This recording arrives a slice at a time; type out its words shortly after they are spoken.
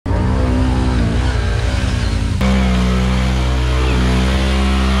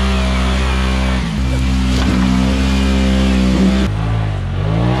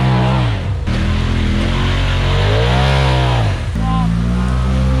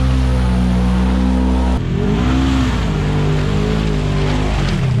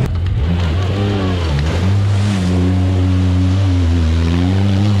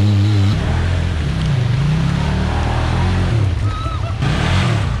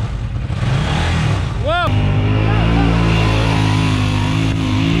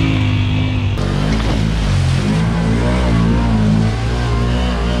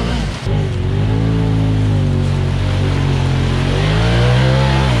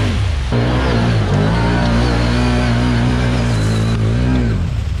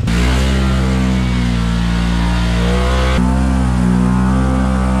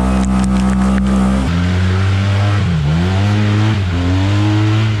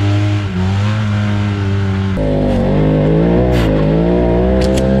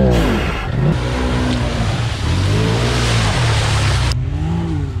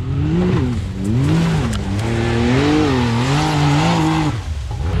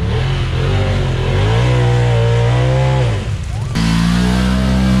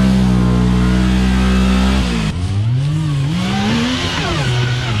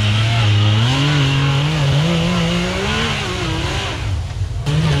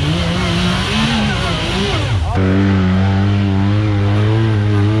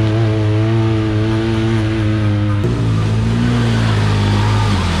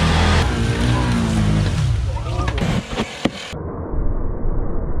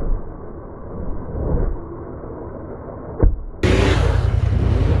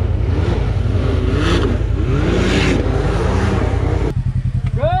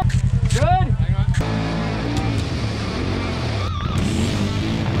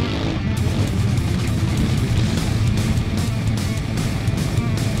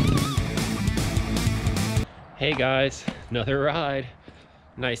Hey guys, another ride.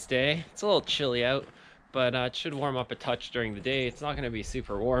 Nice day. It's a little chilly out, but it should warm up a touch during the day. It's not going to be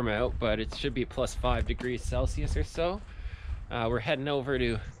super warm out, but it should be plus 5 degrees Celsius or so. We're heading over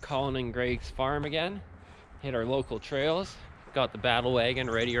to Colin and Greg's farm again, hit our local trails. Got the battle wagon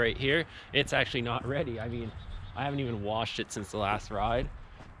ready right here. It's actually not ready. I mean, I haven't even washed it since the last ride.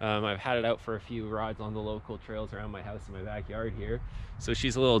 I've had it out for a few rides on the local trails around my house in my backyard here, so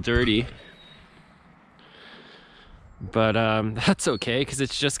she's a little dirty. But that's okay, because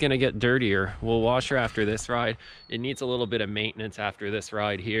it's just gonna get dirtier. We'll wash her after this ride. It needs a little bit of maintenance after this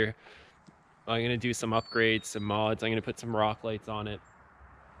ride here. I'm gonna do some upgrades, some mods. I'm gonna put some rock lights on it.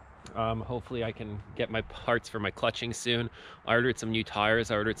 Hopefully I can get my parts for my clutching soon. I ordered some new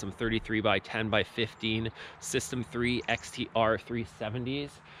tires. I ordered some 33 by 10 by 15 System 3 XTR 370s,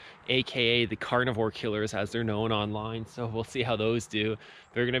 aka the carnivore killers as they're known online. So we'll see how those do.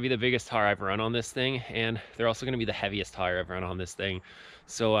 They're going to be the biggest tire I've run on this thing, and they're also going to be the heaviest tire I've run on this thing.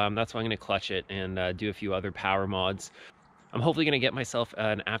 So that's why I'm going to clutch it and do a few other power mods. I'm hopefully going to get myself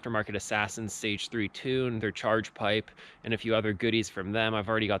an aftermarket Assassin Stage 3 tune, their charge pipe, and a few other goodies from them. I've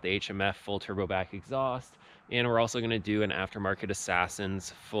already got the HMF full turbo back exhaust, and we're also going to do an aftermarket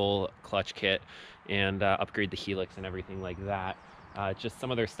Assassin's full clutch kit and upgrade the helix and everything like that. Just some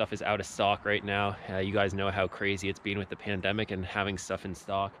of their stuff is out of stock right now. You guys know how crazy it's been with the pandemic and having stuff in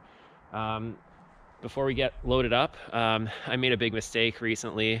stock. Before we get loaded up, I made a big mistake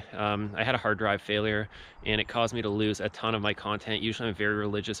recently. I had a hard drive failure and it caused me to lose a ton of my content. Usually I'm very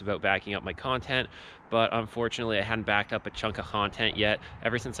religious about backing up my content, but unfortunately I hadn't backed up a chunk of content yet.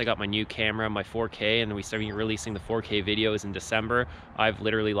 Ever since I got my new camera, my 4K, and we started releasing the 4K videos in December, I've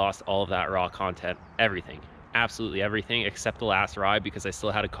literally lost all of that raw content. Everything, absolutely everything, except the last ride, because I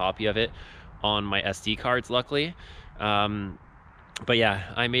still had a copy of it on my SD cards, luckily. But yeah,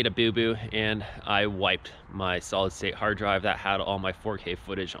 I made a boo-boo and I wiped my solid state hard drive that had all my 4K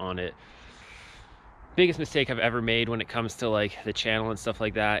footage on it. Biggest mistake I've ever made when it comes to like the channel and stuff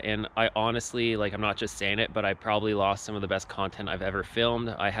like that. And I honestly, like, I'm not just saying it, but I probably lost some of the best content I've ever filmed.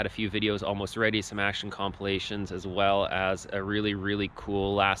 I had a few videos almost ready, some action compilations, as well as a really, really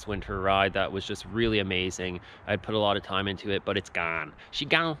cool last winter ride that was just really amazing. I'd put a lot of time into it, but it's gone. She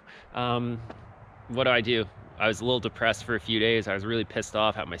gone. What do? I was a little depressed for a few days. I was really pissed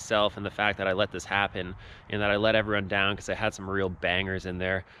off at myself and the fact that I let this happen and that I let everyone down, because I had some real bangers in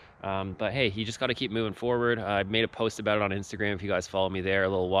there. But hey, you just got to keep moving forward. I made a post about it on Instagram if you guys follow me there a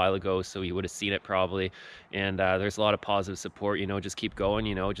little while ago, so you would have seen it probably. And there's a lot of positive support. You know, just keep going,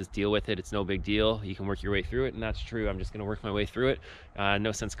 you know, just deal with it. It's no big deal. You can work your way through it, and that's true. I'm just going to work my way through it.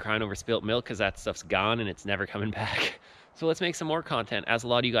 No sense crying over spilt milk, because that stuff's gone and it's never coming back. So let's make some more content. As a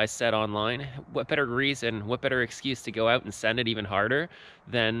lot of you guys said online, what better reason, what better excuse to go out and send it even harder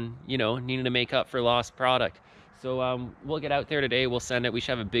than, you know, needing to make up for lost product. So we'll get out there today, we'll send it. We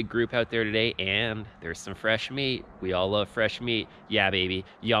should have a big group out there today, and there's some fresh meat. We all love fresh meat. Yeah, baby.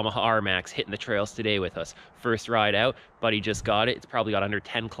 Yamaha RMAX hitting the trails today with us. First ride out, buddy just got it. It's probably got under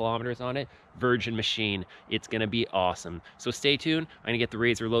 10 kilometers on it. Virgin machine. It's gonna be awesome. So stay tuned. I'm gonna get the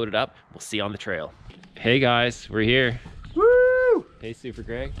RZR loaded up. We'll see you on the trail. Hey guys, we're here. Woo! Hey, Super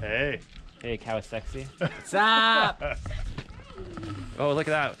Greg. Hey. Hey, Kawasaki. What's up? Oh, look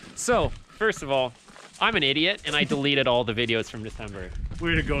at that. So, first of all, I'm an idiot and I deleted all the videos from December.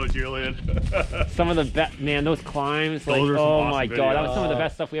 Way to go, Julian. Some of the best, man, those climbs, like, oh my God, that was some of the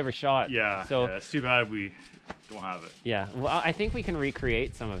best stuff we ever shot. Yeah, so yeah, it's too bad we don't have it. Yeah, well, I think we can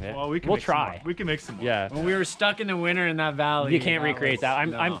recreate some of it. Well, we'll try. We can make some more. Yeah. When we were stuck in the winter in that valley. You can't recreate that.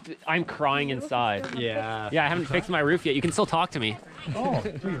 I'm crying inside. Yeah. Yeah, I haven't fixed my roof yet. You can still talk to me. Oh,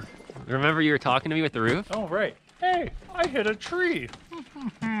 please. Remember you were talking to me with the roof? Oh, right. Hey, I hit a tree.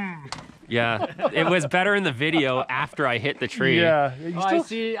 Yeah, it was better in the video after I hit the tree. Yeah. Oh,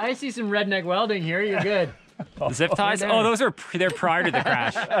 I see some redneck welding here. You're good. Zip ties? Oh, those are they're prior to the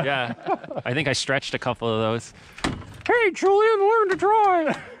crash. Yeah, I think I stretched a couple of those. Hey, Julian, learn to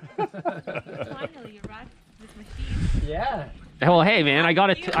drive. Finally, you ride this machine. Yeah. Well, hey man, I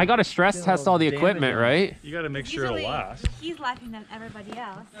gotta stress test all the equipment, right? You got to make sure it'll Usually, last. he's laughing at everybody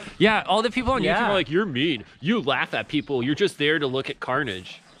else. Yeah, all the people on YouTube Yeah. are like, you're mean. You laugh at people. You're just there to look at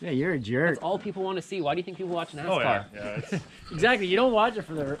carnage. Yeah, you're a jerk. That's all people want to see. Why do you think people watch NASCAR? Oh yeah, yeah. It's, Exactly. You don't watch it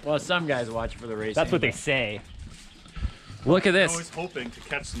for the. Well, some guys watch it for the racing. That's what they say. Look at I'm this. always hoping to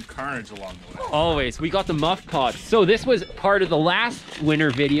catch some carnage along the way. Always. We got the muff pots. So this was part of the last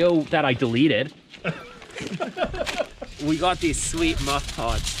winter video that I deleted. We got these sweet muff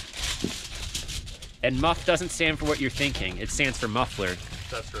pots. And muff doesn't stand for what you're thinking. It stands for muffler.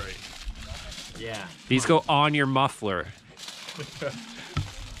 That's right. Yeah. These go on your muffler.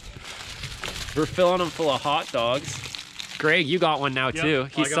 We're filling them full of hot dogs. Greg, you got one now Yep, too.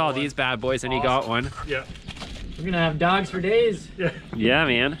 He I got saw one. these bad boys and he got one. Yeah. We're gonna have dogs for days. Yeah. Yeah,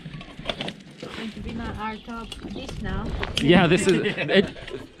 man. Going to be my our top dish now. Yeah, this is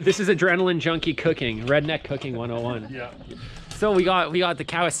this is Adrenaline Junkie cooking, redneck cooking 101. Yeah. So we got the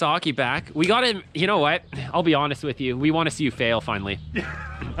Kawasaki back. We got him. You know what? I'll be honest with you. We want to see you fail finally.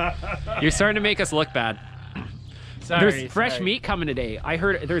 You're starting to make us look bad. There's fresh meat coming today. I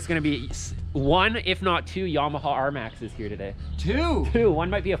heard there's going to be one, if not two, Yamaha RMAXs here today. Two. One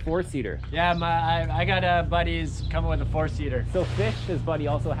might be a 4-seater. Yeah, I got a buddy's coming with a 4-seater. So Fish, his buddy,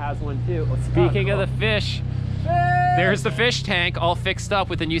 also has one too. Speaking of the fish, there's the fish tank all fixed up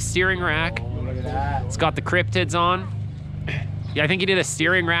with a new steering rack. Oh, look at that. It's got the cryptids on. Yeah, I think he did a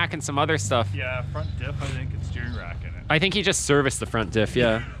steering rack and some other stuff. Yeah, front diff, I think, and steering rack in it. I think he just serviced the front diff,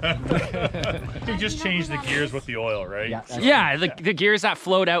 yeah. You just change the gears with the oil, right? Yeah. Yeah, the gears that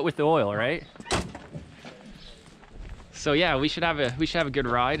float out with the oil, right? So yeah, we should have a good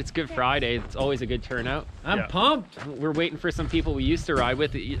ride. It's Good Friday. It's always a good turnout. I'm Yeah. pumped. We're waiting for some people we used to ride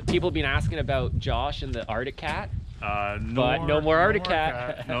with. People have been asking about Josh and the Arctic Cat. No more Arctic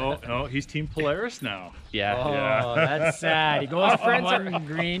Cat. No, he's Team Polaris now. Yeah. Oh, Yeah. that's sad. He goes Our from friends are- one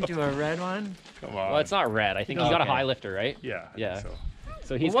green to a red one. Come on. Well, it's not red. I think he got a Okay. high lifter, right? Yeah. I Yeah. think so.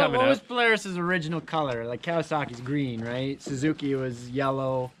 So he's what coming what out. was Polaris's original color? Like Kawasaki's green, right? Suzuki was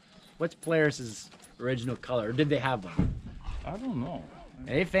yellow. What's Polaris's original color? Or did they have one? I don't know.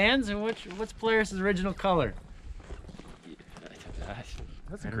 Hey fans, and what's Polaris's original color?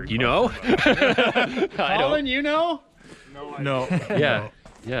 That's a great You know? question. I Colin, you know? No. Yeah.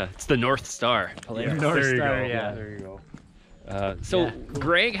 Yeah. It's the North Star. Yeah, North there you Star, go. yeah. There you go. So Yeah.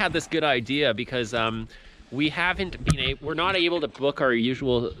 Greg had this good idea because we're not able to book our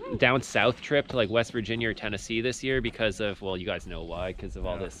usual down south trip to like West Virginia or Tennessee this year because of, well, you guys know why, because of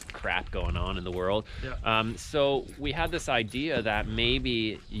all this crap going on in the world. Yeah. So we had this idea that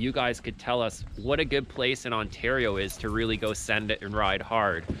maybe you guys could tell us what a good place in Ontario is to really go send it and ride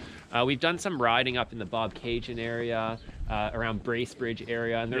hard. We've done some riding up in the Bob Cajun area, around Bracebridge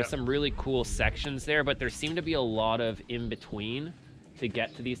area, and there's Yeah. some really cool sections there, but there seem to be a lot of in between to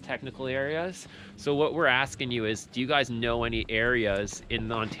get to these technical areas. So what we're asking you is, do you guys know any areas in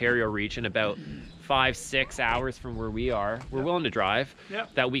the Ontario region about 5-6 hours from where we are, we're willing to drive,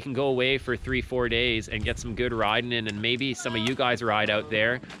 Yep. that we can go away for 3-4 days and get some good riding in, and maybe some of you guys ride out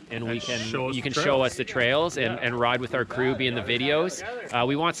there and And show us you the can show trails. us the trails and ride with our crew, be in the videos.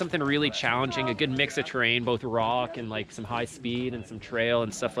 We want something really challenging, a good mix of terrain, both rock and like some high speed and some trail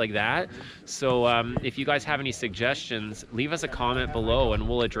and stuff like that. So if you guys have any suggestions, leave us a comment below and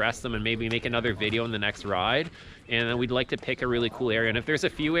we'll address them and maybe make another video in the next ride. And then we'd like to pick a really cool area. And if there's a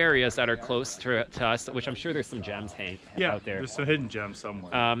few areas that are close to us, which I'm sure there's some gems out there, There's some hidden gems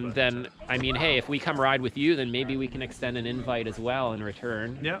somewhere. but, then, I mean, hey, if we come ride with you, then maybe we can extend an invite as well in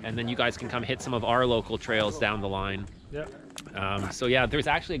return. Yeah. And then you guys can come hit some of our local trails down the line. yeah. So yeah, there's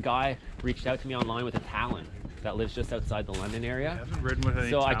actually a guy reached out to me online with a Talon that lives just outside the London I area. haven't ridden with any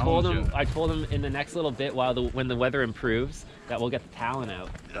So I told Talons him, yet. in the next little bit, when the weather improves, that we'll get the Talon out.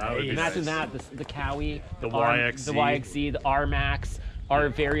 That would be Imagine nice. that, the Cowie, The YXZ, the YXZ, the RMAX, our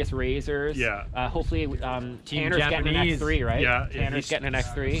various razors. Yeah. Hopefully, Tanner's getting an Japanese. X3, right? Yeah, Tanner's getting an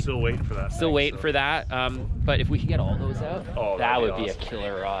X3. Still waiting for that. Still thing, waiting so. for that. But if we could get all those out, Oh, that that'd would be be a awesome.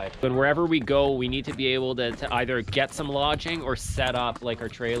 killer ride. And wherever we go, we need to be able to either get some lodging or set up like our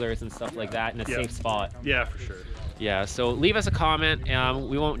trailers and stuff like that in a Yeah. safe spot. Yeah, for sure. Yeah, so leave us a comment.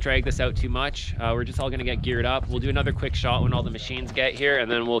 We won't drag this out too much. We're just all gonna get geared up. We'll do another quick shot when all the machines get here, and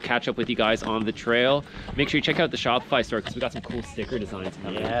then we'll catch up with you guys on the trail. Make sure you check out the Shopify store because we got some cool sticker designs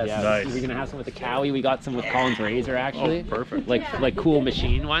coming. Yes. Yeah, Nice. we're gonna have some with the Cowie. We got some with Colin's Razor actually. Oh, perfect. Like cool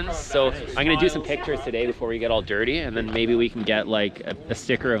machine ones. So I'm gonna do some pictures today before we get all dirty, and then maybe we can get like a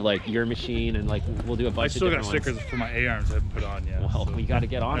sticker of like your machine, and like we'll do a I bunch still of got different stickers ones. for my A-arms I haven't put on yet. Well, so. we got to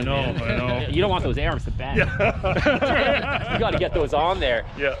get on I it, know, man. I know. You don't want those arms to bend. Yeah. You got to get those on there.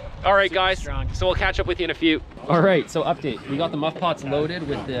 Yeah. All right, guys. So we'll catch up with you in a few. All right, so update. We got the muff pots loaded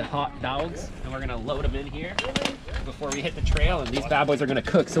with the hot dogs, and we're gonna load them in here before we hit the trail, and these bad boys are gonna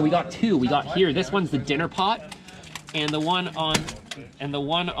cook. So we got two. We got here. This one's the dinner pot, and the one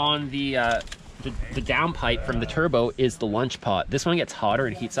on the down pipe from the turbo is the lunch pot. This one gets hotter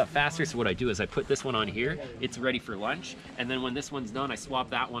and heats up faster, so what I do is I put this one on here, it's ready for lunch, and then when this one's done, I swap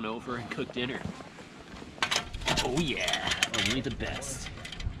that one over and cook dinner. Oh yeah, only the best.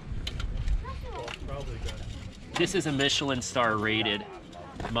 This is a Michelin star rated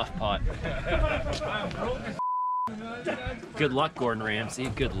muff pot. Good luck, Gordon Ramsay,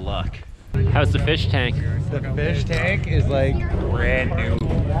 good luck. How's the fish tank? The fish tank is like brand new.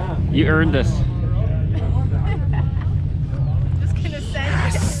 You earned this. Just gonna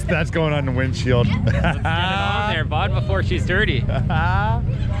say. That's going on the windshield. Get it on there, bud, before she's dirty.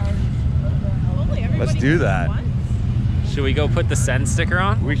 Let's do that. Should we go put the send sticker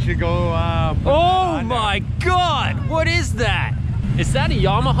on? We should go. Oh my God! What is that? Is that a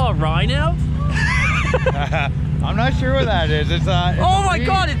Yamaha Rhino? I'm not sure what that is. It's Oh my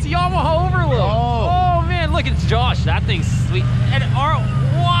God! It's Yamaha Overload. Oh man, look, it's Josh. That thing's sweet. And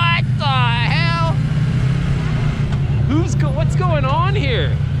what the hell? What's going on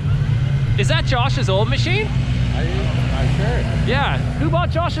here? Is that Josh's old machine? I'm sure. Yeah. Who bought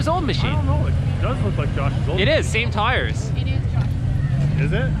Josh's old machine? I don't know. It does look like Josh's old. It is same tires. It is Josh.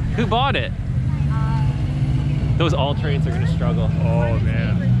 Is it? Who bought it? Those all trains are gonna struggle. Oh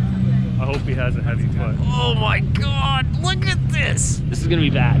man. I hope he has a heavy foot. Oh my God! Look at this. This is gonna be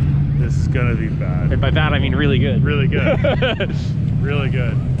bad. This is gonna be bad. And by bad, I mean really good. Really good. Really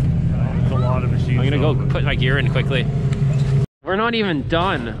good. It's a lot of machines. I'm gonna go put my gear in quickly. We're not even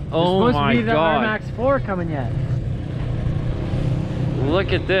done. Oh my God. RMAX 4 coming yet.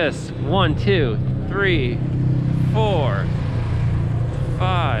 Look at this. 1, 2, 3, 4,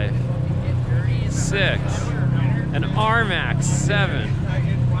 5, 6. An RMAX 7.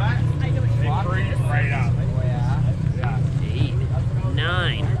 8,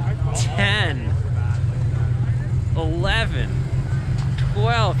 9, 10, 11,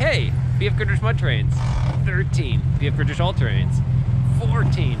 12. Hey, BF Goodrich Mud Trains. 13, BF Goodrich All Terrains.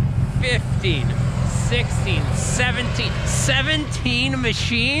 14, 15, 16, 17. 17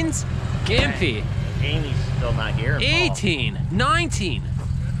 machines? Gimpy. Amy's still not here. 18, 19.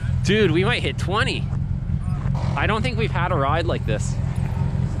 Dude, we might hit 20. I don't think we've had a ride like this.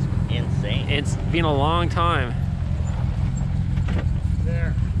 Insane. It's been a long time.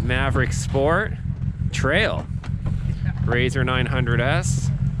 There. Maverick Sport, Trail, RZR 900S,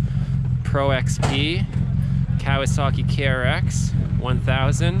 Pro XP, Kawasaki KRX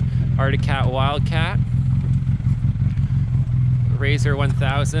 1000, Cat Wildcat, RZR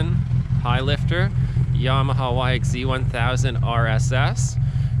 1000, High Lifter, Yamaha YXZ 1000 RSS,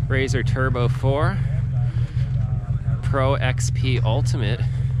 RZR Turbo 4, Pro XP Ultimate,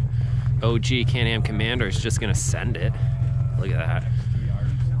 OG Can-Am Commander is just gonna send it. Look at that.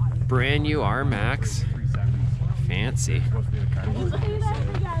 Brand new RMAX. Fancy.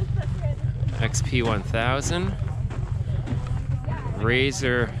 XP 1000.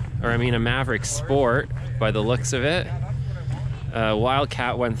 A Maverick Sport by the looks of it.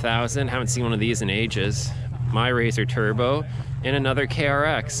 Wildcat 1000. Haven't seen one of these in ages. My RZR Turbo. And another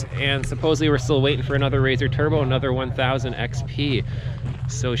KRX. And supposedly we're still waiting for another RZR Turbo, another 1000 XP.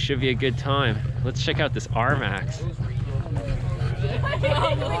 So it should be a good time. Let's check out this RMAX.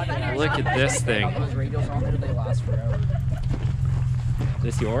 Look at this thing. Those radials on there, they last forever.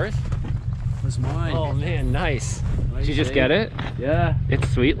 This yours? That's mine. Oh man, nice. Did you just get it? Yeah. It's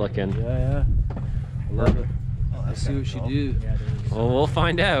sweet looking. Yeah. I love it. Let's see what she do. Well, we'll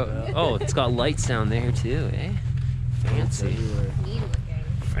find out. Oh, it's got lights down there too, eh? Fancy.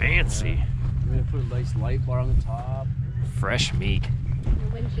 Fancy. I'm gonna put a nice light bar on the top. Fresh meat. The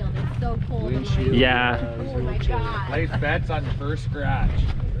windshield is so cold. Windshield. Yeah. Oh my God. Place bets on the first scratch.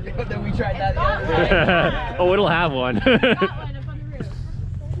 Then we tried that the other day. Oh, it'll have one. Got one up on the roof.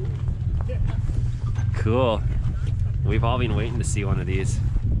 Cool. We've all been waiting to see one of these.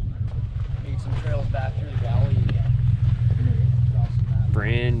 Make some trails back through the valley.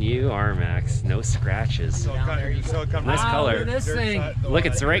 Brand new RMAX, no scratches. Nice color. This thing. Look,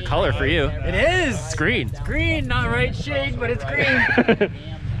 it's the right color for you. It is. It's green. Green, not right shade, but it's green.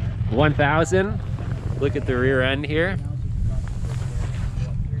 1000. Look at the rear end here.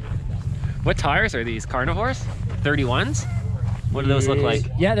 What tires are these? Carnivores? 31s? What do those look like?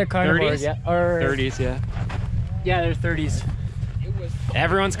 Yeah, they're carnivores. 30s? Yeah. Or 30s, yeah. Yeah, they're 30s.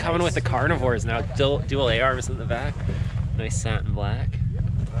 Everyone's coming with the carnivores now. Dual A-arms in the back. Nice satin black.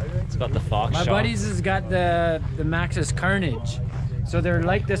 It's got the Fox My shop. buddies has got the Maxxis Carnage. So they're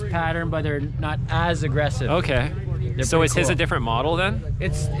like this pattern, but they're not as aggressive. Okay. They're So pretty is his a cool. different model then?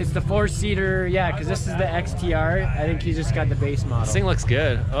 It's the 4-seater, yeah, because this is the XTR. I think he just got the base model. This thing looks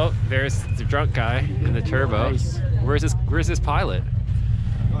good. Oh, there's the drunk guy in the turbo. Nice. Where's his pilot?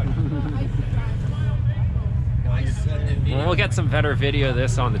 Well, we'll get some better video of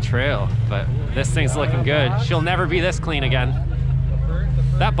this on the trail, but this thing's looking good. She'll never be this clean again.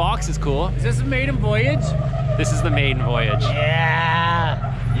 That box is cool. Is this a maiden voyage? This is the maiden voyage.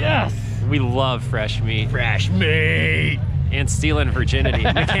 Yeah. Yes. We love fresh meat. Fresh meat. And stealing virginity,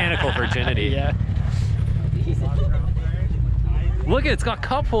 mechanical virginity. Yeah. Look, it's got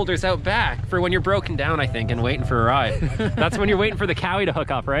cup holders out back for when you're broken down, I think, and waiting for a ride. That's when you're waiting for the Cowie to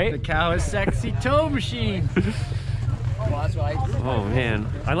hook up, The right? cow is sexy tow machine. Oh man,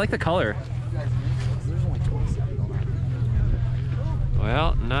 I like the color.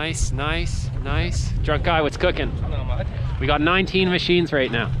 Well, nice, nice, nice. Drunk guy, what's cooking? We got 19 machines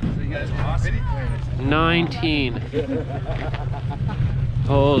right now. 19.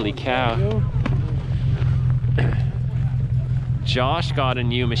 Holy cow. Josh got a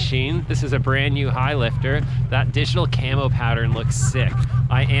new machine. This is a brand new high lifter. That digital camo pattern looks sick.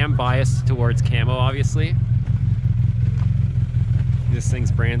 I am biased towards camo, obviously. This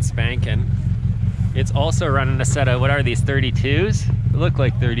thing's brand spanking. It's also running a set of, what are these, 32s? They look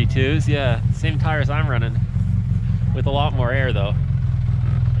like 32s, yeah. Same tires I'm running. With a lot more air though.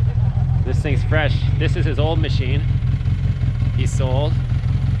 This thing's fresh. This is his old machine. He sold.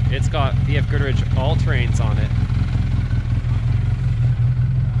 It's got VF Goodrich all-terrains on it.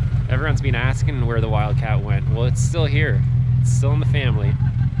 Everyone's been asking where the Wildcat went. Well, it's still here. It's still in the family.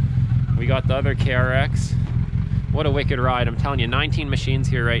 We got the other KRX. What a wicked ride. I'm telling you, 19 machines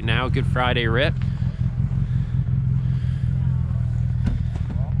here right now. Good Friday rip.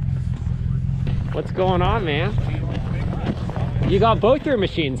 What's going on, man? You got both your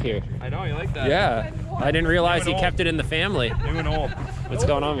machines here. I know, you like that. Yeah. I didn't realize you kept it in the family. New and old. What's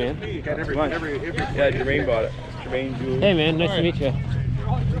going on, man? Yeah, Jermaine bought it. Jermaine Jewel. Hey, man. Nice to meet you.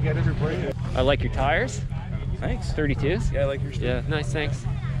 I like your tires. Thanks. 32s? Yeah, I like your stuff. Yeah, nice, thanks.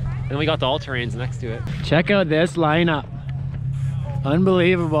 And we got the all-terrains next to it. Check out this lineup.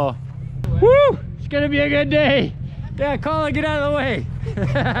 Unbelievable. Woo! It's gonna be a good day. Yeah, Colin, get out of the way.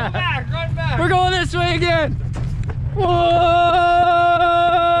 Run back. We're going this way again. Whoa!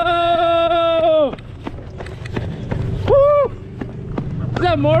 Woo! Is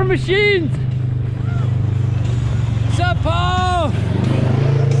that more machines? What's up, Paul?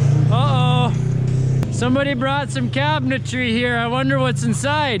 Uh-oh. Somebody brought some cabinetry here. I wonder what's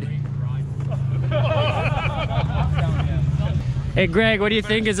inside. Hey, Greg, what do you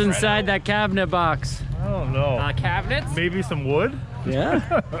think is inside that cabinet box? I don't know. Cabinets? Maybe some wood? Yeah.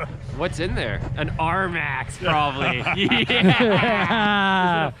 What's in there? An RMAX, probably. Yeah.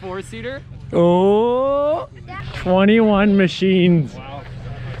 Is it a four-seater? Oh, 21 machines. Wow.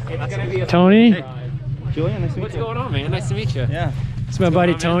 Tony, Julian, nice to meet What's you. going on, man? Nice to meet you. Yeah. it's my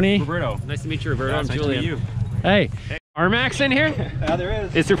buddy Tony. Roberto. Nice to meet you, Roberto. Yeah, I'm nice to Julian. meet you. Hey, RMAX in here? Yeah, there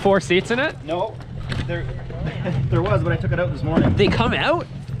is. Is there 4 seats in it? No, there was, but I took it out this morning. They come out?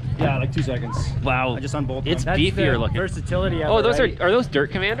 Yeah, like 2 seconds. Wow. I just unbolted It's them. beefier looking. versatility. Oh, those are those dirt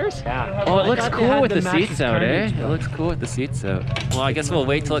commanders? Yeah. Oh, it looks thought they cool had with the Maxxis seats out, eh? Carnage, It looks cool with the seats out. Well, I guess we'll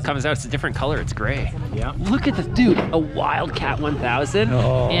wait till it comes out. It's a different color. It's gray. Yeah. Look at this, dude. A Wildcat 1000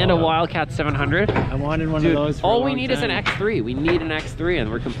 and a Wildcat 700. I wanted one Dude, of those. For all a we long need is an time. X3. We need an X3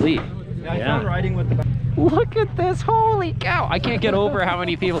 and we're complete. Yeah, I found riding with the. Look at this. Holy cow. I can't get over how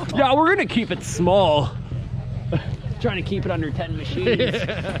many people. Yeah, we're going to keep it small. Trying to keep it under 10 machines.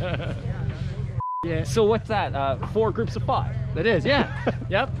 Yeah. So what's that? 4 groups of 5? That is, yeah.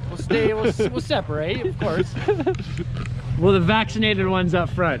 Yep. We'll separate, of course. Well, the vaccinated ones up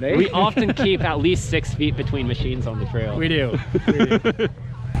front, eh? We often keep at least 6 feet between machines on the trail. We do.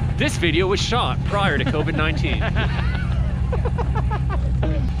 This video was shot prior to COVID-19.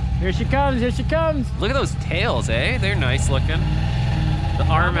 Here she comes. Here she comes. Look at those tails, eh? They're nice looking. The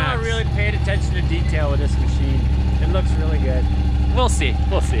I'm RMAX. not really paid attention to detail with this machine. It looks really good. We'll see.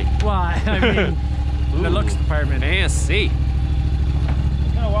 We'll see. Why? I mean, the looks department. ASC.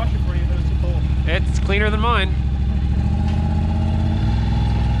 I'm gonna wash it for you, but it's too cold. It's cleaner than mine.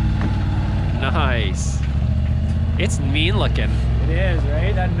 Nice. It's mean looking. It is,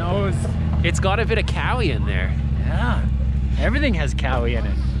 right? That nose. It's got a bit of Cowie in there. Yeah. Everything has Cowie in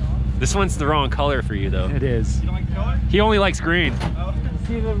it. This one's the wrong color for you, though. It is. You don't like the color? He only likes green.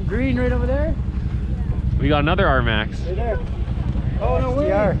 See the green right over there? We got another RMAX. Right there. Oh no way!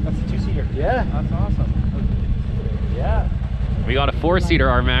 STR. That's a 2-seater. Yeah. That's awesome. Yeah. We got a 4-seater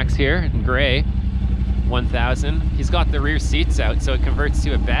RMAX here in gray, 1000. He's got the rear seats out, so it converts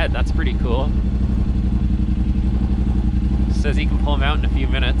to a bed. That's pretty cool. Says he can pull them out in a few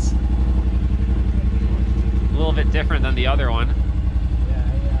minutes. A little bit different than the other one.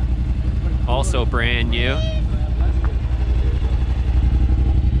 Also brand new.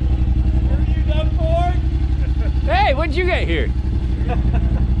 Hey, what'd you get here?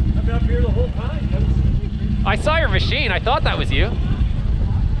 I've been up here the whole time. I saw your machine. I thought that was you.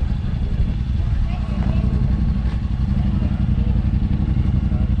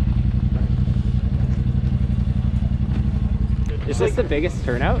 Is this the biggest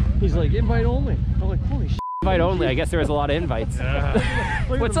turnout? He's like, invite only. I'm like, holy shit. Invite only. I guess there was a lot of invites.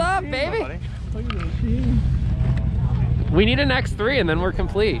 What's up, baby? Look at the machine. We need an X3 and then we're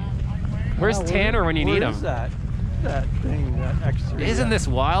complete. Where's Tanner when you need him? What is that? That thing, that X3. Isn't this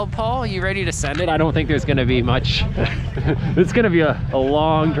wild, Paul? You ready to send it? I don't think there's going to be much. It's going to be a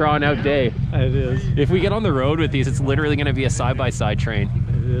long, drawn-out day. It is. If we get on the road with these, it's literally going to be a side-by-side train.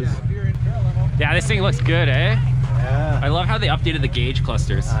 It is. Yeah, this thing looks good, eh? Yeah. I love how they updated the gauge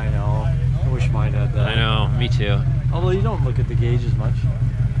clusters. I know. I wish mine had that. I know, me too. Although you don't look at the gauge as much.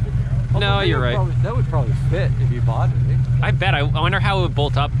 No, you're right. That would probably fit if you bought it, eh? I bet. I wonder how it would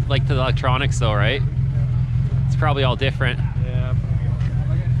bolt up like to the electronics though, right? It's probably all different. Yeah.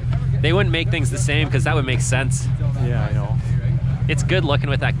 They wouldn't make things the same because that would make sense. Yeah, I know. It's good looking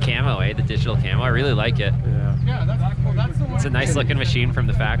with that camo, eh? The digital camo. I really like it. Yeah. It's a nice looking machine from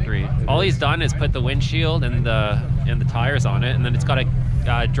the factory. All he's done is put the windshield and the tires on it, and then it's got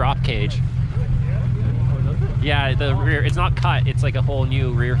a drop cage. Yeah, the rear, it's not cut, it's like a whole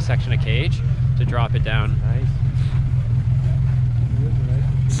new rear section of cage to drop it down. Nice.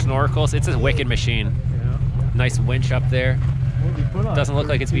 Snorkels, it's a wicked machine. Yeah. Nice winch up there. Doesn't look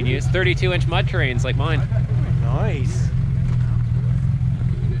like it's being used. 32-inch mud terrains like mine. Nice.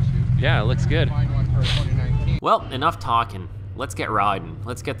 Yeah, it looks good. Well, enough talking. Let's get riding.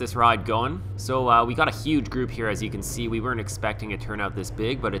 Let's get this ride going. So we got a huge group here, as you can see. We weren't expecting a turnout this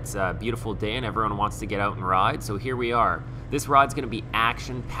big, but it's a beautiful day and everyone wants to get out and ride. So here we are. This ride's gonna be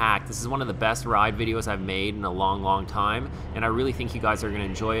action-packed. This is one of the best ride videos I've made in a long, long time, and I really think you guys are gonna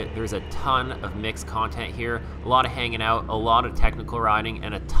enjoy it. There's a ton of mixed content here, a lot of hanging out, a lot of technical riding,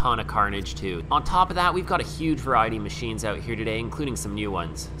 and a ton of carnage too. On top of that, we've got a huge variety of machines out here today, including some new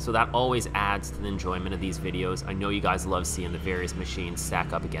ones. So that always adds to the enjoyment of these videos. I know you guys love seeing the various machines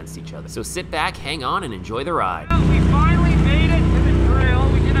stack up against each other. So sit back, hang on, and enjoy the ride. We finally made it to the trail.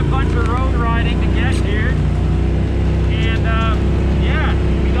 We did a bunch of road riding to get here. And yeah,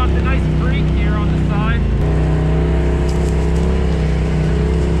 we got the nice creek here on the side.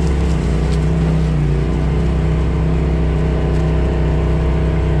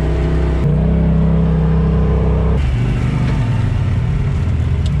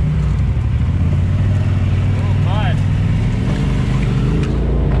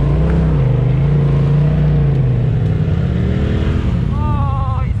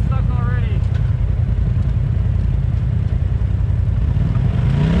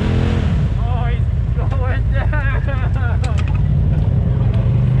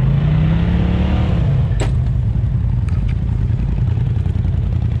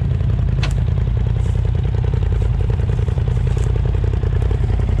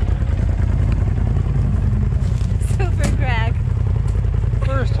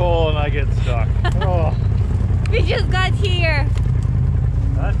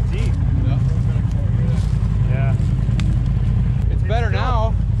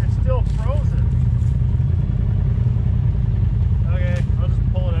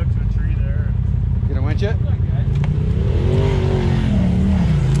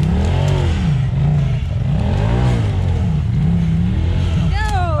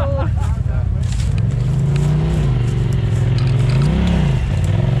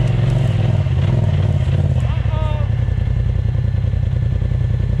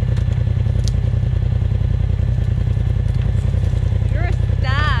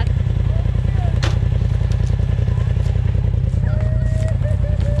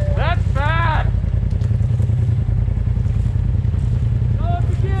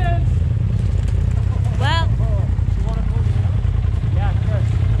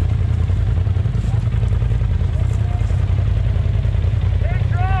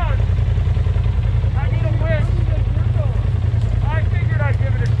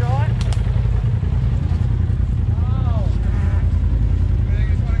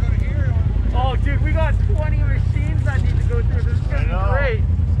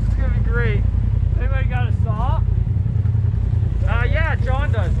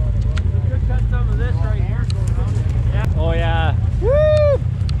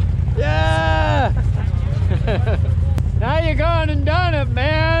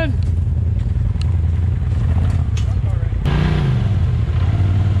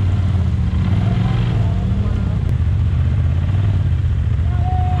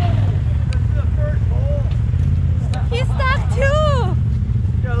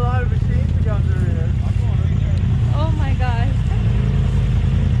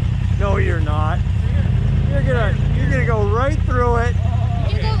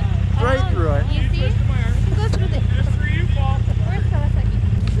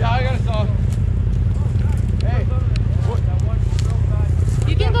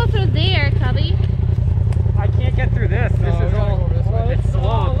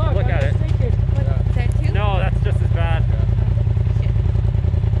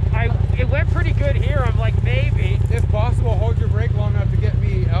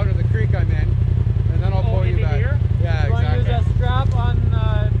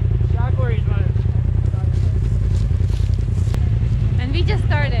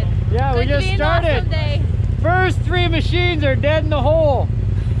 started. Day. First 3 machines are dead in the hole.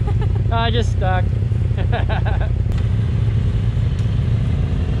 I just stuck.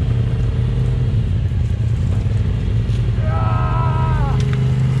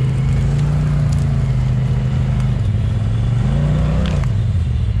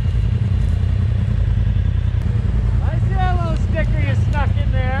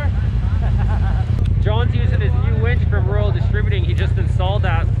 John's using his new winch from Rural Distributing. He just installed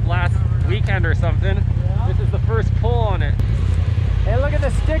that last weekend or something. This is the first pull on it. Hey, look at the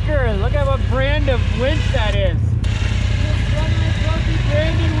sticker. Look at what brand of winch that is.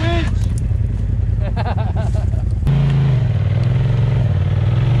 Branded winch.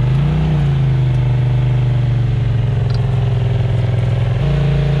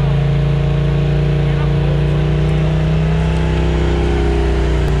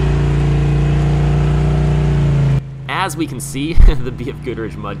 As we can see, the BF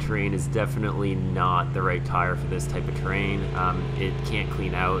Goodrich mud terrain is definitely not the right tire for this type of terrain. It can't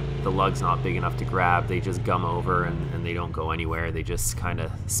clean out, the lug's not big enough to grab, they just gum over and they don't go anywhere, they just kind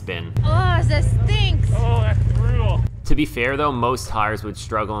of spin. Oh, that stinks. Oh, that's brutal. To be fair though, most tires would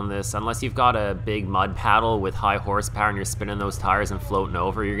struggle in this. Unless you've got a big mud paddle with high horsepower and you're spinning those tires and floating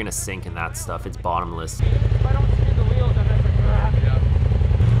over, you're gonna sink in that stuff, it's bottomless. If I don't spin the wheels, then that's a crap. Yeah.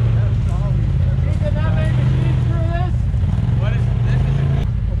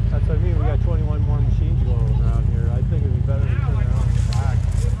 That's what I mean, we got 21 more machines going around here. I think it'd be better to turn around and back.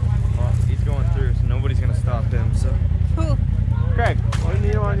 Well, he's going through, so nobody's gonna stop him, so. Who? Craig, want to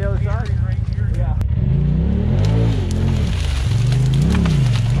meet him on the other side? Yeah.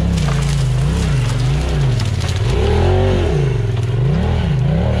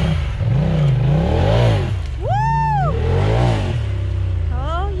 Woo!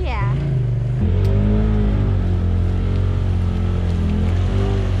 Oh yeah.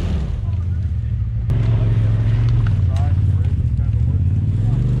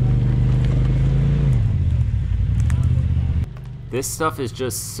 This stuff is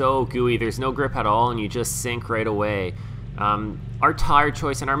just so gooey, there's no grip at all and you just sink right away. Our tire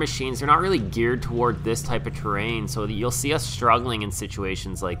choice and our machines are not really geared toward this type of terrain, so that you'll see us struggling in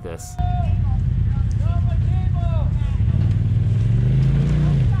situations like this.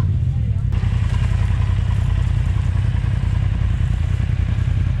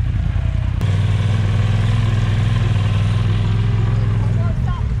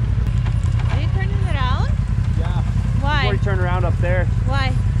 Are you turning around? Yeah. Why? Before you turn around up there,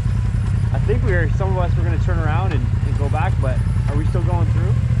 Why? I think some of us were going to turn around and go back, but are we still going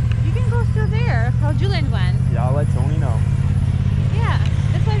through? You can go through there. How Julian went. Yeah, I'll let Tony know. Yeah,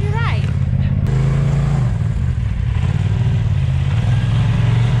 that's why you're right.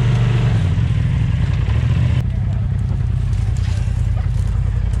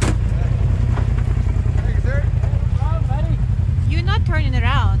 You're not turning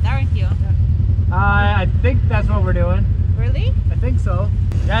around, aren't you? I think that's what we're doing. Really? I think so.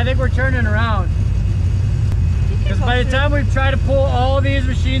 Yeah, I think we're turning around. You can Because go by the through. time we try to pull all these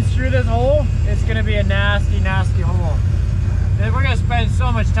machines through this hole, it's going to be a nasty, nasty hole. And we're going to spend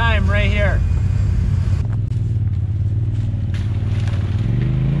so much time right here.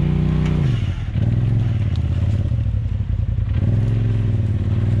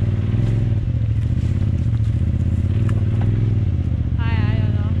 I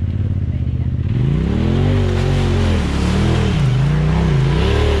don't know.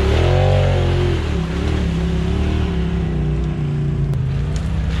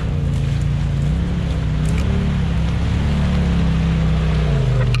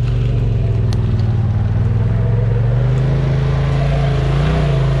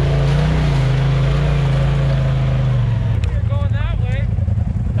 You're going that way,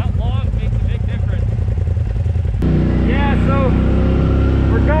 that log makes a big difference. Yeah, so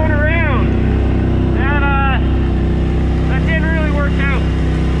we're going around. That didn't really work out.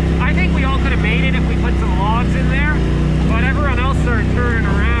 I think we all could have made it if we put some logs in there, but everyone else started turning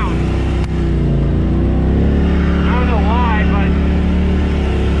around. I don't know why, but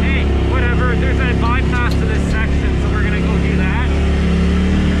hey, whatever. There's a bypass to this section, so we're gonna go do that.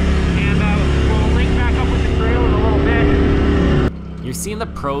 And we'll link back up with the trail in a little bit. You're seeing the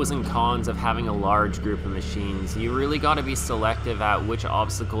pros and cons of having a large group of machines. You really got to be selective at which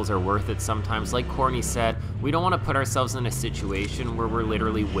obstacles are worth it sometimes. Like Courtney said, we don't want to put ourselves in a situation where we're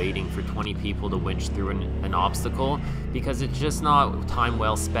literally waiting for 20 people to winch through an obstacle, because it's just not time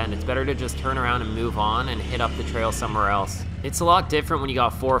well spent. It's better to just turn around and move on and hit up the trail somewhere else. It's a lot different when you got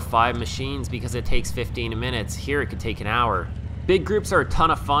 4 or 5 machines because it takes 15 minutes. Here it could take an hour. Big groups are a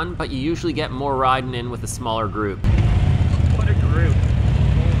ton of fun, but you usually get more riding in with a smaller group. What a group.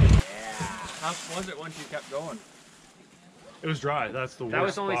 How was it once you kept going? It was dry. That's the worst. That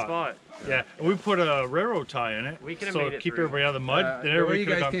was the only spot. Yeah, and we put a railroad tie in it. We could have so made it keep through. everybody out of the mud. then The way everybody you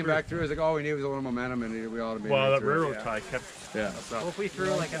could have guys gone came through. back through, it was like all we needed was a little momentum, and we ought to be. Well, able to that do it, railroad yeah. tie kept. Yeah. Well, if we threw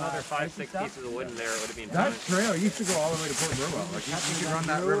like another 5-6 pieces of wood in there, it would have been That fine. trail used to go all the way to Port Burwell. Like you could run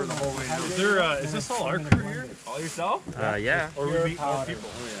that river the whole way down. Is there? Is this all our crew here? All yourself? Yeah. Or we meet more people?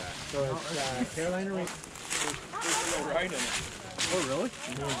 So it's Carolina Reef. Oh, really?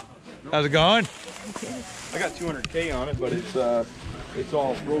 How's it going? I got 200K on it, but it's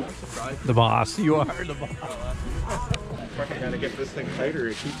all rope. The boss. You are the boss. I gotta get this thing tighter.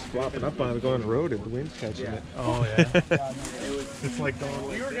 It keeps flopping up on the road and the wind's catching it. Oh yeah. It's like going.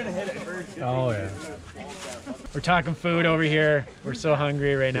 We were gonna hit it first. Oh yeah. We're talking food over here. We're so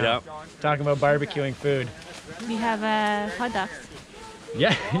hungry right now. Yep. Talking about barbecuing food. We have hot dogs.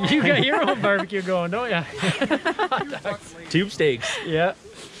 Yeah, you got your own barbecue going, don't you? Tube steaks. Yeah.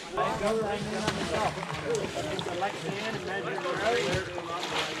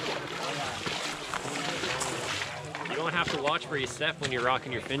 You don't have to watch where you step when you're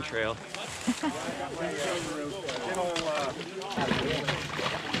rocking your fin trail.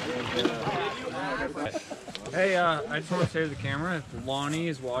 Hey, I just want to say to the camera, if Lonnie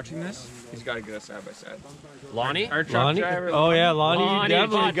is watching this, he's got to get us side by side. Lonnie? Our truck driver. Oh yeah, Lonnie, you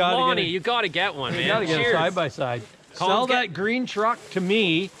definitely got to Lonnie, get you gotta get one, man. You gotta get a Cheers. side by side. Sell Colin's that green truck to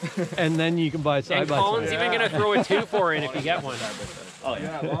me, and then you can buy side And by Colin's side. even gonna throw a 2-4 in if you get one. Oh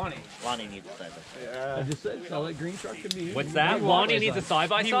yeah. Lonnie. Lonnie needs a side by side. I just said sell that green truck to me. What's that? Lonnie needs a side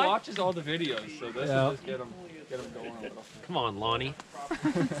by He side? watches all the videos, so this Yeah. will just get him going a little. Come on, Lonnie.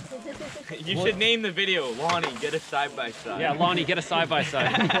 You should name the video, Lonnie, get a side by side. Yeah, Lonnie, get a side by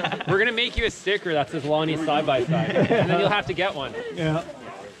side. We're gonna make you a sticker that says Lonnie side by side, and then you'll have to get one. Yeah.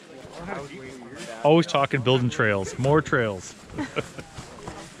 Always talking building trails, more trails.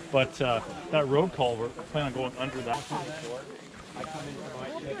 But that road culvert, I plan on going under that.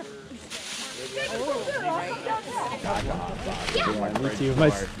 Me too.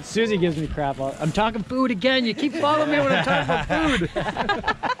 Susie gives me crap. I'm talking food again. You keep following me when I'm talking about food.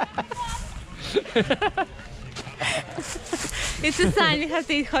 It's a sign we have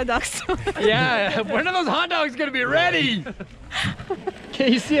to eat hot dogs. Yeah, when are those hot dogs gonna be ready?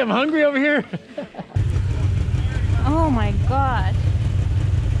 Can you see I'm hungry over here? Oh my god.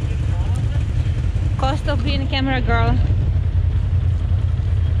 Cost of being a camera girl.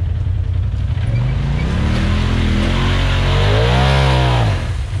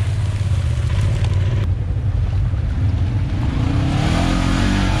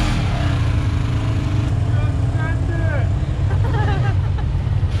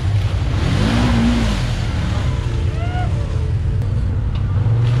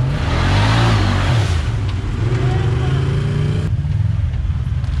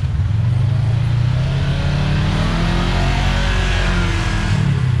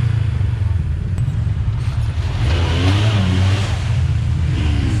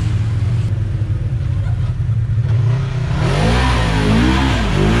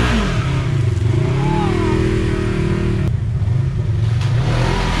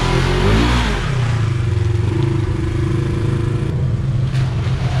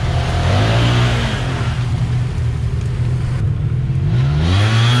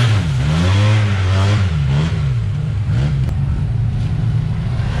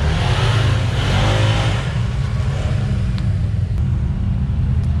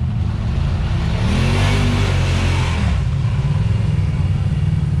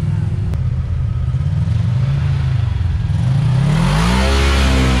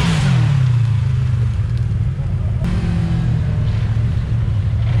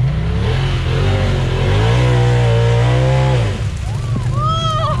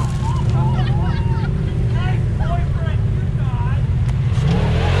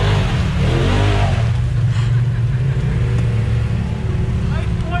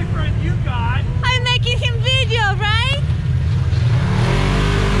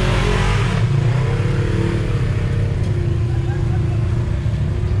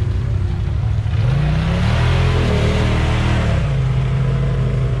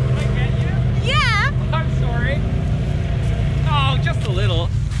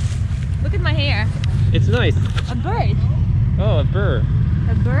 It's nice. A bird. Oh, a burr.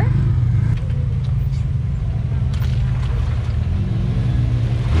 A bird?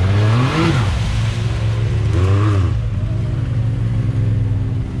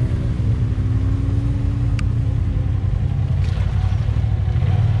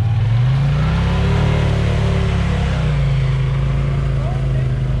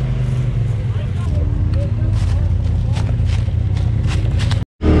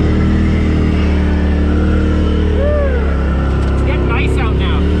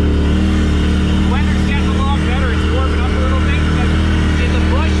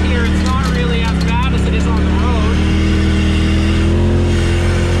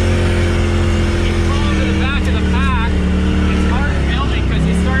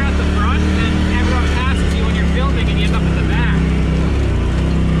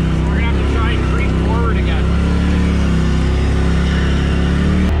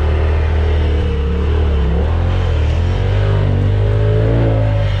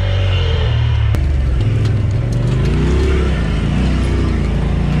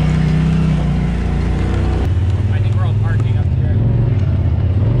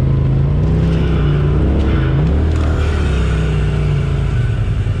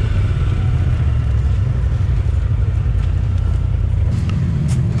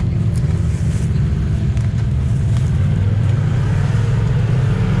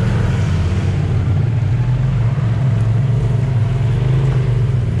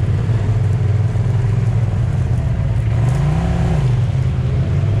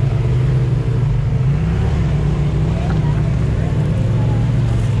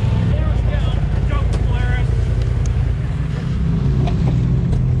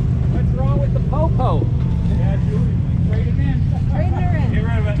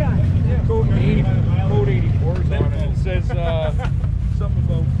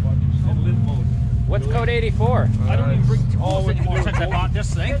 Road 84. I don't even bring tools anymore since I bought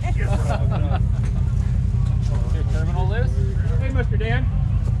this thing. Is your terminal loose? Hey, Mr. Dan.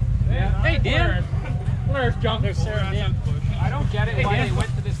 Hey, Dan. Polaris junk. I don't get it why they went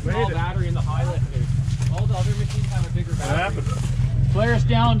to this small battery in the Highlifter. All the other machines have a bigger battery. Polaris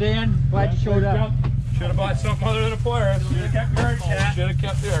down, Dan. Glad you showed up. Should have bought something other than a Polaris. Should have kept your cat. Should have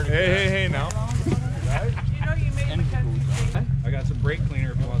kept the Hey, now. I got some brake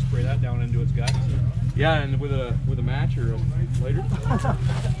cleaner if you want to spray that down into its guts. Yeah, and with a match or a lighter.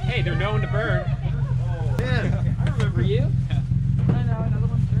 Hey, they're known to burn. Yeah, I remember you. I know, another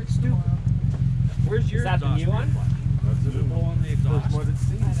one's very stupid. Where's yours? Is that the new one? That's the new one on the exhaust.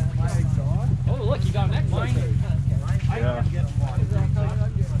 My exhaust? Oh, look, you got an X light. Yeah.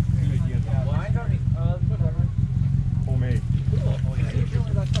 Homemade.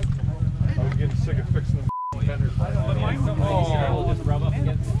 I was getting sick of fixing them fenders. We'll just rub up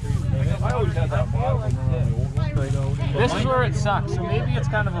against the trees. I always had that bottom one on the old one. This is where it sucks, so maybe it's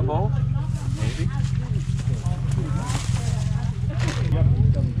kind of a both. Maybe.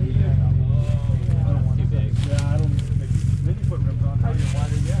 Too big. Yeah, I don't then you put rims on how you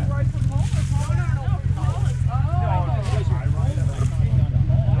want it, yeah.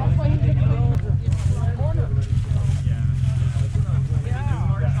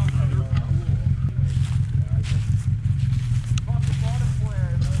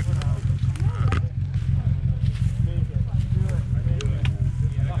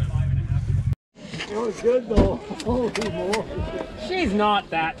 It was good though. Holy moly. She's not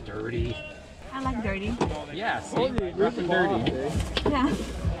that dirty. I like dirty. Yeah, see? Rough and dirty. Yeah.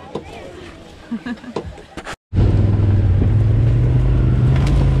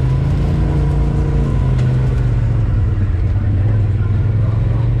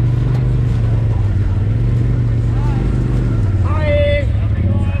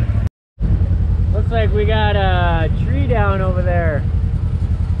 Looks like we got a tree down over there.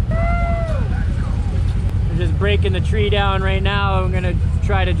 We're just breaking the tree down right now. I'm gonna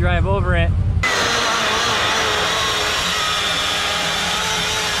try to drive over it.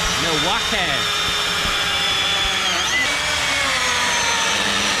 Milwaukee.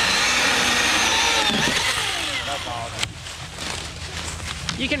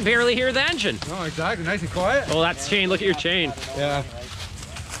 You can barely hear the engine. No, exactly. Nice and quiet. Oh, that's chain. Look at your chain. Yeah.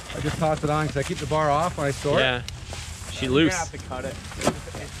 I just tossed it on because I keep the bar off when I store it. Yeah. She loose. To cut it.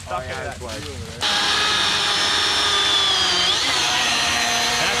 It's stuck in that That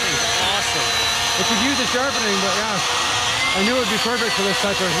thing's awesome. It could use the sharpening, but yeah. I knew it would be perfect for this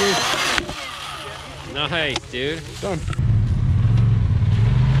type of use. Nice, dude. Done.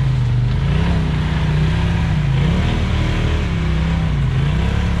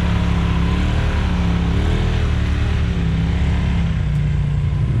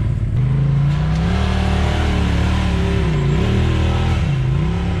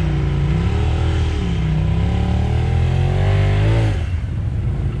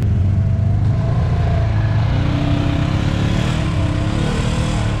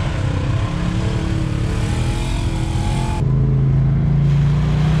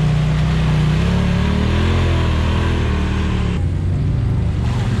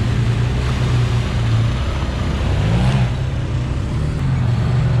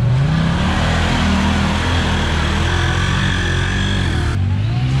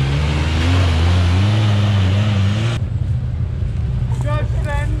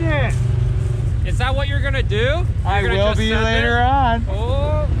 Is that what you're gonna do? I will be later on.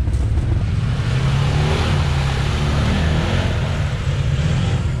 Oh.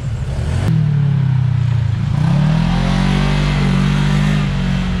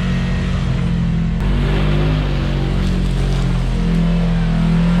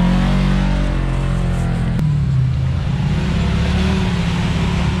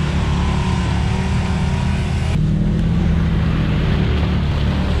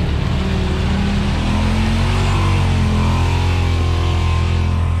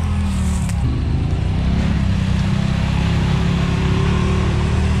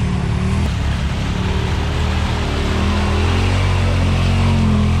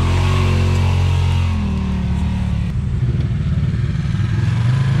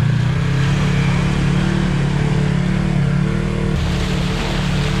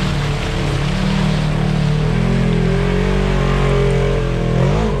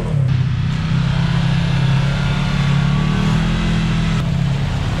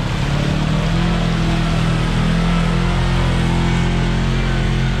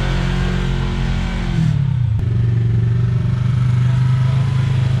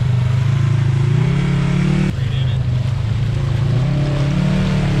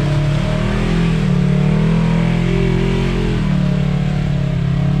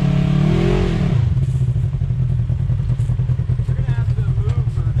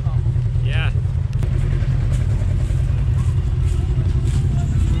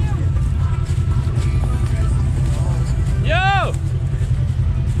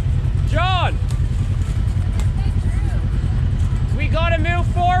 move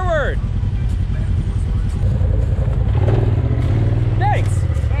forward. Thanks.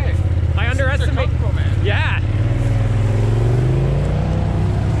 Hey, I underestimate. man. Yeah.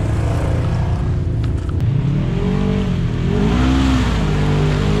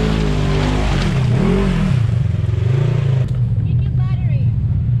 Need your battery.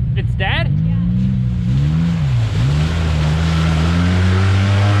 It's dead?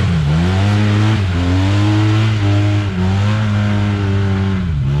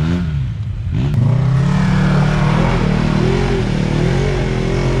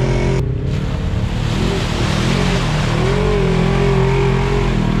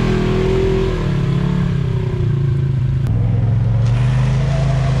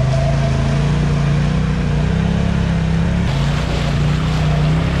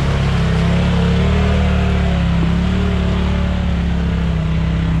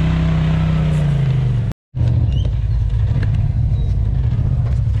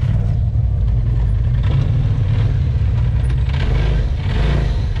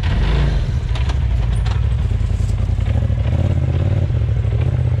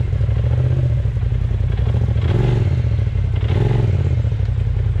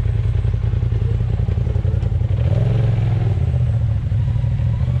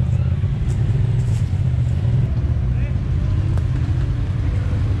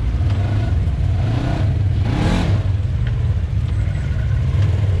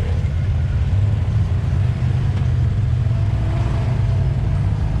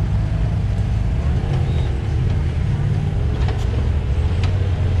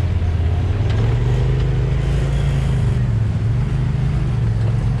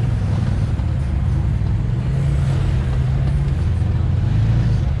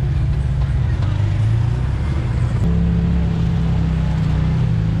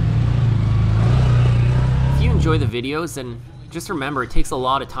 Enjoy the videos, and just remember, it takes a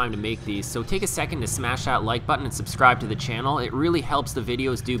lot of time to make these, so take a second to smash that like button and subscribe to the channel. It really helps the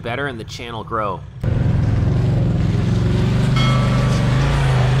videos do better and the channel grow.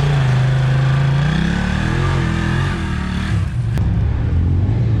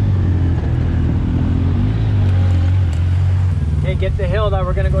 Hey, get the hill that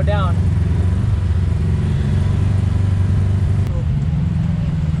we're gonna go down.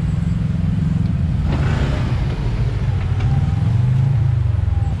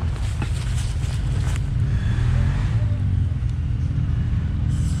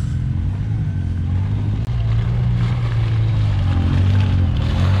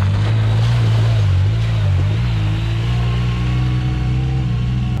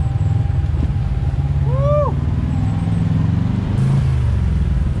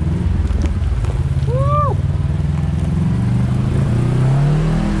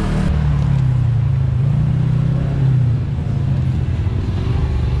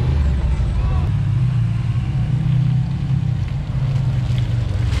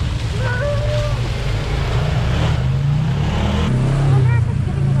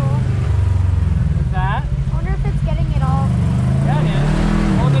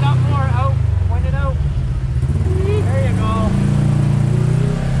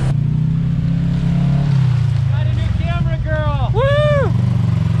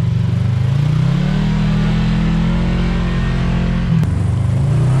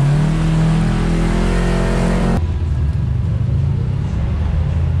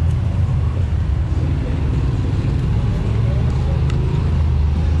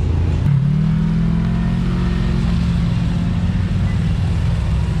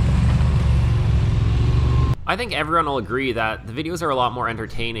 I think everyone will agree that the videos are a lot more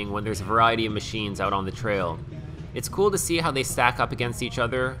entertaining when there's a variety of machines out on the trail. It's cool to see how they stack up against each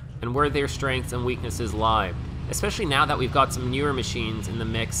other and where their strengths and weaknesses lie, especially now that we've got some newer machines in the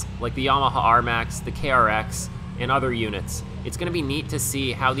mix like the Yamaha RMAX, the KRX, and other units. It's going to be neat to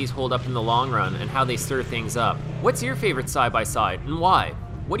see how these hold up in the long run and how they stir things up. What's your favorite side-by-side and why?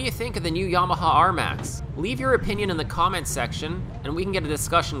 What do you think of the new Yamaha RMAX? Leave your opinion in the comments section and we can get a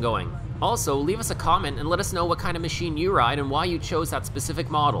discussion going. Also, leave us a comment and let us know what kind of machine you ride and why you chose that specific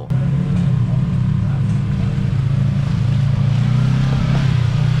model.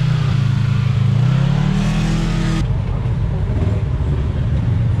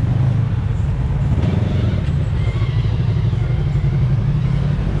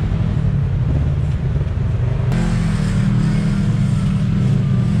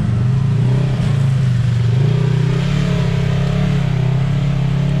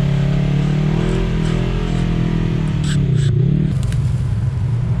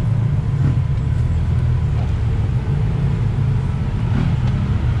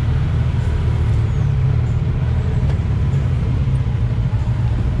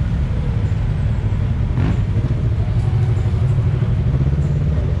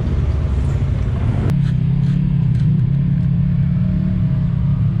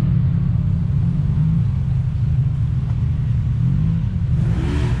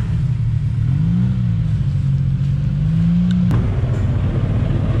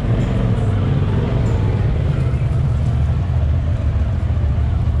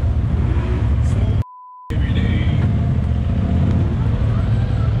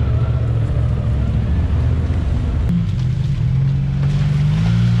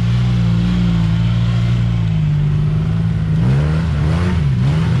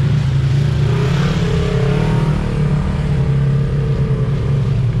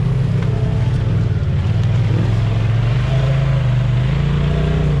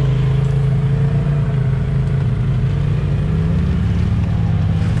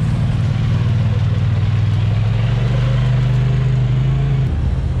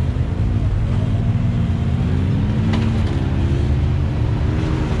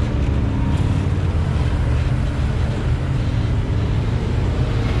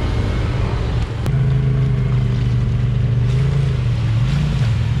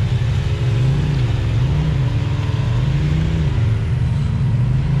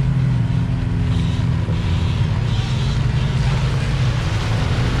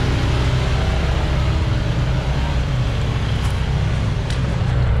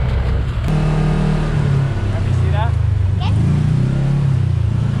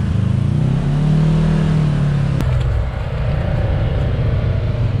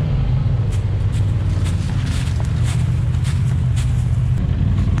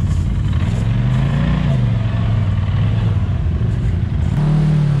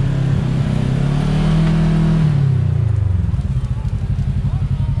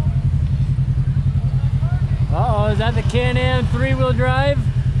 Got the Can-Am 3-wheel drive.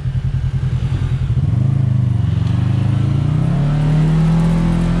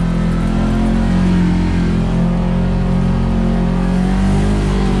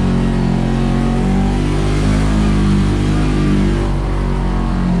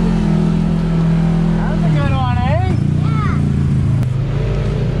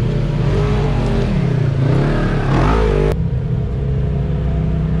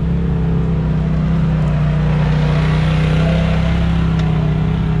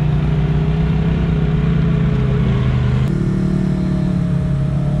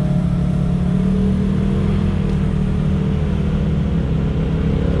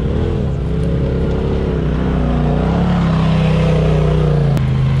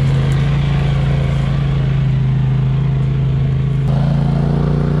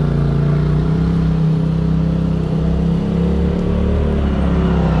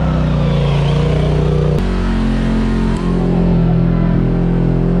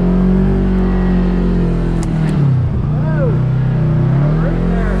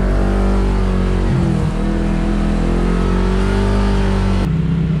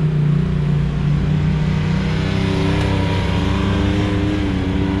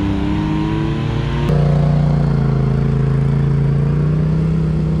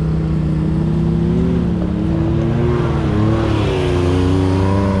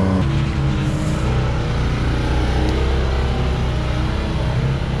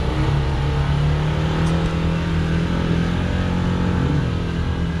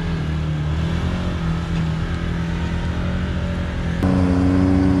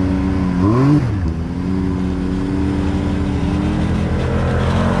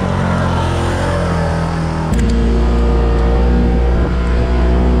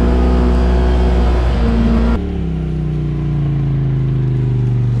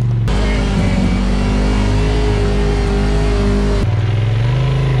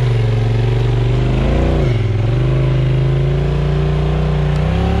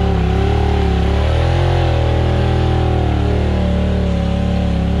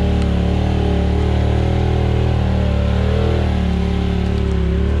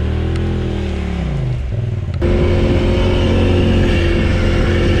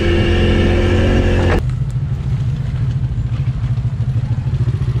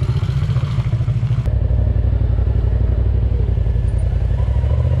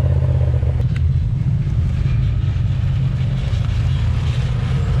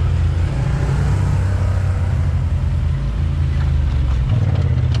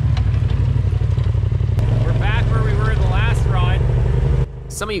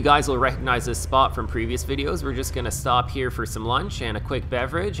 Some of you guys will recognize this spot from previous videos. We're just gonna stop here for some lunch and a quick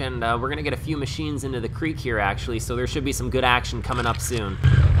beverage, and we're gonna get a few machines into the creek here actually, so there should be some good action coming up soon.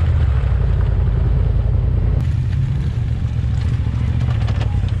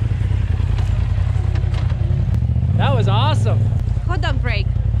 That was awesome. Hot dog break.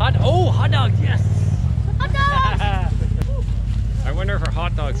 Hot dogs, yes. Hot dogs! I wonder if our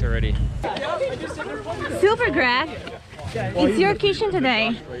hot dogs are ready. Super, Greg. It's your kitchen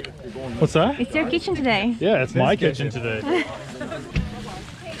today. What's that? It's your kitchen today. Yeah, it's my kitchen today.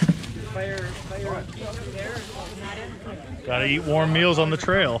 Gotta eat warm meals on the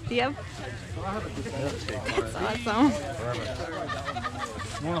trail. Yep. That's awesome.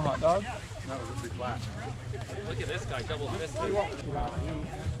 You want a hot dog? Look at this guy, double fisted.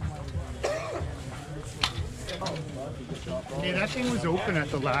 Hey, that thing was open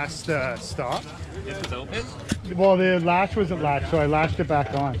at the last stop. This is open? Well, the latch wasn't latched, so I latched it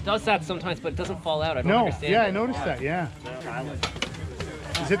back on. It does that sometimes, but it doesn't fall out. I don't No, understand. yeah, I noticed that, yeah.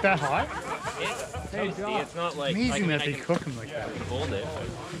 Is it that hot? It's toasty. It's not like... Amazing like, that they cook them like that. Hold it.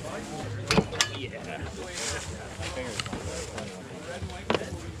 Yeah.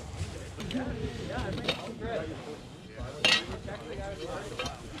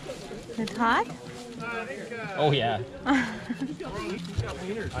 It's hot? Oh yeah. I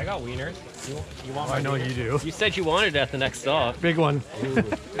got wieners. You want? I know you do. You said you wanted it at the next stop. Big one.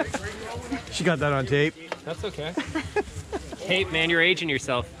 She got that on tape. That's okay. Tape, man, you're aging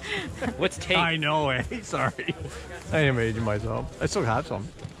yourself. What's tape? I know, eh? Sorry. I am aging myself. I still have some.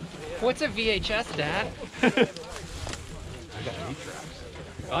 What's a VHS, Dad?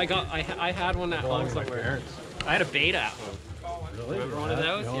 I had one at home somewhere. I had a beta at home. Remember one of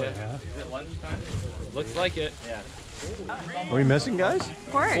those? Oh, Yeah. Looks like it. Yeah. Are we missing, guys?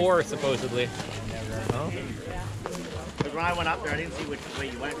 Of course. 4 supposedly. But when I went up there, I didn't see which way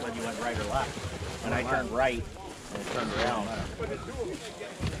you went, whether you went right or left. When I turned right, and it turned around.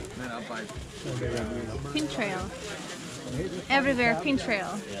 Pin trail. Everywhere, pin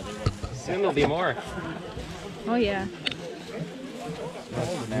trail. Soon there'll be more. Oh yeah.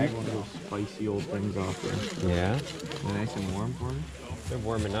 Snag one of those spicy old things off there. Yeah, They're nice and warm for me. they're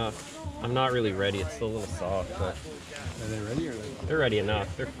warm enough. I'm not really ready. It's still a little soft, but Are they ready or? they're ready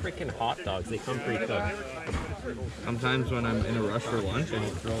enough. They're freaking hot dogs. They come pre-cooked. Sometimes when I'm in a rush for lunch, I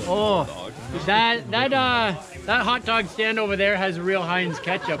throw in Oh, hot dog. that hot dog stand over there has real Heinz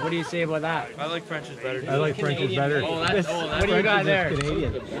ketchup. What do you say about that? I like French's better. I like French's better. What do you got there?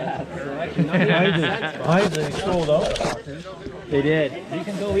 I think sold out. They did. You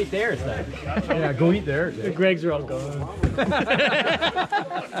can go eat theirs then. Yeah, go eat there. The Greg's are all gone.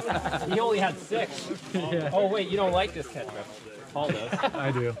 He only had 6. Oh wait, you don't like this ketchup. Paul does.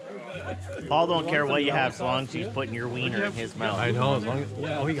 I do. Paul don't care what you have, as long as he's putting your wiener in his mouth. I know, as long as.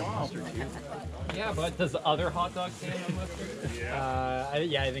 Oh, he got mustard too. Yeah, but does the other hot dog stand on mustard? Yeah,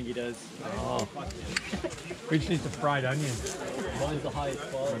 I think he does. Oh. We just need some fried onions. Mine's the highest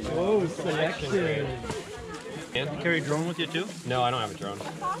quality. Oh, selection. You carry a drone with you too? No, I don't have a drone.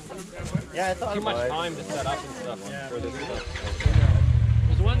 Yeah, I thought Too much about it. time to set up and stuff for this stuff.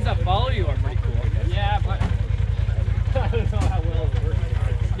 Those ones that follow you are pretty cool. Yeah, but I don't know how well it works.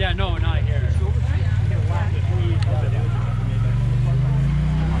 Yeah, no, not here.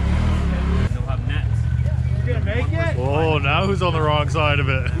 They'll have nets. You gonna make it? Oh, now who's on the wrong side of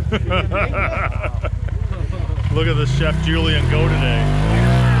it? Look at this Chef Julian go today.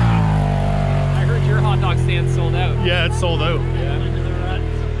 I heard your hot dog stand sold out. Yeah, it's sold out.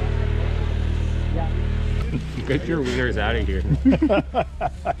 Get your wieners out of here.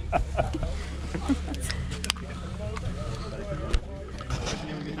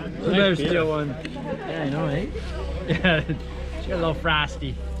 We better steal one. Yeah, I know, eh? Yeah, she got a little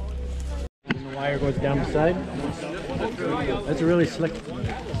frosty. And the wire goes down the side. That's a really slick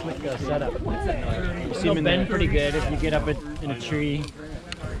setup. It'll bend pretty good if you get up in a tree.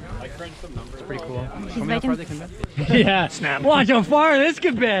 It's pretty cool. He's making. Yeah. Snap. Watch how far this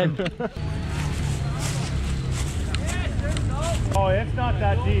could bend. Oh, it's not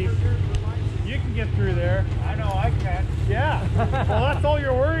that deep. You can get through there. I know, I can. Yeah. Well, that's all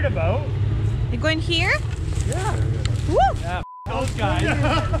you're worried about. You going here? Yeah. Woo! Yeah, those guys.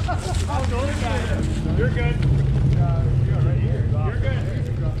 Those guys. You're good. You're right here. You're good.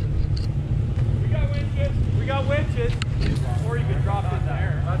 We got winches. We got winches. Or you can drop it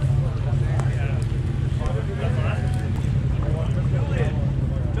there.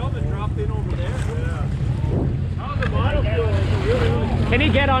 Tell them to drop in over there. Yeah. How's the bottom feeling? Really Can he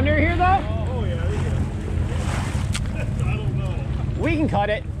get under here though? Oh yeah, I don't know. We can cut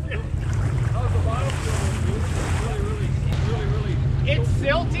it. How's the bottom feeling? Really. It's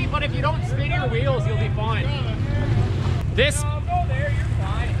silty, but if you don't spin your wheels, you'll be fine. This Go there, you're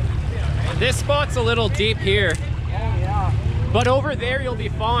fine. this spot's a little deep here. Oh yeah. But over there, you'll be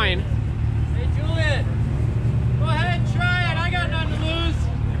fine. Hey Julian, go ahead and try it. I got nothing to lose.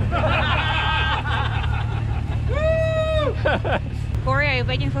 Woo! Corey, are you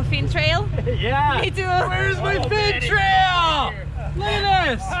waiting for fin trail? Yeah. Me too. Where's my fin trail? Look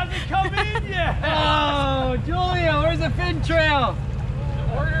at this. Hasn't come in yet. Oh, Julia, where's the fin trail?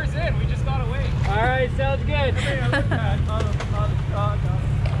 The order's in. We just gotta wait. All right, sounds good.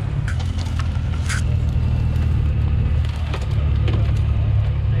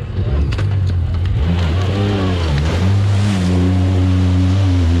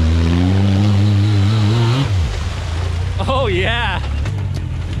 Oh yeah.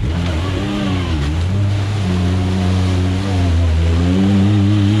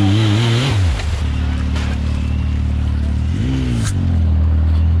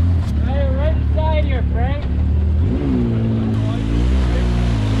 Hey, right beside you, Frank.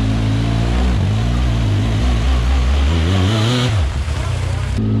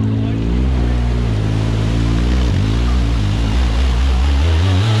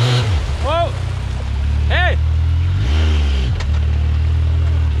 Whoa. Hey.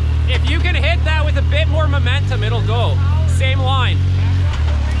 If you can hit that with a bit more momentum, it'll go. Same line.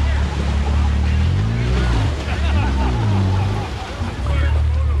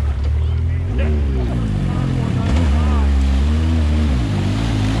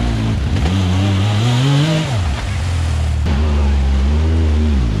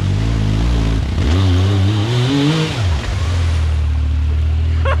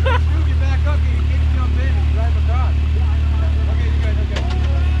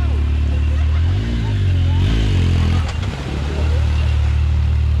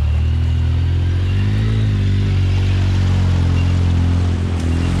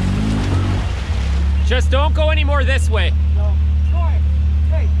 Just don't go any more this way.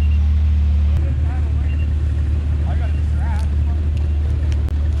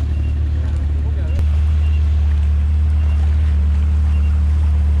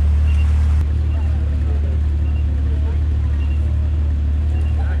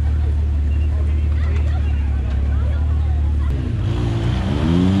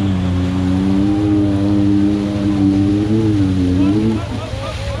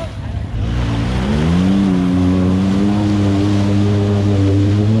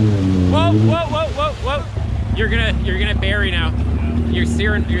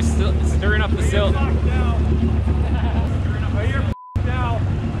 You're still stirring up the silt. Now. You're now.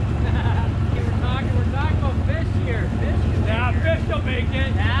 We're talking about fish here. Yeah, fish don't make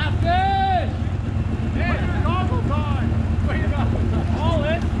it. Yeah, fish! Put your goggles on. Put your goggles on. All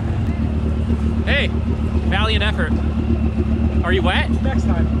in. Hey, valiant effort. Are you wet? Next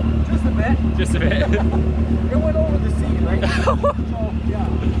time. Just a bit. Just a bit. It went over the sea, right? So, yeah.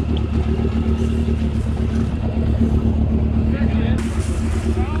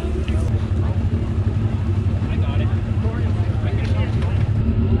 I got it.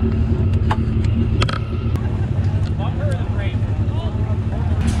 Bumper or the frame?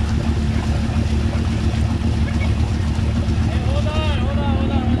 Hey, hold on.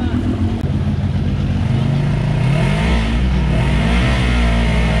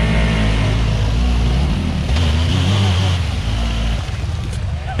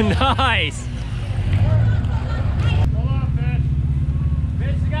 Nice. Hold on, Fish.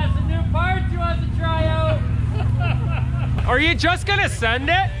 Fish got some new parts he wants to try out. Are you just gonna send it?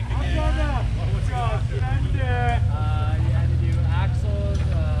 Let's go. Send it. You had to do axles,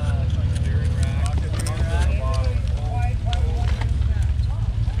 steering rack.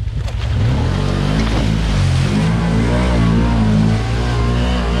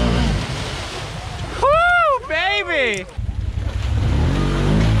 Woo, baby!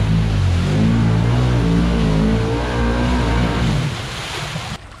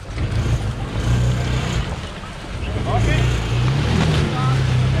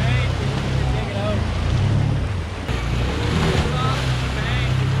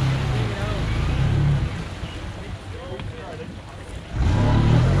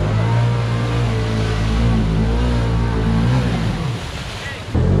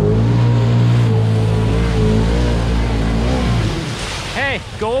 Hey,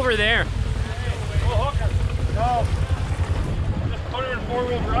 go over there. No. Just put her in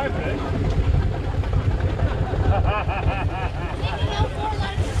four-wheel drive, Fish.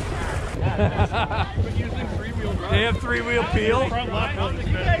 They have three-wheel peel. Front left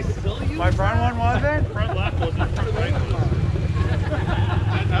wasn't. My front one wasn't? Front left wasn't. Front right was.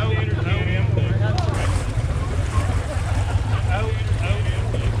 Out.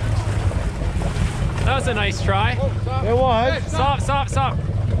 That was a nice try. It was. Stop.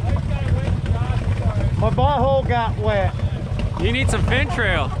 My butthole got wet. You need some fin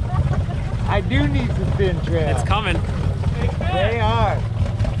trail. I do need some fin trail. It's coming. They are.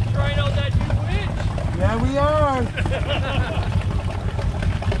 Trying out that new winch. Yeah, we are.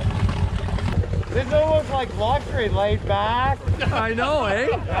 This is almost like luxury, laid back. I know, eh?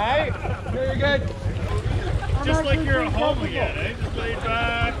 Right? Very good. Just like you're at home again, eh? Just laid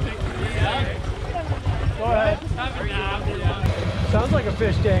back, take it easy. Go ahead. Sounds like a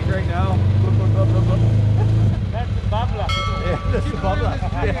fish tank right now. That's the bubbler. Yeah, that's the bubbler.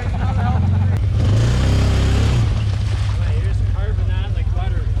 You're just carving that like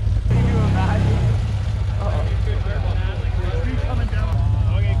butter. Can you imagine? Coming down.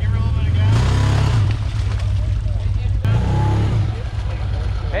 Okay, give her a little bit of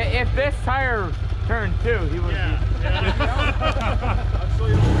gas. If this tire turned too, he would Yeah.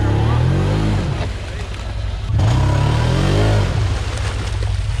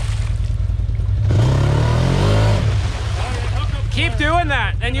 Keep doing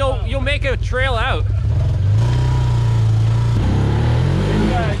that, and you'll make a trail out.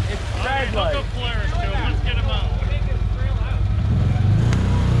 It's red light. Hook up Polaris to him. Let's get him out.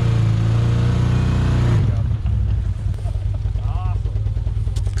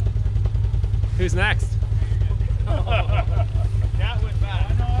 Who's next? Cat went back.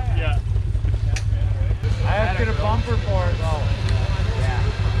 Yeah. I have to get a bumper for it though.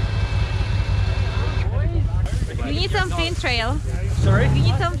 You need some fin trail. Sorry? You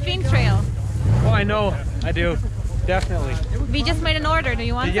need some fin trail. Oh, I know. I do. Definitely. We just made an order. Do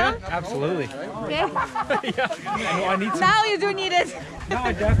you want Yeah, some? absolutely. Yeah. No, I need some. Now you do need it. No,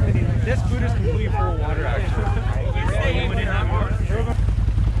 I definitely need it. This boot is completely full of water, actually.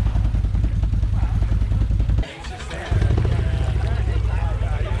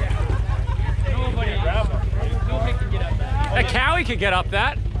 A Cowie could get up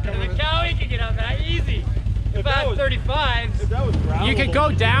that. The Cowie can get up that easy. If I have 35s. You could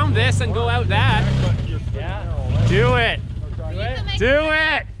go down this and go out that. Yeah. Do it. Do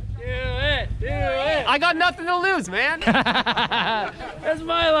it. Do it. I got nothing to lose, man. That's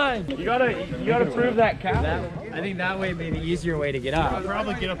my line. You gotta prove that cap. I think that way may be the easier way to get up.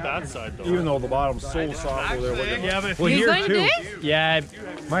 Probably get up that side though. Even though the bottom's so soft over there. Yeah, but Well, You here going to do too. it? Yeah.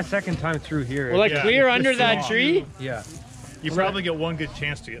 My second time through here. Well, like Yeah. clear under that tree? Yeah. You probably get one good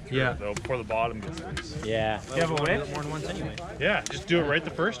chance to get through it, though, before the bottom gets loose. Yeah. You have a whip? More than once anyway. Yeah, just do it right the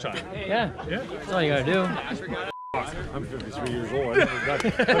first time. Yeah. Yeah. That's all you gotta do. I'm 53 years old.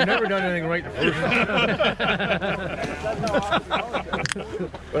 I've never done anything right the first time.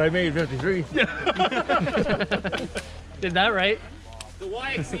 But I made 53. Did that right? The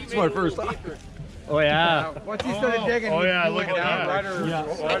YXZ It's my first time. Oh yeah. Once you started digging, Oh, yeah, you look at that.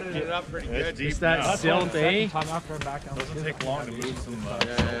 Started it up pretty good. It's deep It's that now. silt, eh? Doesn't take long to move some.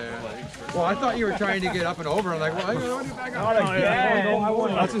 Well, I thought you were trying to get up and over. I'm like, well, I gotta do back up.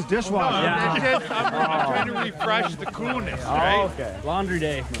 That's his dishwasher. I'm trying to refresh the coolness, right? Okay. Laundry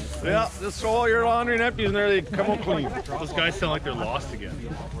day. Yeah, just throw all your laundry and empties in there, they come out clean. Those guys sound like they're lost again.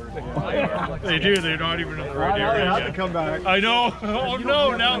 They do. They're not even in the right They area have to yet. come back. I know. Oh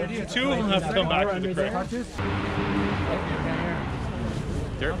no! Now 2 of them have to come back to the crib.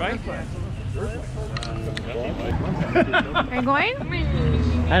 Dirt bike? Are you going?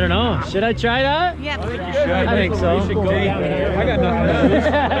 I don't know. Should I try that? Yeah. I think so. I got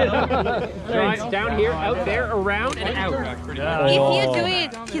nothing. Down here, out there, around, and out. If you do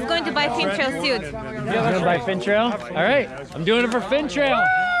it, he's going to buy fin trail suits. You're gonna buy fin trail? All right. I'm doing it for fin trail.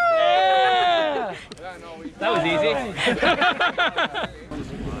 Yeah! That was easy.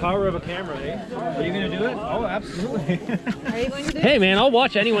 Power of a camera, eh? Are you gonna do it? Oh, absolutely. Are you going to do it? Hey man, I'll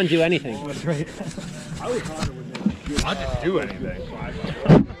watch anyone do anything. That's right. I didn't do anything.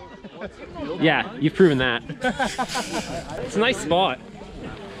 Yeah, you've proven that. It's a nice spot.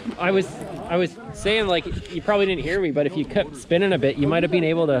 I was saying, like, you probably didn't hear me, but if you kept spinning a bit, you might have been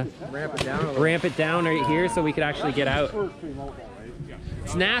able to ramp it down right here so we could actually get out.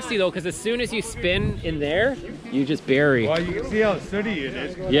 It's nasty though, because as soon as you spin in there, you just bury. Well, you can see how sooty it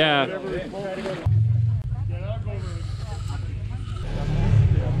is. Yeah.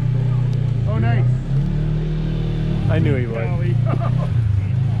 Oh, nice. I knew he would.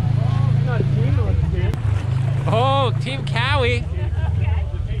 Oh, Team Cowie.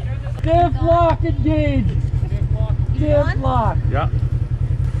 Diff lock engaged. Diff lock. Yeah.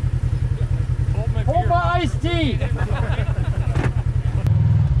 Hold my iced tea.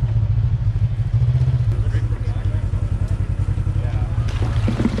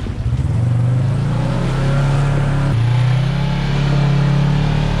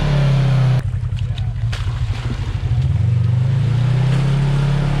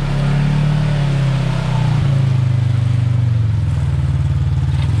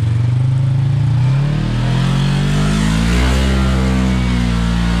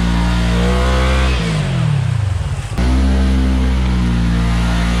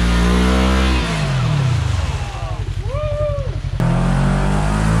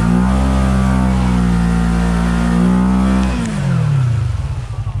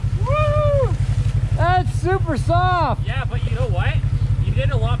 Super soft. Yeah, but you know what? You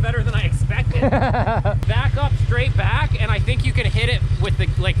did a lot better than I expected. Back up, straight back, and I think you can hit it with the,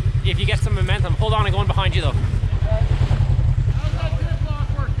 like, if you get some momentum. Hold on, I'm going behind you though.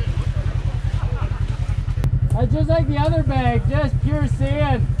 Just like the other bag, just pure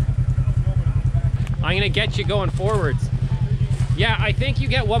sand. I'm gonna get you going forwards. Yeah, I think you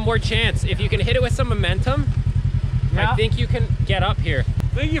get one more chance. If you can hit it with some momentum, I think you can get up here.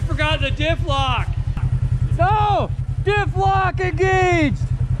 I think you forgot the diff lock. No! Diff lock engaged!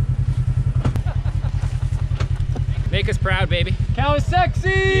 Make us proud, baby.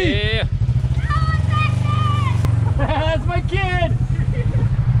 Kawasaki! Yeah. That's my kid!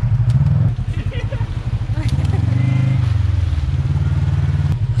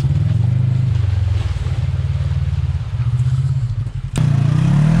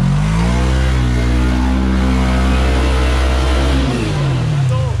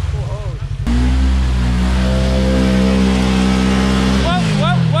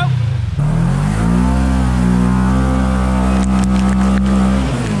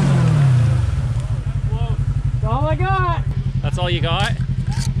 That's all you got?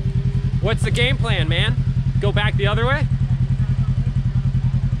 What's the game plan, man? Go back the other way?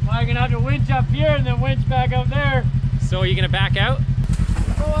 Well, I'm gonna have to winch up here and then winch back up there. So are you gonna back out?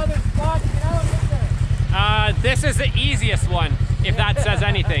 No other spots to get out, is there? This is the easiest one, if that says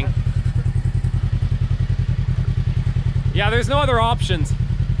anything. Yeah, there's no other options.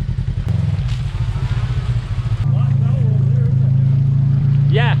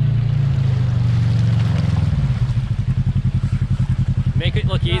 Yeah. Make it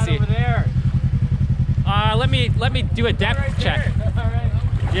look easy. Over there. Let me do a depth Right check. Right.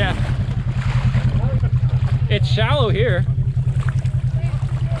 Yeah. It's shallow here.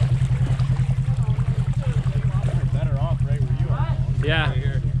 Better off right where you are. Yeah. Right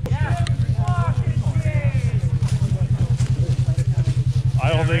here.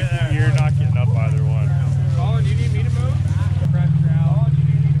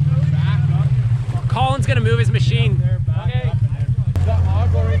 move his machine. Okay. Is that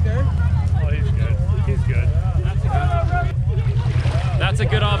Hoggle right there? Oh, he's good. He's good. That's a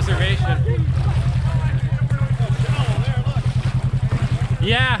good observation.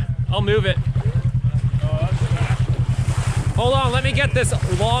 Yeah, I'll move it. Hold on, let me get this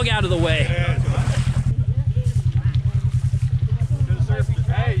log out of the way.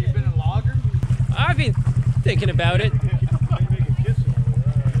 Hey, you been a logger? I've been thinking about it.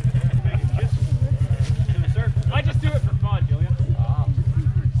 I just do it for fun, Julian.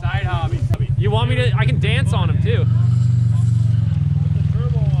 Side hobby. You want me to? I can dance on him too.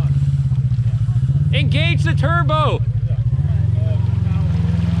 Engage the turbo.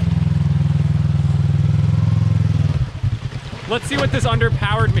 Let's see what this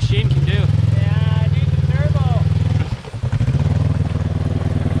underpowered machine can do. Yeah, I need the turbo.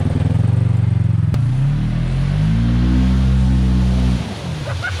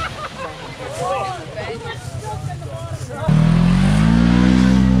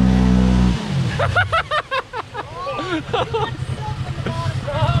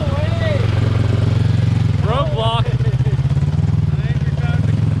 Roadblock.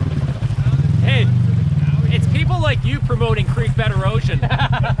 Hey, it's people like you promoting creek bed erosion.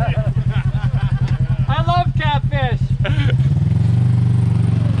 I love catfish.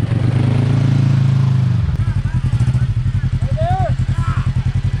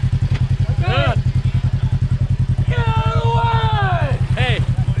 Hey,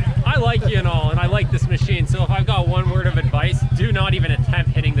 I like you and all, and I like this machine, so if I've got one word of advice, do not even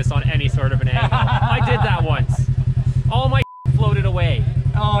attempt hitting this on any sort of an angle. I did that once. All my floated away.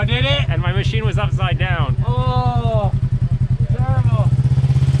 Oh, did it? And my machine was upside down. Oh, terrible.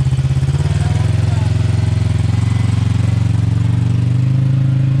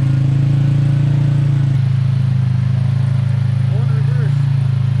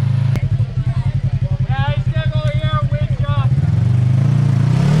 Yeah, he's gonna go here, winch up.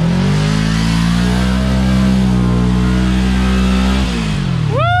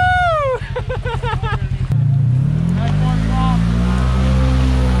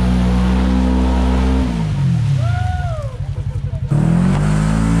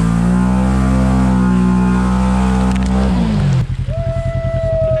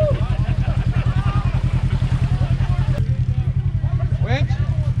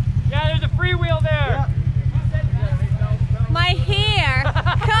 Yeah, there's a freewheel there. My hair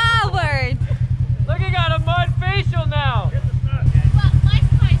covered. Look, he got a mud facial now.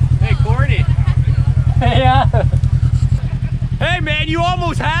 Hey, Corny. Yeah. Hey, man, you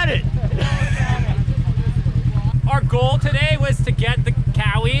almost had it. Our goal today was to get the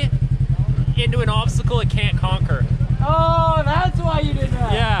Cowie into an obstacle it can't conquer. Oh, that's why you did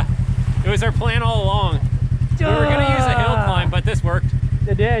that. Yeah, it was our plan all along. We were gonna use a hill climb, but this worked.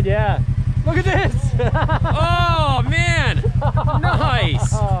 It did, yeah. Look at this. Oh, man,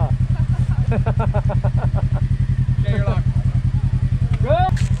 nice. Okay, you're locked.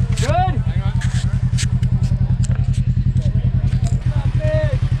 Good. Good.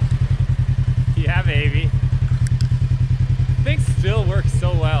 Yeah, baby. Things still work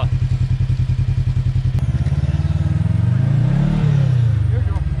so well.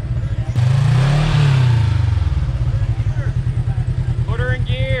 Put her in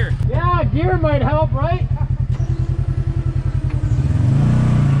gear. Yeah, gear might help, right?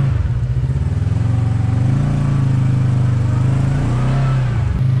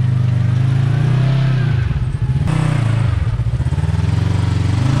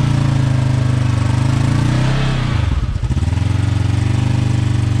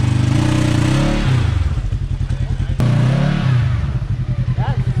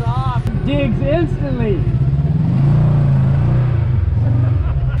 That's soft. Digs instantly.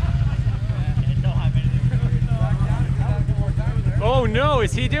 Oh no,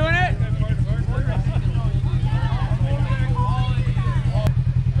 is he doing it?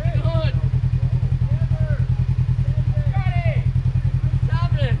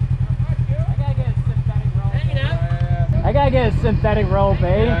 I gotta get a synthetic rope,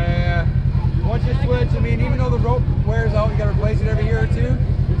 eh? Yeah. Once you switch, I mean, even though the rope wears out, you gotta replace it every year or two.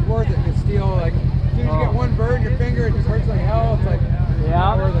 It's worth it. It's still like, as soon as you get one burr in your finger, it just hurts like hell. It's like,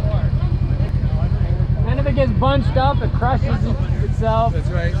 Yeah. worth it. And if it gets bunched up, it crushes itself. That's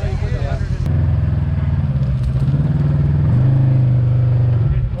right. Yeah.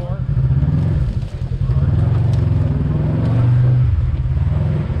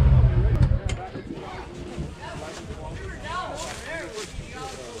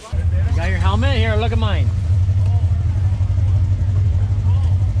 Got your helmet? Here, look at mine.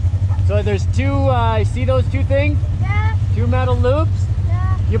 So there's two, see those two things? Yeah, Two metal loops.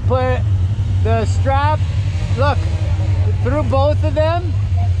 yeah. You put the strap look, through both of them,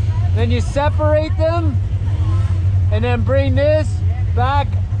 then you separate them, and then bring this back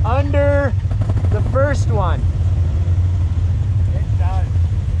under the first one.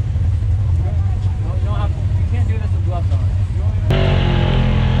 You can't do this with gloves on.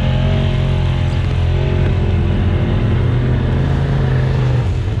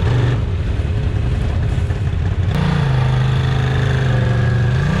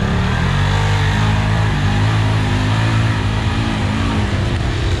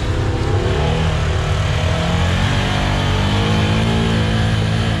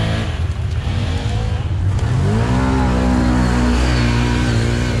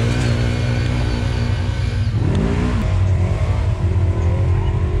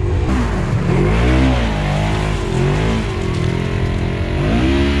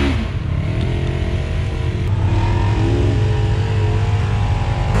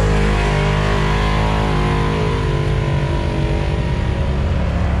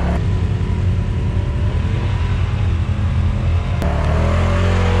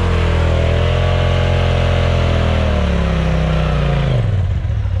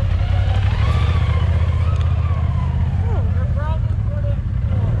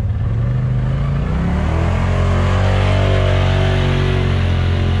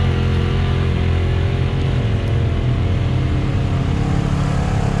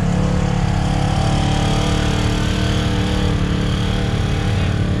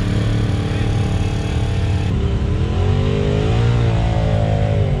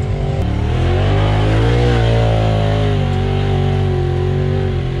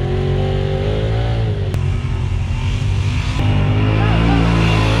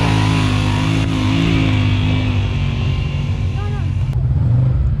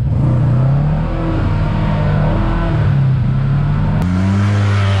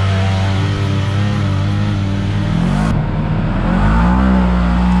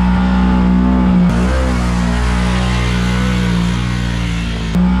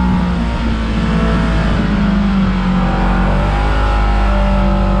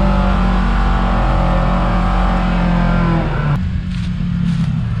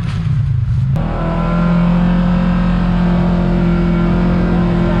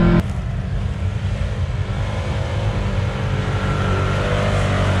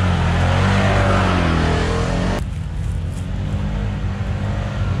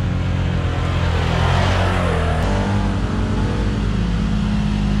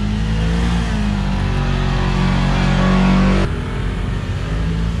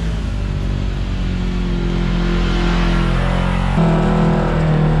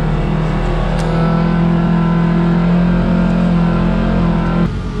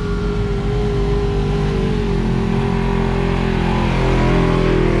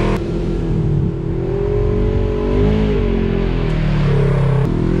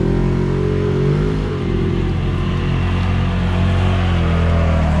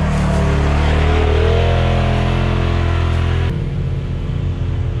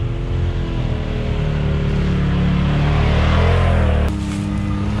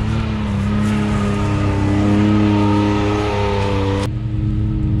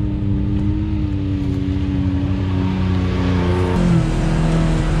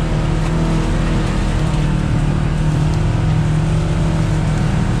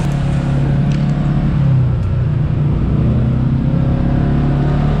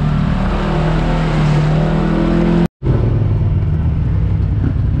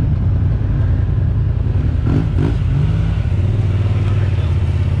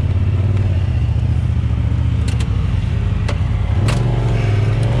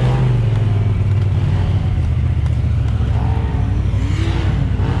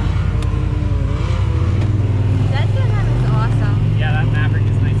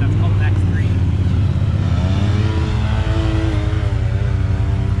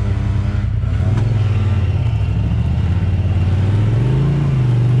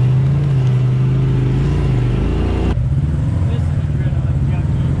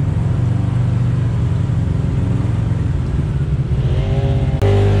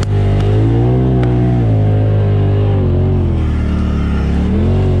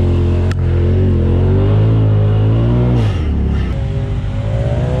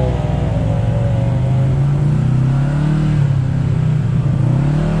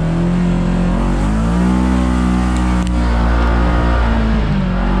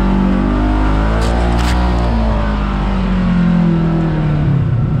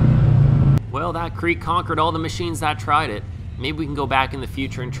 Creek conquered all the machines that tried it. Maybe we can go back in the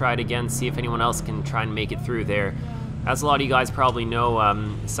future and try it again, see if anyone else can try and make it through there. As a lot of you guys probably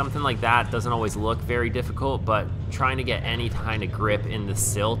know, something like that doesn't always look very difficult, but trying to get any kind of grip in the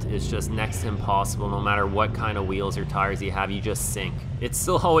silt is just next to impossible. No matter what kind of wheels or tires you have, you just sink. It's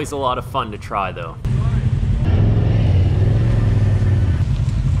still always a lot of fun to try though.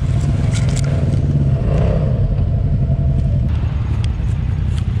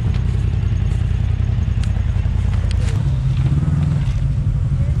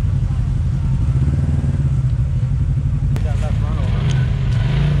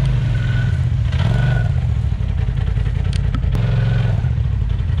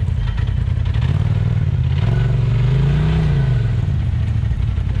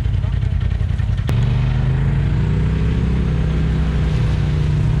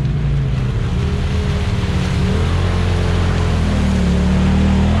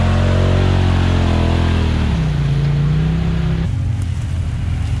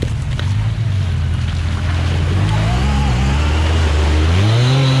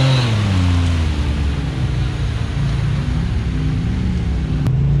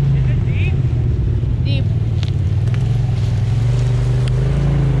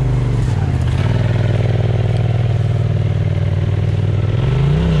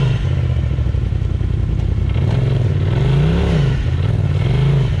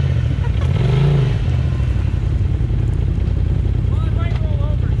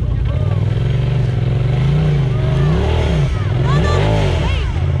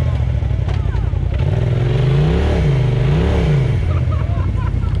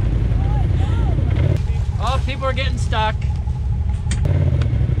 We're getting stuck.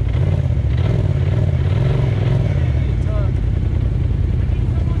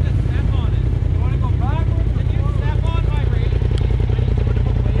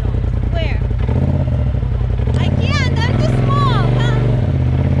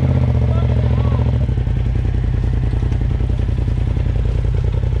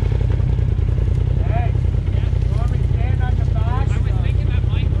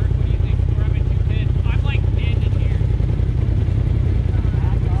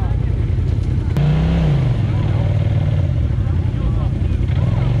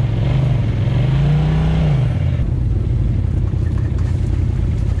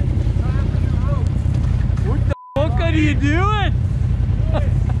 What are you doing?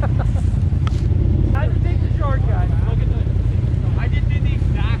 I had to take the shortcut. I just did the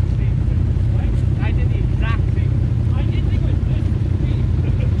exact same thing. I did the exact same thing. I didn't think it was this.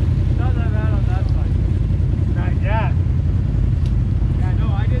 Not that bad on that side. Not yet. Yeah, no,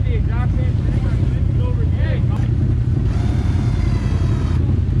 I did the exact same thing. I flipped it over here.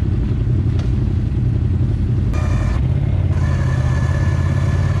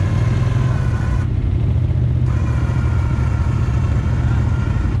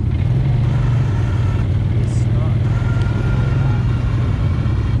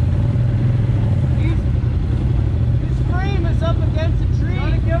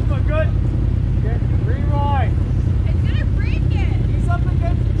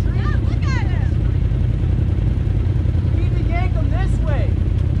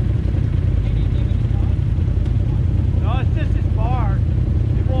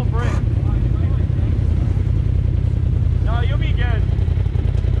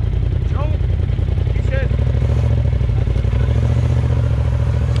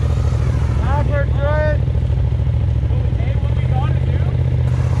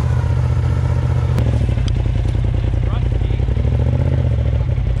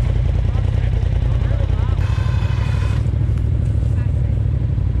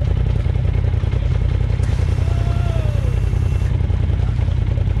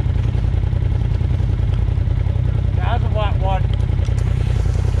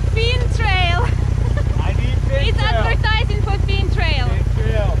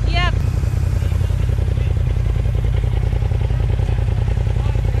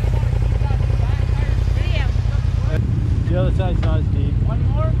 The other side's not as deep. One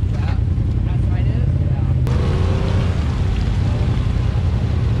more? Yeah. That side is?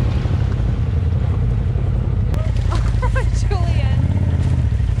 Oh, Julian.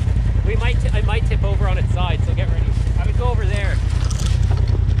 I might tip over on its side, so get ready. I would go over there.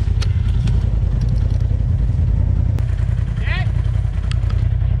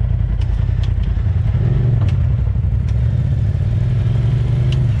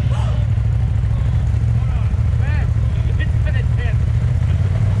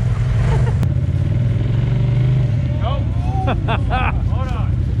 Hold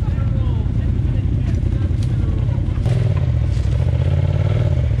on.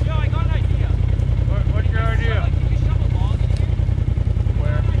 Yo, I got an idea. What's your idea? Can you shove a log in here?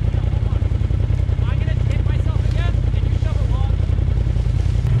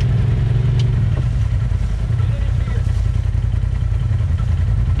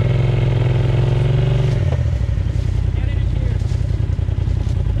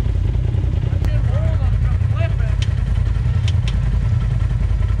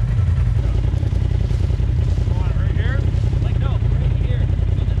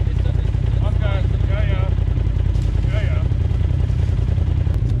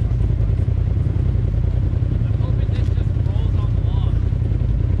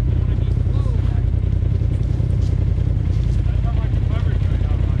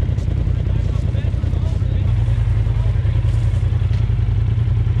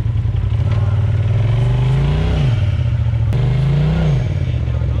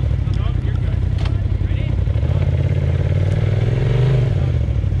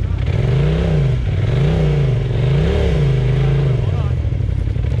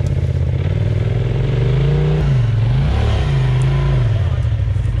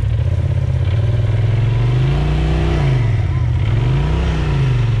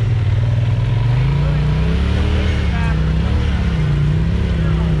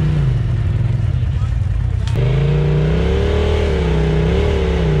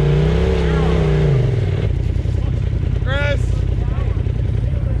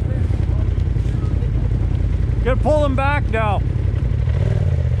 pull him back now.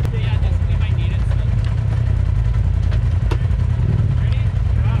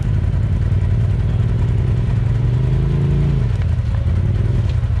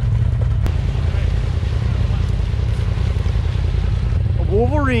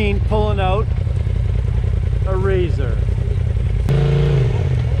 Wolverine pulling out a RZR.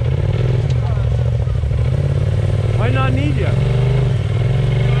 Might not need you.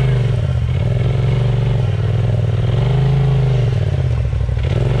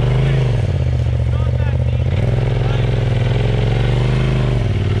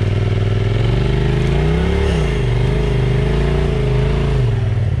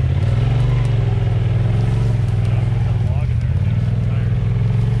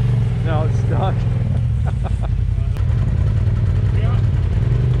 No, it's stuck.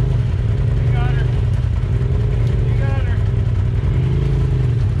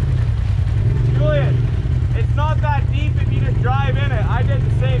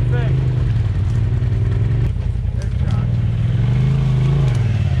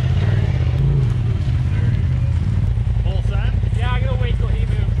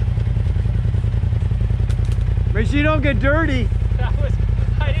 Make sure you don't get dirty.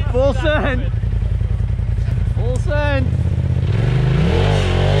 I didn't Full see that send. coming. Full send.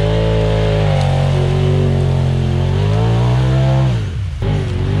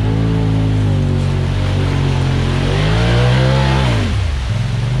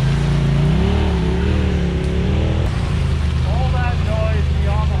 All that noise the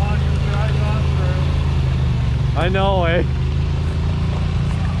Yamaha just drives on through. I know, eh?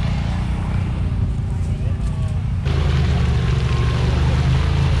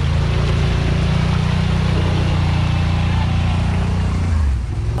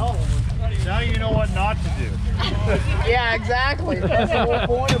 Now you know what not to do. Yeah, exactly. That's the whole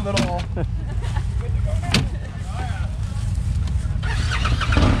point of it all.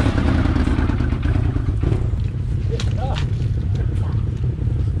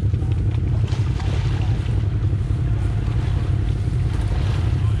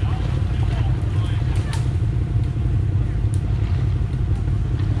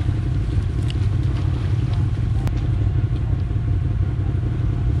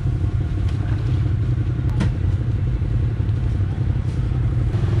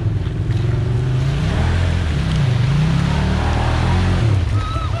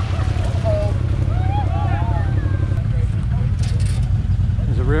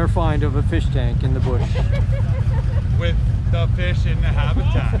 Rare find of a fish tank in the bush. With the fish in the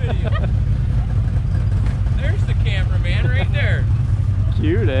habitat. There's the cameraman right there.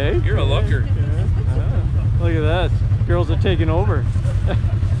 Cute, eh? You're a looker. Yeah. Look at that. Girls are taking over.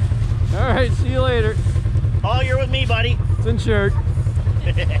 All right, see you later. Oh, you're with me, buddy. It's insured.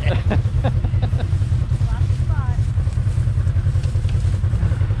 There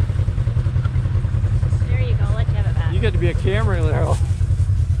you go, let you have it back. You get to be a camera there.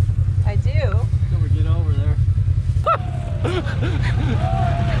 I do. So we get over there.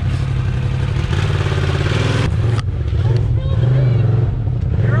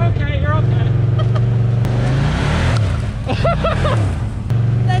 You're okay, you're okay.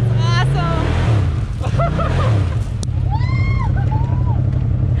 That's awesome.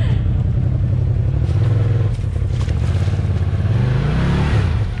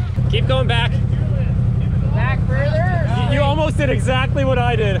 Keep going back. Back further? You almost did exactly what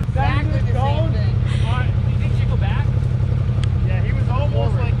I did. Back with the same thing. Do you think you go back? Yeah, he was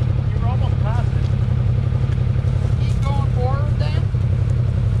almost like, you were almost past it. Keep going forward then.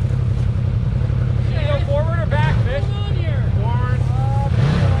 Should I go forward or back, fish? Come on here. Forward.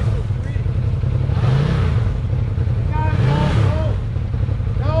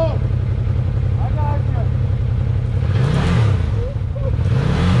 Go! I got you.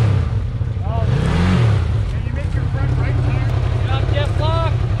 Can you make your front right turn? Up, Jeff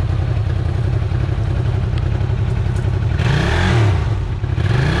Block.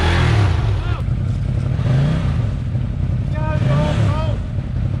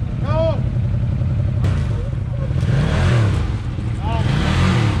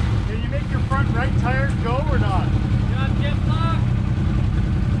 Can you make your front right tire go or not? Jeff Block.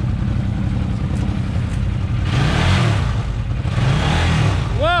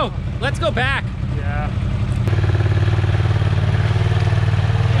 Whoa, let's go back. Yeah.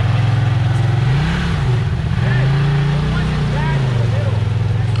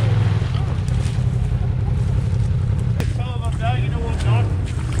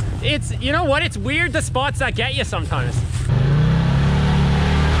 It's, you know what? It's weird the spots that get you sometimes.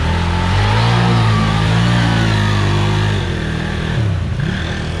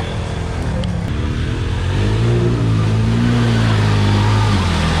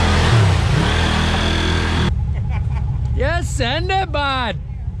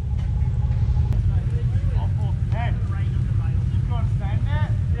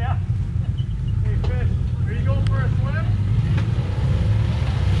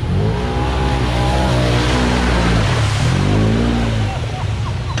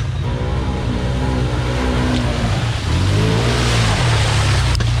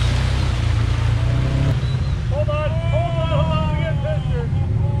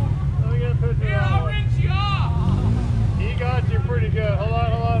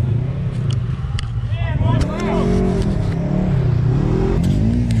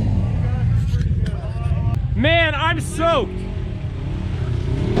 I'm soaked.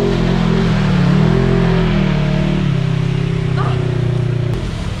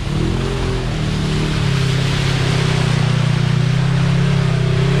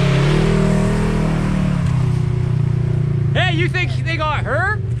 Hey, you think they got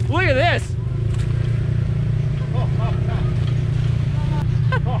her? Look at this.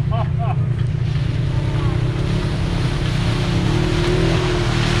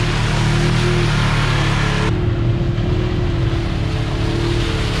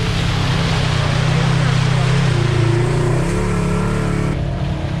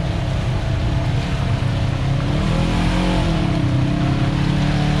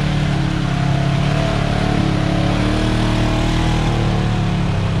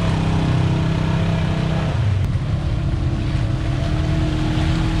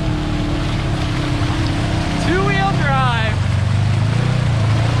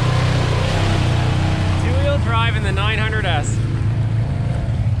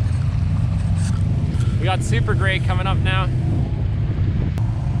 We got super grade coming up now.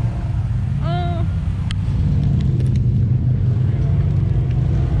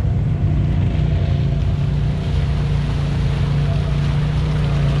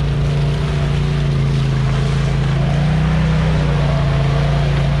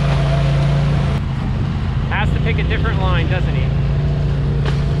 Has to pick a different line, doesn't he?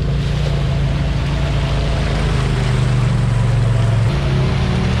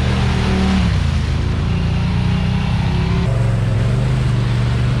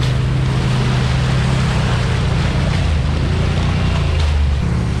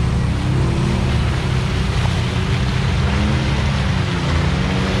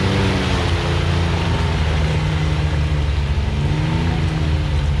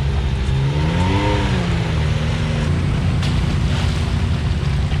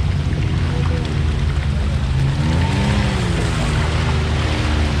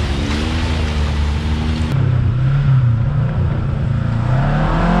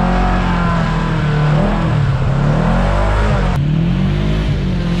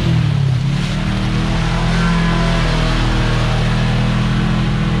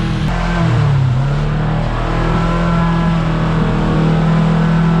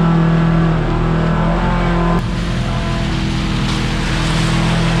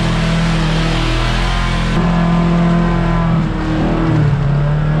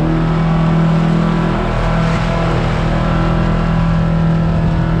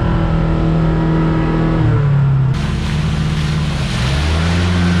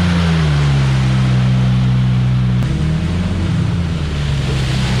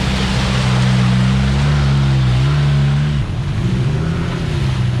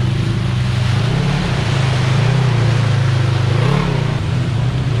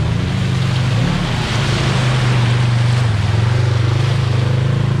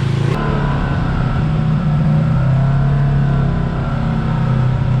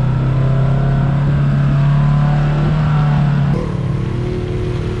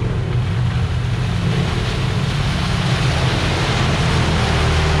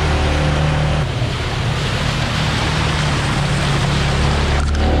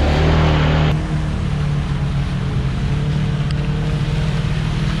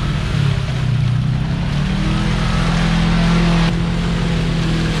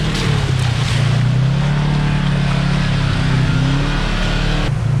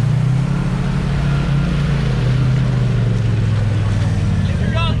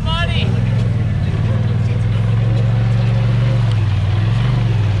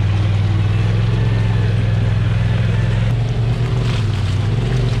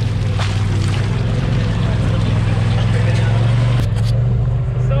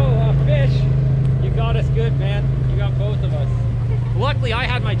 Luckily, I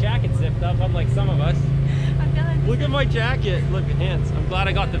had my jacket zipped up, unlike some of us. Look at my jacket. Look at hands. I'm glad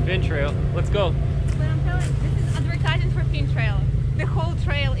I got the fin trail. Let's go. But I'm telling you, this is advertising for fin trail. The whole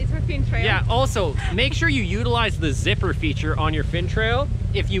trail is for fin trail. Yeah, also, make sure you utilize the zipper feature on your fin trail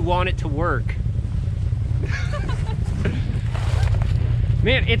if you want it to work.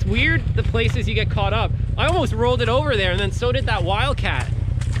 Man, it's weird the places you get caught up. I almost rolled it over there, and then so did that Wildcat.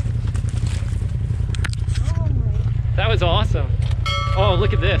 Oh my. That was awesome. Oh,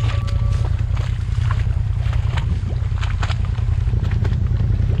 look at this.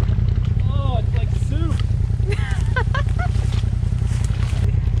 Oh, it's like soup.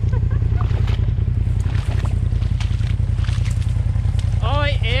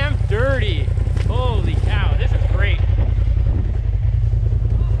 I am dirty. Holy cow, this is great.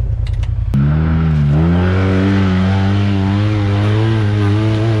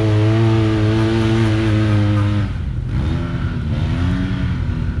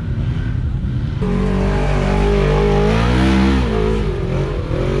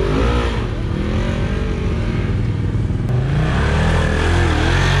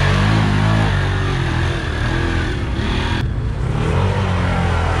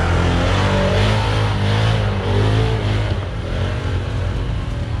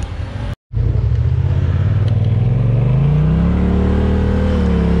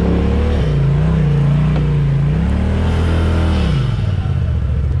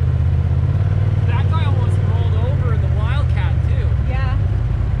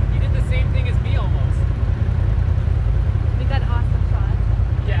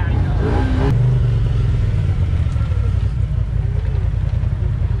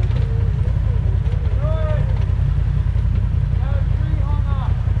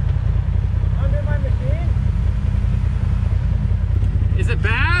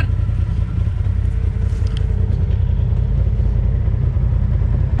 Dad?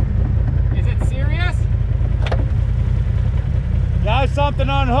 Is it serious? Got something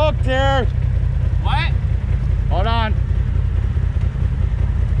unhooked here. What? Hold on.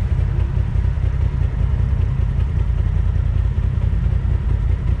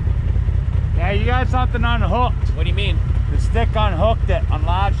 Yeah, you got something unhooked. What do you mean? The stick unhooked it,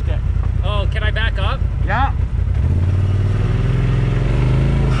 unlatched it. Oh, can I back up? Yeah.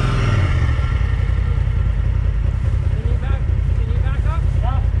 Can you back up?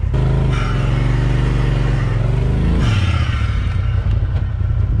 Yeah.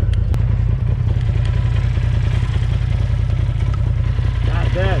 Got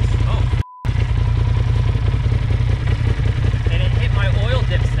this. Oh. And it hit my oil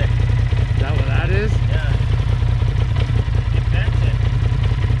dipstick. Is that what that is? Yeah. It bent it.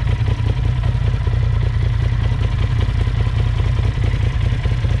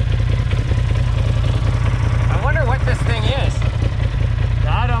 I wonder what this thing is.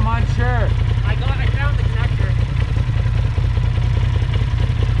 That I'm unsure. I found the connector.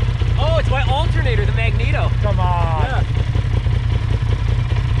 Oh, it's my alternator, the magneto. Come on. Yeah.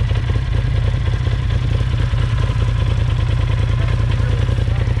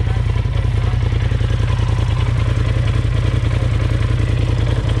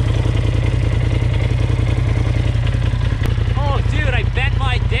 Oh, dude, I bent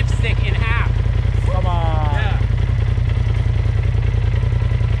my dipstick in half. Come on. Yeah.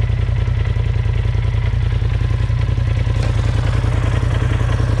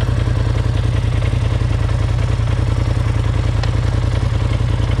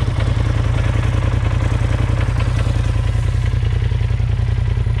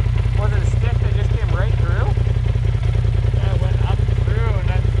 Was it a stick that just came right through? Yeah, it went up through and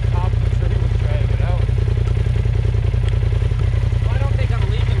then the top of the tree was dragging it out. Well, I don't think I'm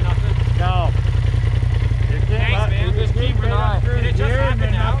leaking nothing. No.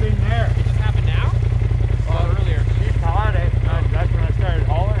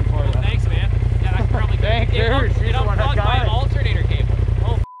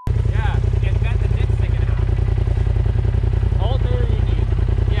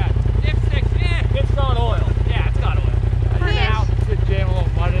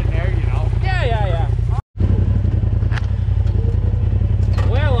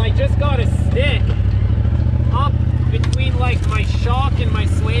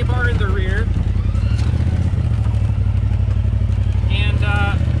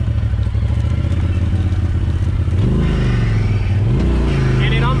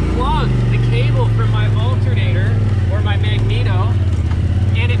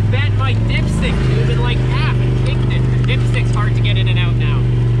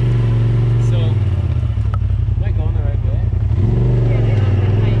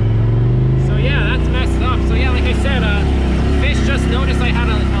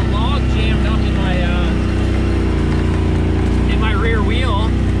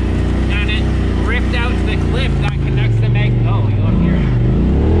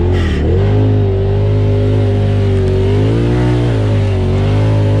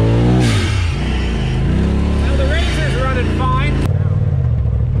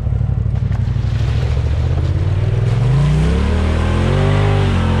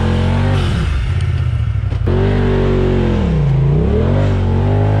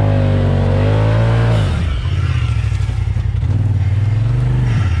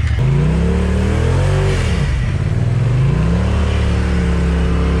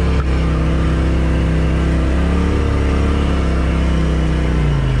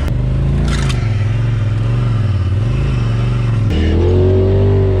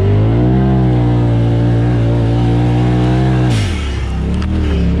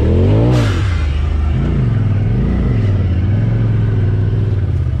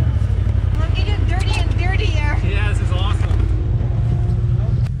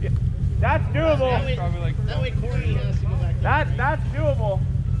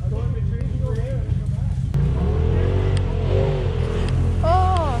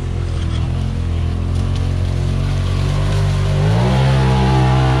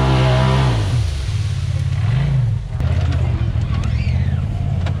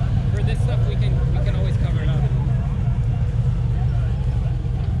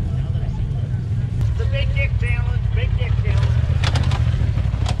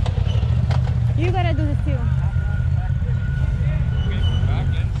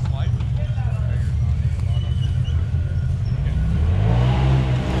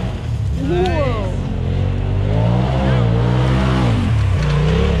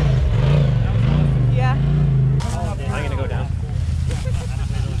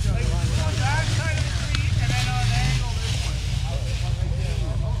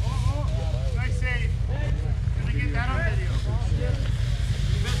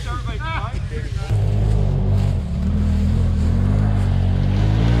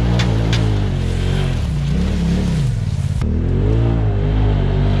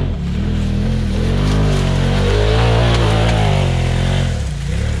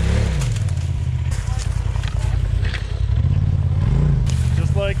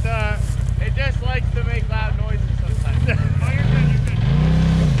 like that. It just likes to make loud noises sometimes. Oh, you're good, you're good.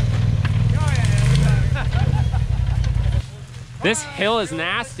 Oh, yeah. This hill is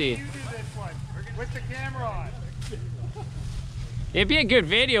nasty. You do this one with the camera on. It'd be a good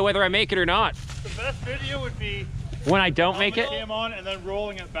video whether I make it or not. The best video would be when I don't make it. Cam on and then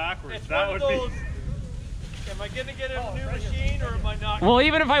rolling it backwards. It's That one would of be. Am I gonna get a new machine or am I not? Well,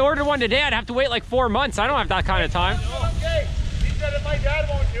 even if I ordered one today, I'd have to wait like 4 months. I don't have that kind of time. Okay. He said if my dad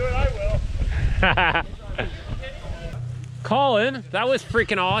won't do it, I will. Colin, that was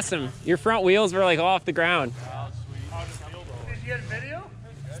freaking awesome. Your front wheels were like off the ground. Did you get a video?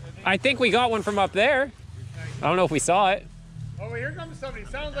 I think we got one from up there. I don't know if we saw it. Oh, wait, here comes somebody.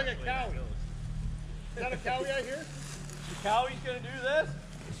 Sounds like a cowie. Is that a cowie I hear? The cowie's gonna do this?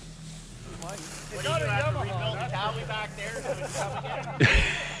 It's not a Yamaha. Rebuild the cowie back there so we can come again.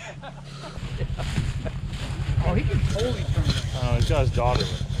 Oh, he can totally turn it. Oh, he's got his daughter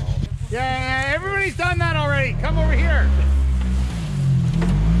with him. Yeah, everybody's done that already. Come over here.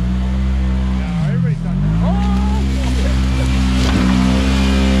 No, everybody's done that. Oh!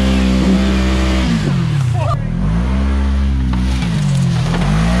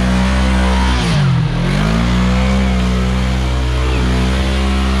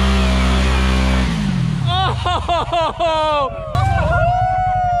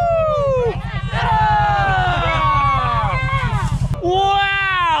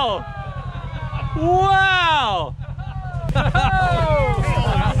 Wow! Wow!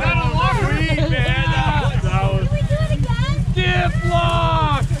 Dip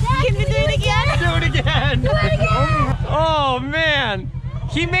lock! Can we do it again? Do it again! Oh man!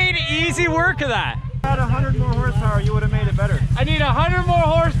 He made easy work of that. Had 100 more horsepower, you would have made it better. I need 100 more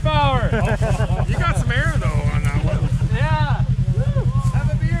horsepower! You got some air though on that one. Yeah! Have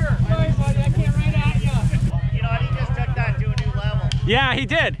a beer. Sorry, buddy, I can't ride at you. You know what? He just took that to a new level. Yeah, he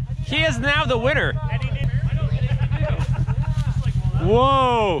did. He is now the winner. And he did.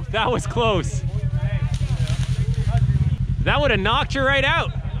 Whoa, that was close. That would have knocked you right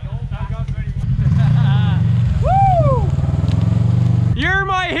out. Woo! You're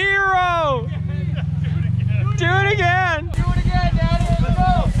my hero! Do it again! Do it again, Daddy, let's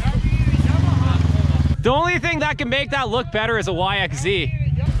go! The only thing that can make that look better is a YXZ.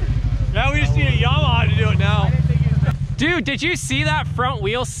 Now we just need a Yamaha to do it now. Dude, did you see that front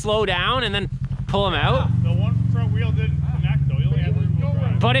wheel slow down and then pull him out? The one front wheel didn't connect though. He only had rear-wheel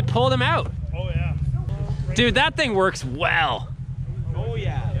drive. But it pulled him out. Oh yeah. Dude, that thing works well. Oh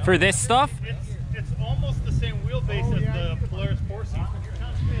yeah. For this stuff, It's almost the same wheelbase as the Polaris 4C.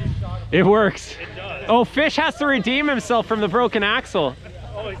 it works. It does. Oh, Fish has to redeem himself from the broken axle.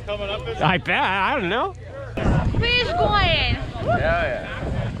 Oh, he's coming up. I bet, I don't know. Where's going?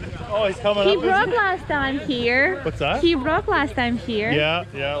 Oh, he's coming He up. broke last time here. What's that? He broke last time here. Yeah.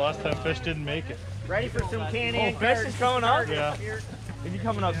 Last time Fish didn't make it. Ready for some Can-Am? Fish is coming up? Yeah. Is he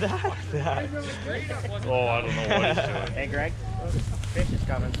coming up that? Oh, I don't know what he's doing. Hey, Greg. Fish is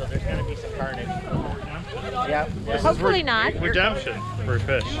coming, so there's gonna be some carnage. Yep. Hopefully not. Redemption for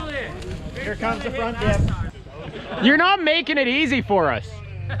Fish. Here comes the front dip. You're not making it easy for us.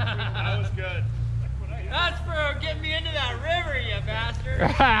 That was good. That's for getting me into that river, you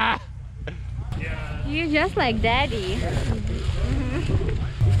bastard. You're just like Daddy.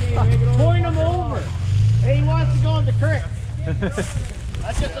 Point him over. Hey, he wants to go in the creek.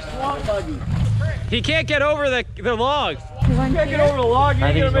 That's just a swamp buggy. He can't get over the logs. You want Can't get over the log, you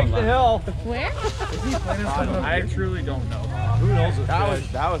ain't gonna make the hill. Where? I truly don't know. Who knows what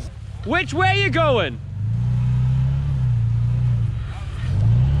That was Which way you going?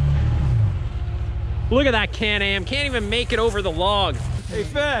 Look at that Can-Am. Can't even make it over the log. Hey,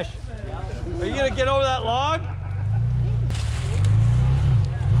 Fish. Are you gonna get over that log?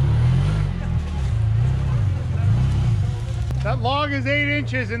 That log is 8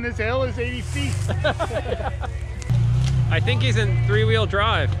 inches and this hill is 80 feet. I think he's in 3-wheel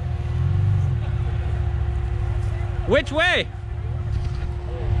drive. Which way?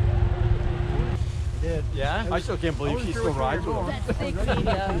 Yeah? I still can't believe she still rides with him. That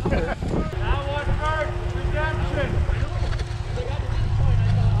one hurts. Redemption.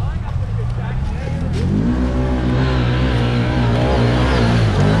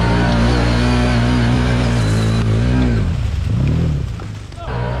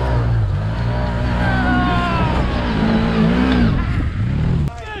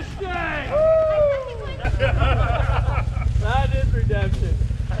 That is redemption.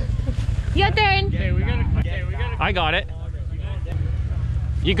 Your turn. Okay, we gotta. I got it.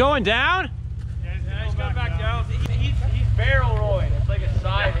 You going down? Yeah, he's coming back down. He's barrel rolling. It's like a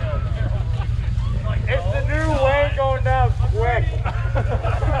side hill. It's the new way going down quick.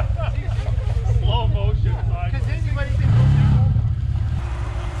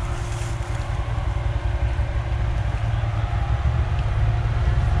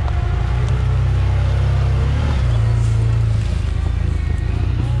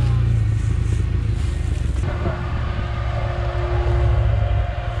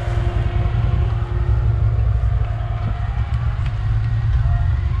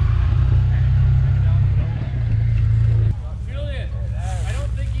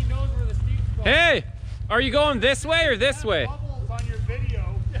 Are you going this way or this way? On your video.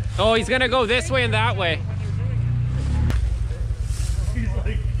 Oh, he's gonna go this way and that way. He's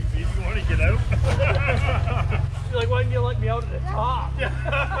like, you want to get out? You're like, why didn't you let me out at the top?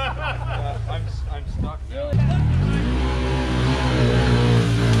 I'm stuck now.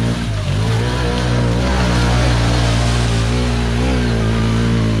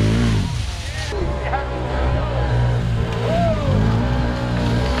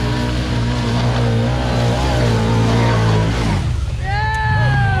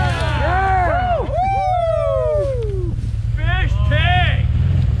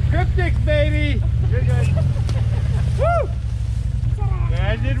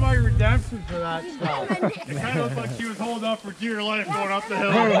 redemption for that stuff. It kind of looked like she was holding up for dear life going up the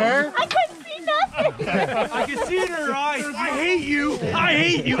hill. Her? I couldn't see nothing. I can see it in her eyes. I hate you. I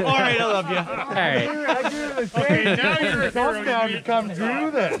hate you. All right, I love you. All right. Okay, now you're a hero. Down to come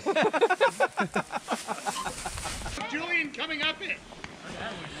do this. Julian coming up it.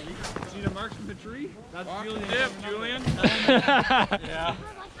 See the marks from the tree? That's Julian. Dip, Julian. Yeah.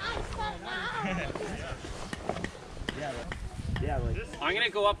 I'm gonna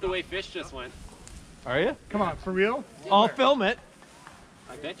go up the way Fish just went. Are you? Come on, for real? I'll film it.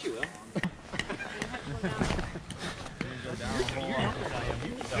 I bet you will.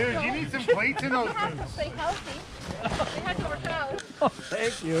 Dude, you need some plates in those You have to things. stay healthy. They have to work out. Oh,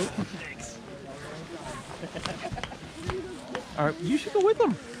 thank you. All right, you should go with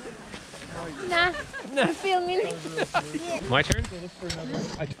them. Nah, I'm filming. My turn?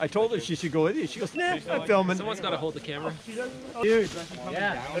 I told her she should go with you. She goes, nah, I'm filming. Someone's gotta hold the camera. Dude.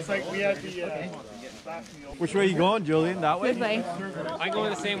 Yeah. It's like we had the... Which way are you going, Julian? That way? Good way. I'm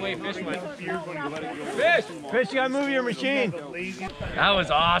going the same way Fish went. Fish! Fish, you gotta move your machine. That was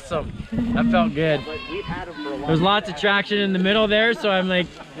awesome. That felt good. There's lots of traction in the middle there, so I'm like,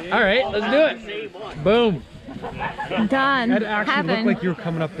 all right, let's do it. Boom. Done. That actually looked like you were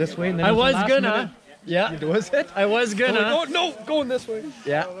coming up this way. And then I it was the last gonna. minute. Yeah. Was it? I was gonna. Oh, no, going this way.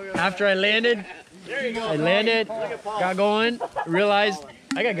 Yeah. After I landed, got going, realized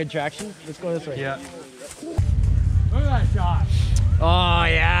I got good traction. Let's go this way. Yeah. Look at that shot. Oh,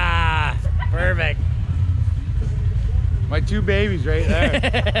 yeah. Perfect. My two babies right there.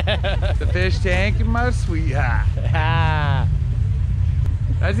 The fish tank and my sweetheart.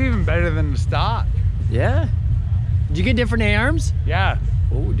 That's even better than the stock. Yeah. Did you get different A-arms? Yeah.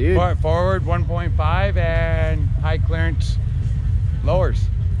 Oh, dude. Forward 1.5 and high clearance lowers.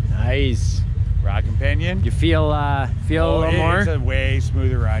 Nice. Rock and pinion. You feel a little more? It's a way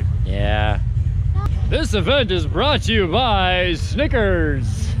smoother ride. Yeah. This event is brought to you by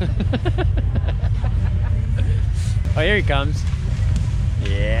Snickers. Oh, here he comes.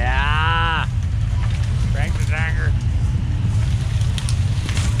 Yeah. Crank the danger.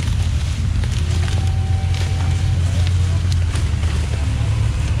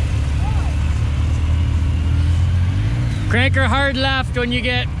 Crank her hard left when you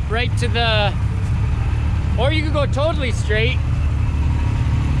get right to the, or you can go totally straight.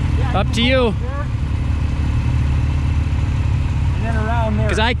 Up to you. And then around there.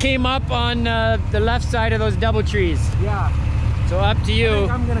 Because I came up on the left side of those double trees. Yeah. So up to you. I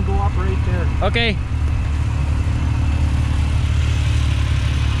think I'm gonna go up right there. Okay.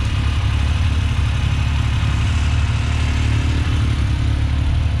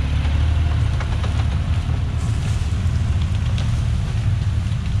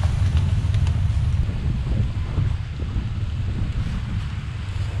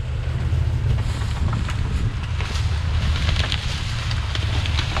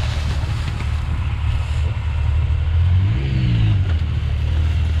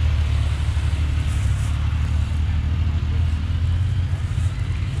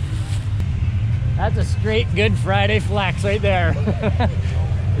 That's a straight Good Friday flex right there.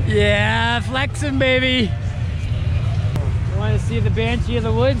 Yeah, flexing, baby. You want to see the Banshee of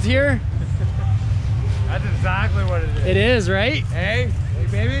the Woods here? That's exactly what it is. It is, right? Hey, hey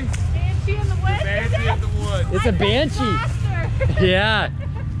baby. Banshee in the woods. Banshee of the woods. It's a Banshee. Yeah.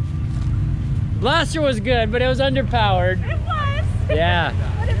 Blaster was good, but it was underpowered. It was. Yeah.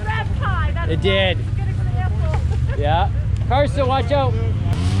 But it revved high. That's It did. It's good for the airflow. Yeah. Carson, watch out.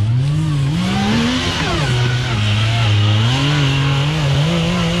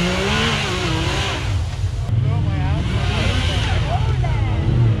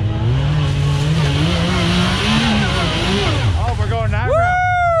 Oh, we're going that route.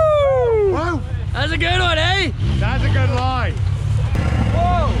 Whoa! That's a good one, eh? That's a good line.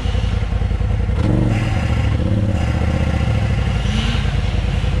 Whoa!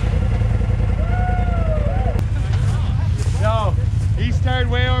 No, he's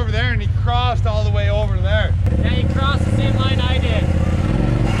way over there and he crossed all the way over there. Yeah, he crossed the same line I did.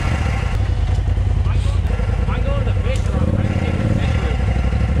 I'm going the fish route. I'm taking the fish route.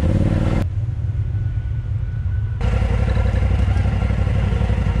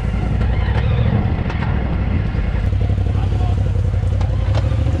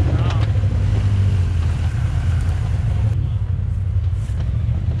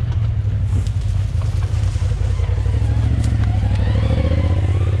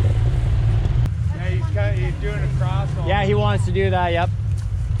 Yeah, he wants to do that, yep.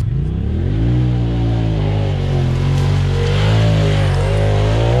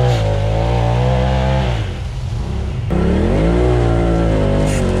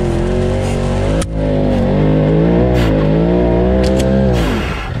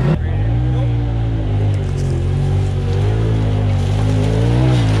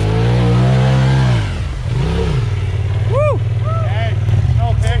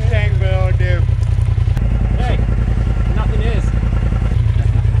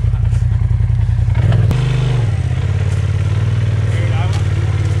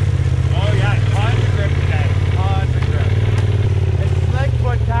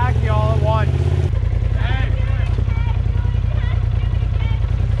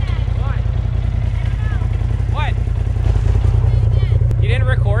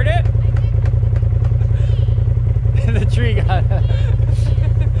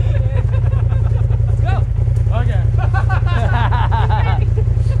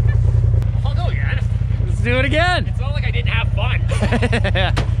 Do it again. It's not like I didn't have fun.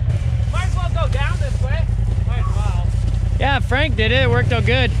 Might as well go down this way. Might as well. Yeah, Frank did it. It worked out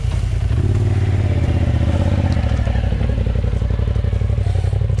good.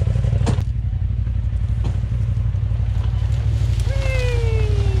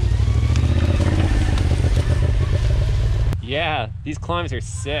 Yeah, these climbs are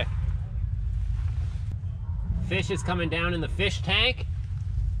sick. Fish is coming down in the fish tank.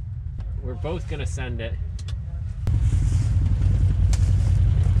 We're both gonna send it.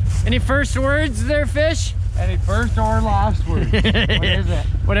 Any first words there, Fish? Any first or last words? What is it?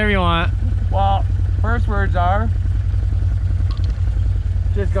 Whatever you want. Well, first words are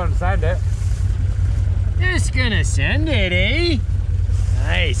just gonna send it. Just gonna send it, eh?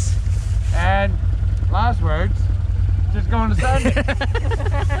 Nice. And last words, just gonna send it.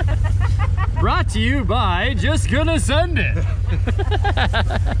 Brought to you by Just Gonna Send It.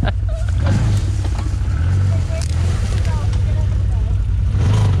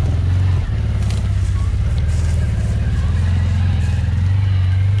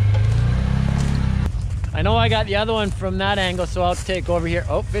 I know I got the other one from that angle, so I'll take over here.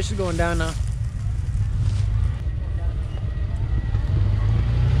 Oh, fish is going down now.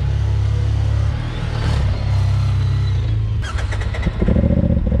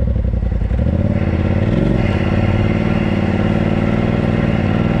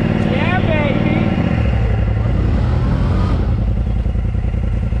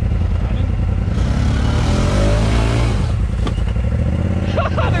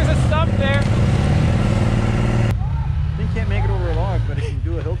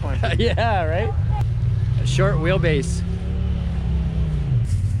 Yeah, right? A short wheelbase.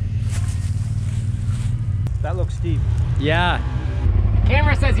 That looks steep. Yeah.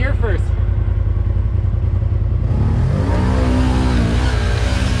 Camera says you're first.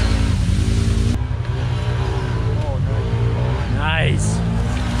 Oh, nice.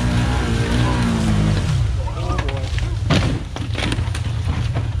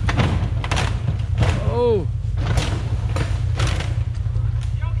 Oh.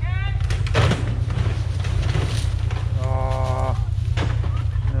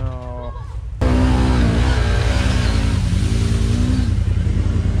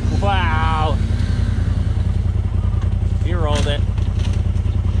 Wow. You rolled it.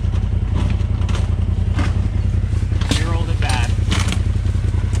 You rolled it bad.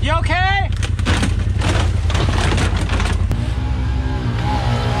 You okay?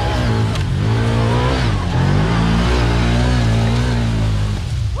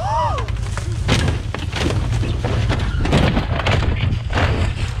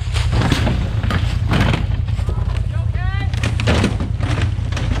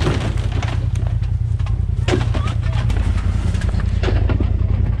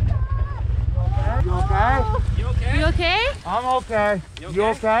 I'm okay. You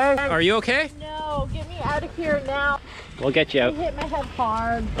okay? Are you okay? No, get me out of here now. We'll get you I out. hit my head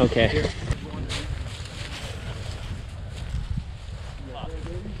hard. Okay.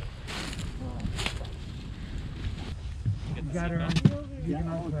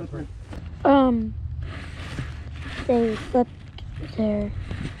 They flip They're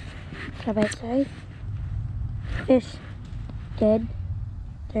side by side. Fish dead.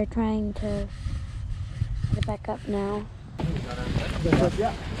 They're trying to get it back up now.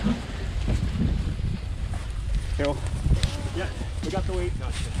 Yeah. Cool. Yeah, we got the weight.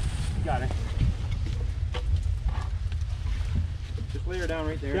 Gotcha. You got it. Just lay her down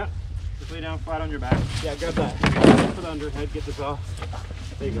right there. Yeah. Just lay down flat on your back. Yeah, grab that. Put it under her head, get this off.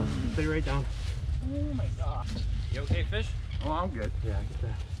 There you go. Lay right down. Oh my gosh. You okay, Fish? Oh, I'm good. Yeah, get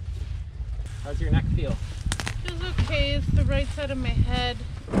that. How's your neck feel? Feels okay. It's the right side of my head.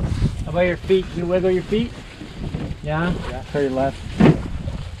 How about your feet? Can you wiggle your feet? Yeah? Yeah. Try your left.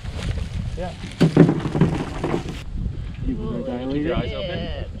 Yeah. Keep your eyes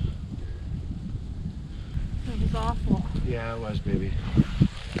open. It was awful. Yeah, it was, baby.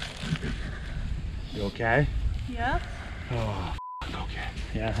 You okay? Yeah. Oh, okay.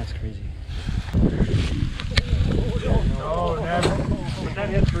 Yeah, that's crazy. Oh, never. But that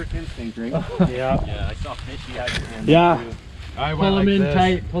hits first instinct, right? Yeah. Yeah, I saw Fish. He had your hand. Yeah. I Pull him in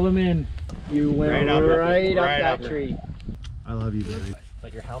tight. Pull him in. You went Right up, right up right that up. tree. I love you, baby.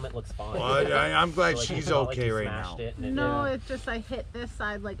 But your helmet looks fine. Well, I'm glad So, she's it's not okay you right smashed now. it and it- No, it's just I hit this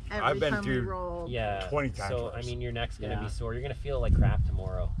side like every I've been time we through- rolled. Yeah. 20 times So, worse. I mean, your neck's going to Yeah. be sore. You're going to feel like crap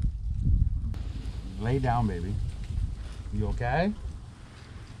tomorrow. Lay down, baby. You okay?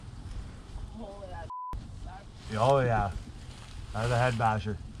 Oh, yeah. That's a head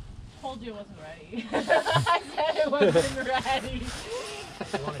basher. Told you it wasn't ready. I said it wasn't ready.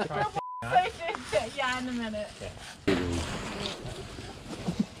 You want to try Yeah, in a minute.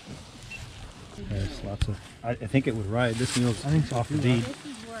 There's lots of. I think it would ride. This wheel's off the bead,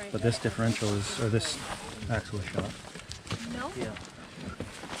 but this differential is, or this axle is shot. No? Yeah.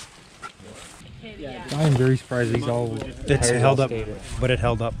 I'm very surprised these all. It's held up, but it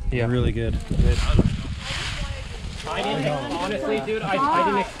held up really good. I didn't, honestly, dude, I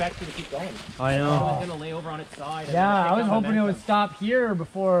didn't expect it to keep going. I I know. was going to lay over on its side. And Yeah, then I pick was up hoping it momentum. would stop here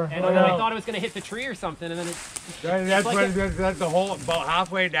before. And then I thought it was going to hit the tree or something, and then That's like what, that's the whole, about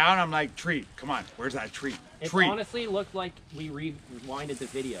halfway down, I'm like, tree, come on, where's that tree? it Tree. honestly looked like we rewinded the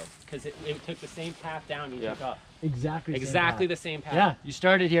video, because it took the same path down you took up. Exactly. Exactly the same path. Yeah, you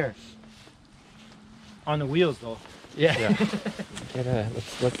started here. On the wheels though. Yeah.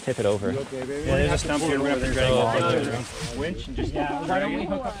 Let's tip it over. Okay, baby. Yeah, there's a stump here. We're gonna have to drag it over. Winch and just Why don't we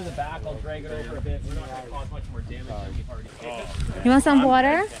hook up to the back? I'll drag it over a bit. We're not going to cause much more damage than we've already taken. You want some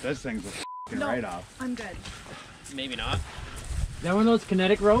water? This thing's a right off. I'm good. Maybe not. Is that one of those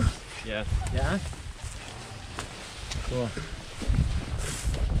kinetic ropes? Yeah. Yeah. Cool.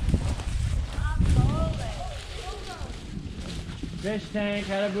 Fish tank,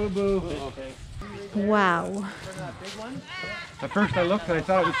 had a boo-boo. Wow. At first I looked and I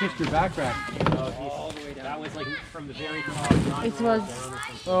thought it was just your backpack. All the way down. That was like from the very top. It was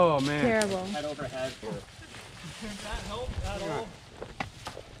Oh, man. terrible. Head over head.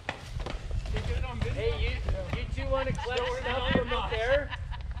 Hey, you two want to collect stuff from up there?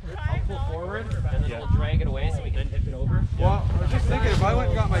 I'll pull forward and then we'll drag it away so we can tip it over. Well, I was just thinking, if I went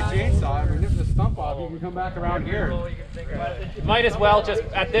and got my chainsaw and we nipped the stump off, you can come back around here. Might as well just,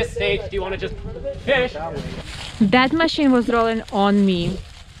 at this stage, do you want to just fish? That machine was rolling on me.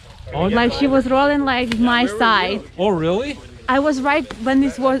 Like she was rolling like my side. Oh really? I was right when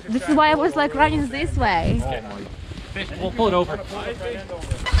this is why I was like running this way. Fish, we'll pull it over.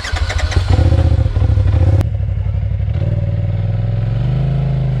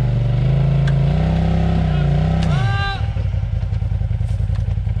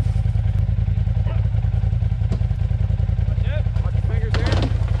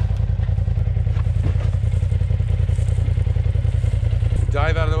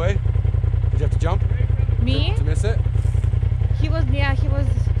 Dive out of the way. Did you have to jump Me? to miss it? He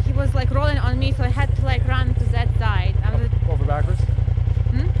was like rolling on me, so I had to like run to that side. Over backwards?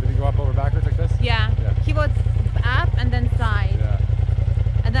 Did he go up over backwards like this? Yeah. He was up and then side. Yeah.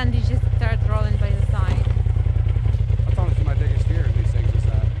 And then he just started rolling by the side. That's honestly my biggest fear in these things is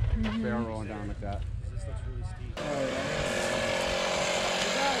that they are rolling down like that.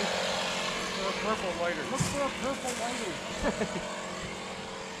 Purple lighter. Look for a purple lighter.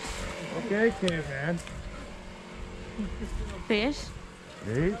 Okay, caveman. Fish?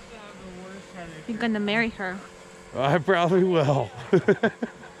 Hey? You're gonna marry her. I probably will. Is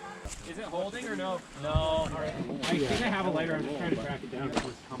it holding or no? No. All right. I think I have a lighter. I'm just trying to track it down. It's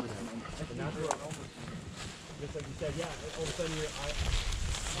coming out. Just like you said, yeah. All of a sudden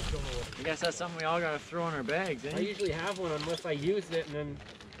I guess that's something we all gotta throw in our bags, I eh? usually have one unless I used it and then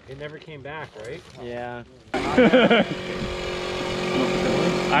it never came back, right? Yeah.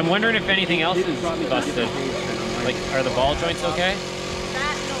 I'm wondering if anything else is busted. Like, are the ball joints okay?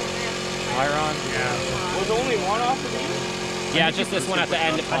 Iron? Yeah. Was only one off of these? Yeah, just this one at the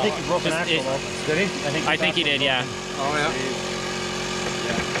end. I think he broke an axle though. Did he? I think he did, yeah. Oh, yeah.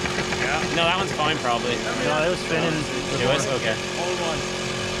 No, that one's fine probably. No, it was spinning. It was? Okay. Old one.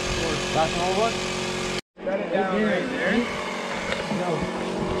 That's an old one? Set it down right there.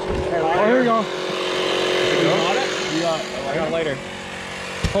 Oh, here we go. You got it? I got a lighter.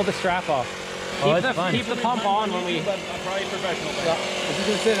 Pull the strap off. Oh, that's fine. Keep the pump on when we... I'm probably professional. I was just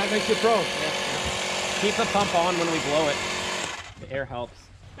gonna say, that makes you pro. Keep the pump on when we blow it. The air helps.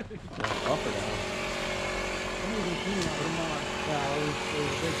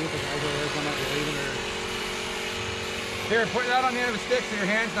 Here, put that on the end of a stick so your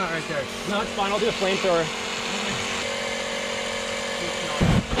hand's not right there. No, it's fine. I'll do a flamethrower.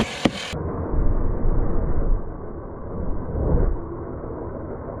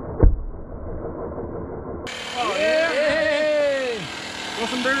 Oh, yeah! Put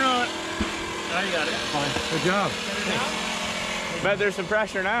some burn on it. Now you got it. Fine. Good job. Bet there's some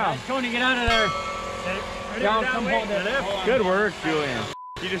pressure now. Tony, get out of there. Down, come hold it. Good work, Julian.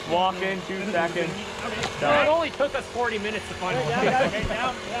 You just walk in, 2 seconds. It only took us 40 minutes to find one. Okay,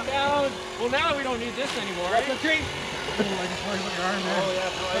 down. Well, now we don't need this anymore, right?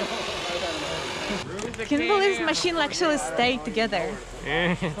 Can you believe this machine actually stayed together?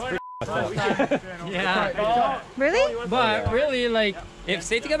 Yeah. Really? But really, like, It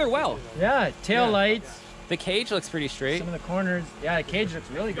stayed together well. yeah, tail lights. The cage looks pretty straight. Some of the corners. Yeah, the cage looks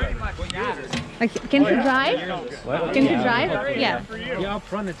really good. Like, can you drive? What? Can you drive? Yeah. Yeah, up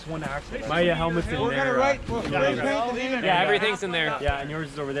front it's one axle. My helmet's in We're gonna there. write. Yeah, everything's in there. Yeah, and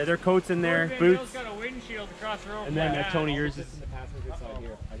yours is over there. Their coat's in there, boots. got a windshield across the road. And then Tony, yours is. The passenger side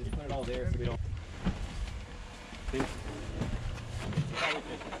here. I just put it all there so we don't...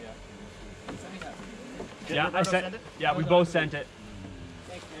 Yeah, I sent. Yeah, we both sent it.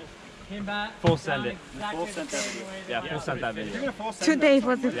 Came back. Full send it. Full sent that video. Yeah, full sent that video. 2 days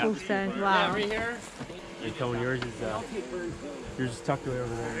was the full send. Wow. And Tony, yours is tucked away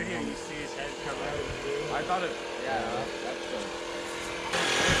over there. I thought it, yeah,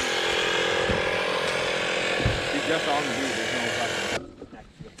 that's just on the dude, there's no Next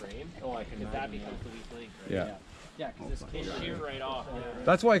to the frame. Oh, I can... That becomes the weak link, right? Yeah. Yeah, because this cage shear right off.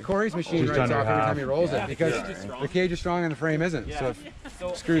 That's why Corey's machine writes off every time he rolls it, because the cage is strong and the frame isn't. So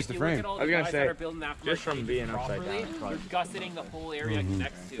it screws the frame. I was gonna say, just from being upside down. You're gusseting the whole area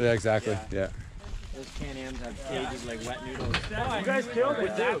next to it. Yeah, exactly. Yeah. Those Can-Ams have cages like wet noodles. You guys killed it.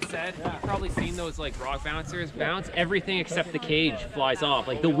 With that said, you've probably seen those like rock bouncers bounce. Everything except the cage flies off.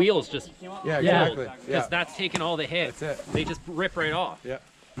 Like the wheels just Yeah, exactly. because that's taking all the hits. That's it. They just rip right off. Yeah.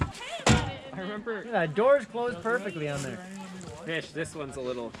 I remember. Yeah, doors closed perfectly on there. Fish, this one's a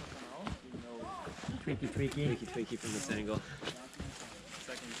little Tweaky. tweaky from this angle.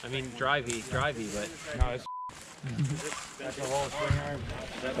 I mean, drivey, but No, it's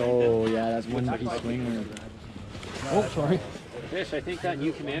Oh yeah, that's one piece swinger. Oh, sorry. Fish, I think that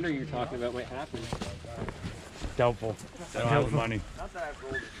new commander you're talking about might happen. doubtful. I don't have the money.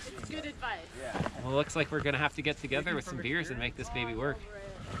 Good advice. Well, it looks like we're gonna have to get together with some beers and make this baby work.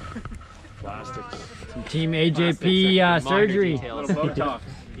 Plastics. Some Team AJP surgery.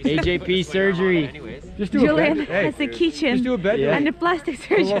 AJP surgery. Anyways. Just do Julian a bed. has the kitchen Just do a bed. and the plastic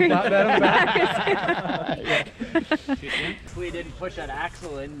surgery. We didn't push that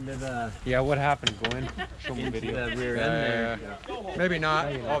axle into the Yeah, what happened? Go in. Show me into video. the rear end there. Maybe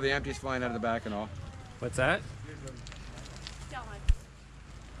not. All the empties flying out of the back and all. What's that?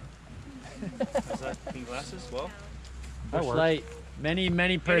 Is that clean glasses? Well, Bush light. Many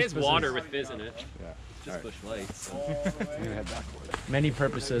It purposes. is water with fizz in it. Yeah. It's just Bush Lights. So. I'm gonna head backwards. Many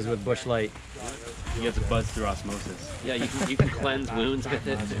purposes with Bush light. you get the buzz through osmosis. Yeah, you can cleanse wounds with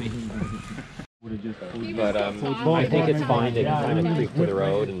it. But I think it's fine to kind of creep to the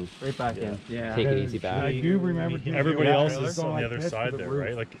road and Right back in. take it easy back. I do remember Everybody else is on the other side there,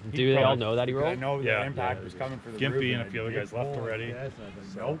 right? Like, Do they all know that he I rolled? know the Yeah. impact was coming for the Gimpy and a few other guys left already.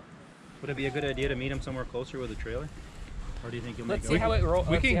 Nope. Would it be a good idea to meet him somewhere closer with a trailer? Or do you think you'll Let's make see how it rolls.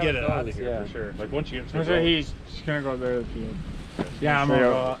 We can get it out of here for sure. Like once you get to the road. He's gonna go there. Yeah, I'm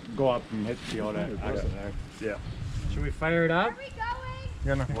gonna go up and hit the field at exit there. Yeah. Should we fire it up? You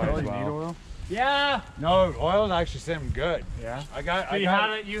got enough oil? You need oil? Yeah. No, oil's actually sitting good. Yeah. I got You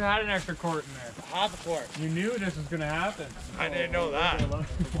had an extra quart in there. half a quart. You knew this was gonna happen. I didn't know that.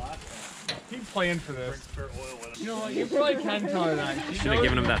 Keep playing for this. You know what? You probably can tell her that. Should have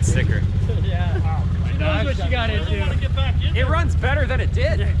given him that sticker. Yeah. She knows what she got into. It runs better than it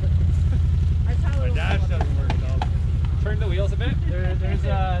did. My dash doesn't work though. Turn the wheels a bit. There's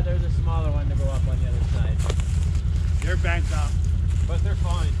a smaller one to go up on the other side. They're banked up. But they're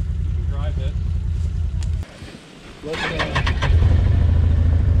fine. You can drive it.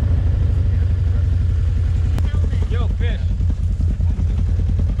 Yo, fish.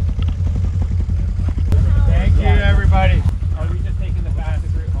 Thank you, everybody. Are we just taking the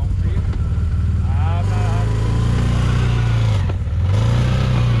fastest route home for you?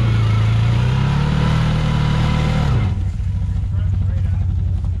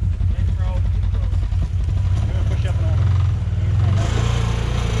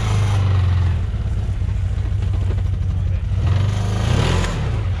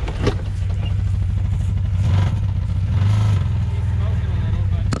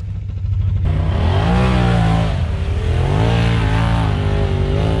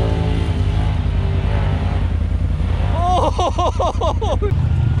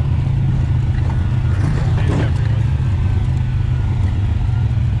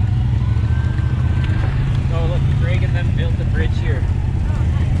 Oh, look, Greg and them built the bridge here.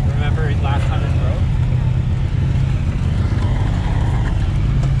 Remember last time it broke?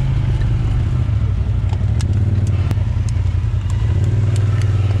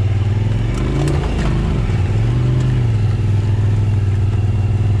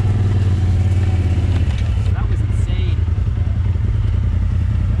 That was insane.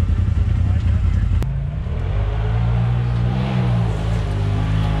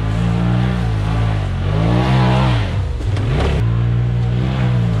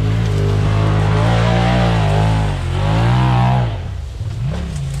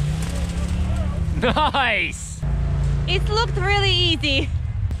 Nice! It looked really easy.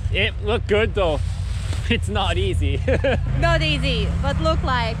 It looked good though. It's not easy. Not easy, but looked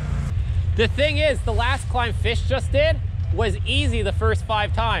like. The thing is, the last climb Fish just did was easy the first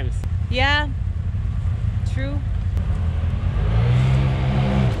 5 times. Yeah, true.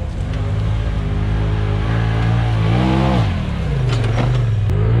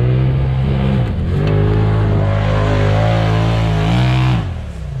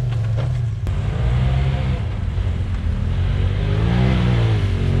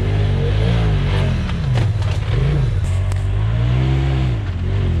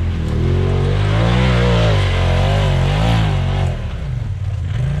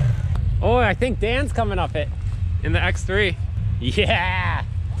 Oh, I think Dan's coming up it in the X3. Yeah,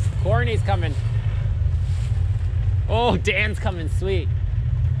 Corny's coming. Oh, Dan's coming sweet.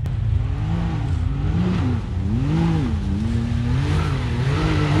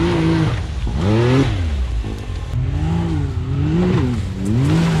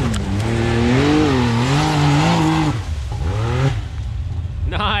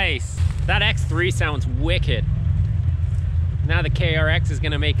 Nice. That X3 sounds wicked. Now the KRX is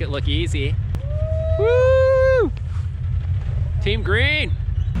gonna make it look easy. Woo! Team Green.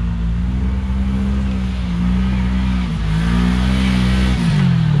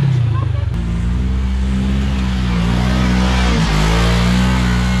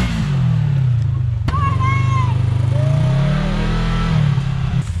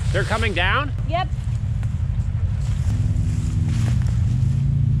 They're coming down? Yep.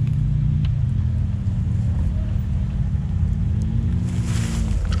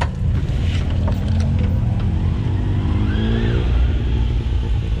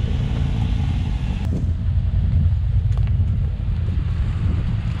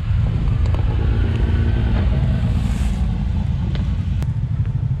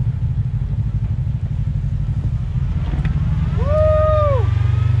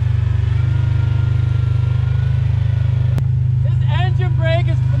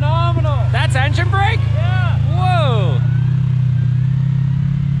 That's engine brake? Yeah. Whoa.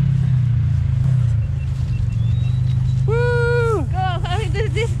 Woo. Go.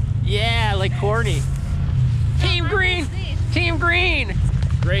 This. Yeah, like Corny. Team Green. Team Green.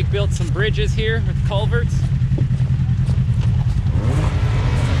 Greg built some bridges here with culverts.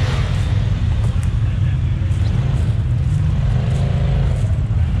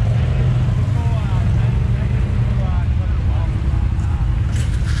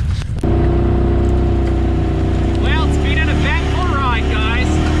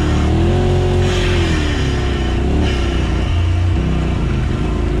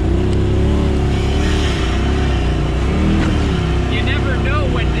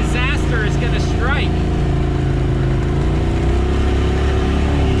 Disaster is going to strike.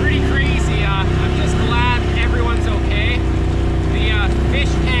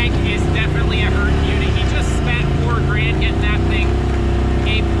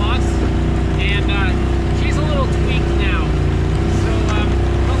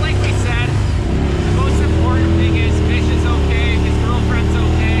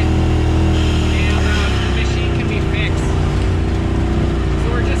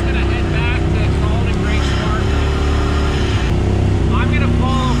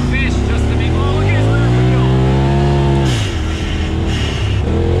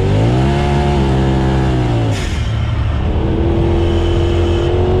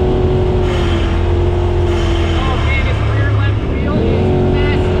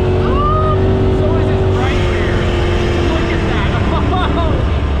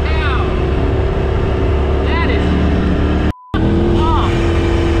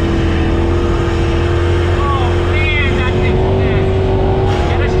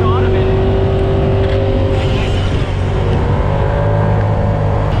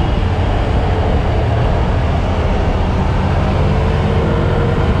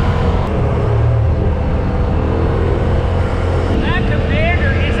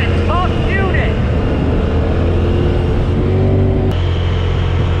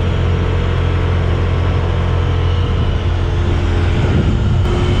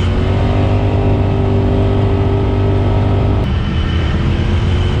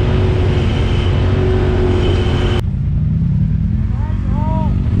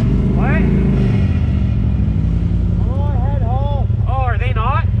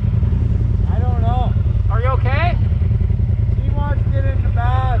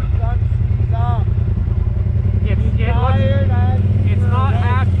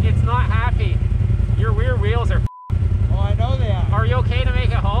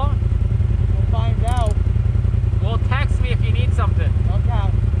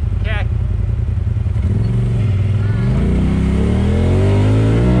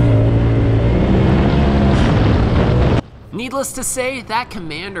 Needless to say, that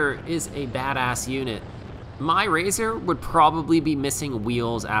Commander is a badass unit. My RZR would probably be missing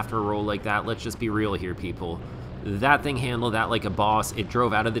wheels after a roll like that. Let's just be real here, people. That thing handled that like a boss. It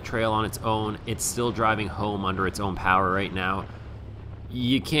drove out of the trail on its own. It's still driving home under its own power right now.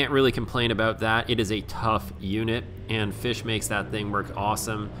 You can't really complain about that. It is a tough unit, and Fish makes that thing work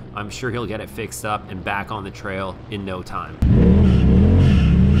awesome. I'm sure he'll get it fixed up and back on the trail in no time.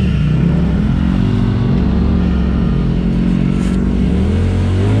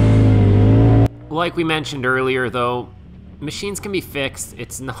 Like we mentioned earlier though, machines can be fixed.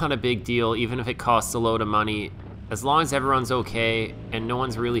 It's not a big deal, even if it costs a load of money. As long as everyone's okay and no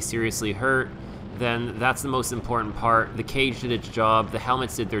one's really seriously hurt, then that's the most important part. The cage did its job, the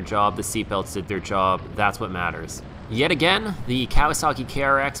helmets did their job, the seatbelts did their job. That's what matters. Yet again, the Kawasaki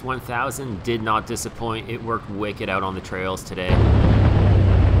KRX 1000 did not disappoint. It worked wicked out on the trails today.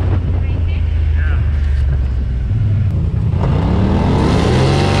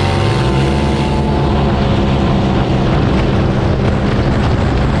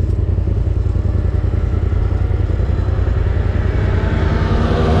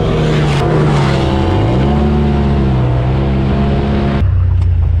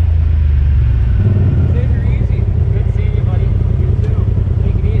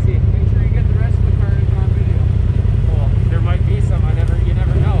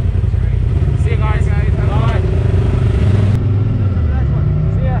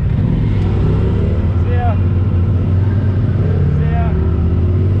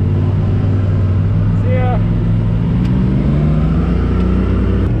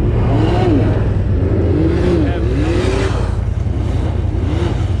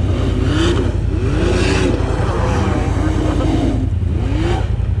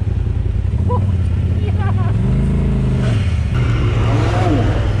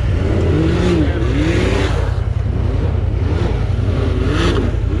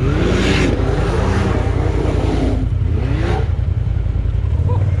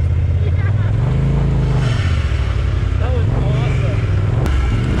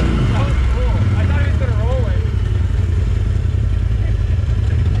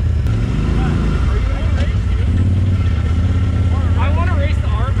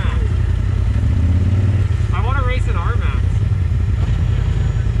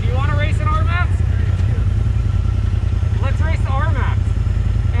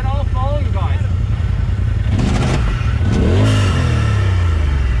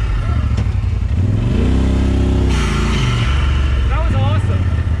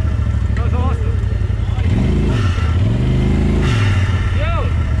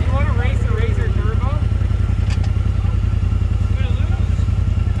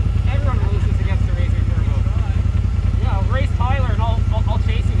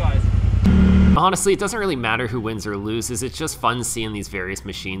 Honestly, it doesn't really matter who wins or loses. It's just fun seeing these various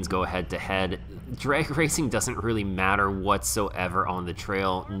machines go head to head. Drag racing doesn't really matter whatsoever on the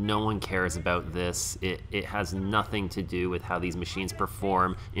trail. No one cares about this. It has nothing to do with how these machines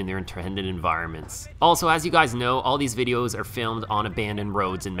perform in their intended environments. Also, as you guys know, all these videos are filmed on abandoned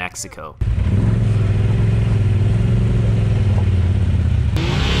roads in Mexico.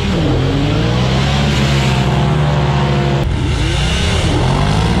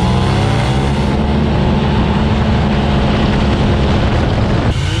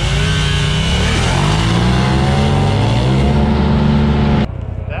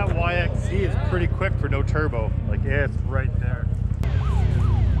 Turbo, like it's right there.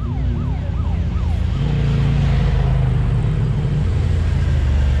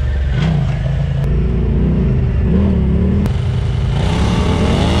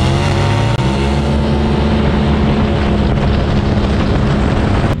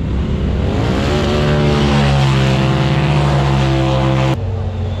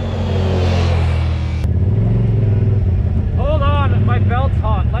 Hold on, my belt's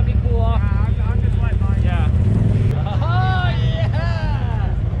hot. Let me cool off. I'm just letting mine. Yeah. Oh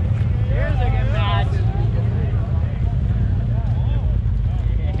yeah! Here's a good match.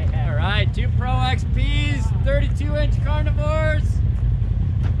 All right, 2 Pro XPs, 32-inch carnivores.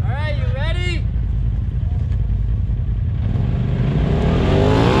 All right, you ready?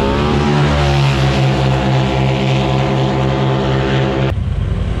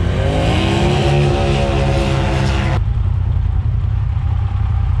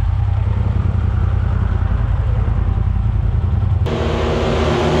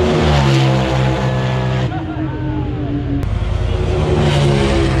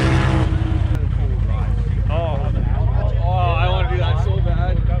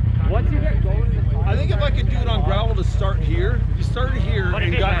 Once you get going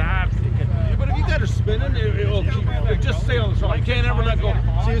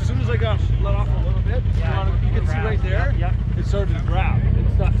So, see, as soon as I got let off a little bit, you can see right there, it started to grab.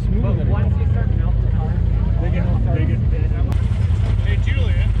 It's not smooth anymore. Once you start melting hard, Hey,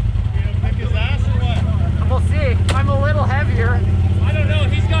 Julian, you gonna pick his ass or what? we'll see. I'm a little heavier. I don't know.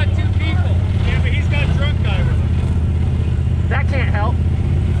 He's got 2 people. Yeah, but he's got a drunk guy with him. That can't help.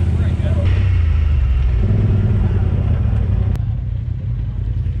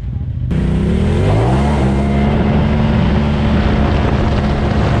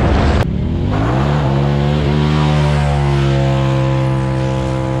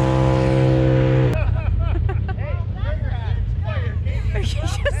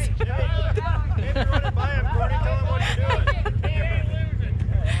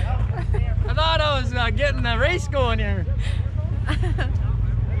 I thought I was getting the race going here.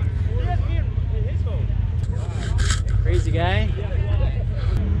 Crazy guy.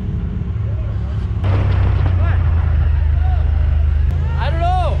 I don't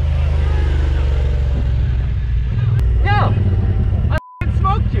know. Yo, I f***ing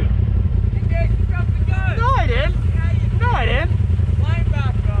smoked you. No, I didn't. No, I didn't.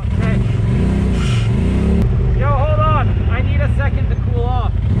 Hey. Yo, hold on. I need a second to cool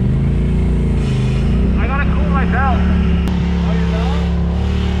off. I gotta cool my belt. Oh, your belt?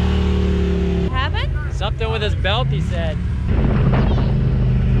 What happened? Something with his belt, he said.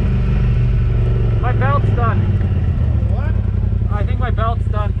 My belt's done. What? I think my belt's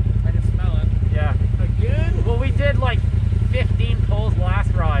done. I can smell it. Yeah. Again? Well, we did like 15 pulls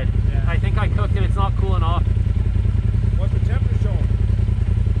last ride. Yeah. I think I cooked it. It's not cooling off. What's the temperature showing?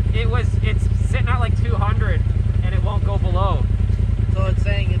 It's sitting at like 200 and it won't go below. So it's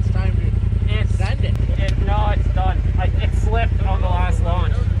saying it's time to send it. No, it's done. It slipped on the last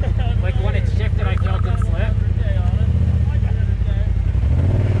launch. Like when it shifted, I felt it slip.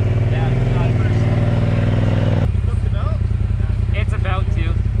 Yeah, it's about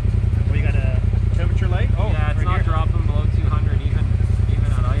to. Well, you got a temperature light? Oh, yeah, it's right not here. dropping below 200 even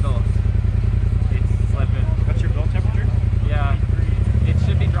at idle. It's slipping. That's your belt temperature? Yeah, it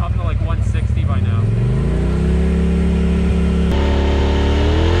should be dropping to like 160 by now.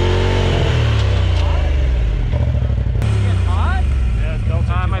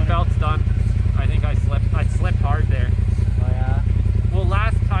 My belt's done. I think I slipped hard there. Oh yeah? Well,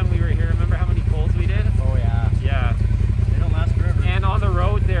 last time we were here, remember how many pulls we did? Oh yeah. Yeah. They don't last forever. And on the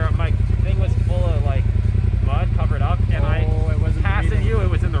road there, my thing was full of like mud covered up, and it wasn't passing breathing. you, it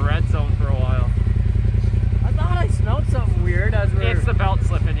was in the red zone for a while. I thought I smelled something weird as we were... It's the belt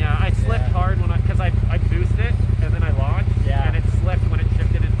slipping, yeah. I slipped hard because I boosted it, and then I launched, and it slipped when it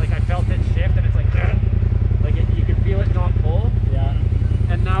shifted. It, like I felt it shift, and it's like, you could feel it not pull. Yeah.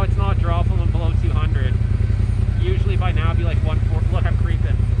 And now it's not dropping below 200. Usually by now it'd be like 140. Look, I'm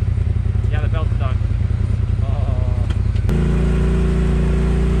creeping. Yeah, the belt's done. Oh.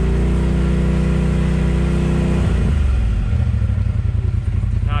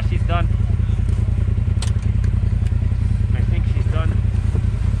 Nah, she's done. I think she's done.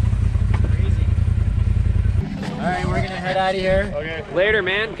 Crazy. Alright, we're gonna head out of here. Okay. Later,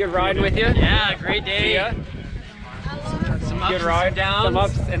 man. Good riding with you. Yeah, great day. See ya. Good ride, downs. Some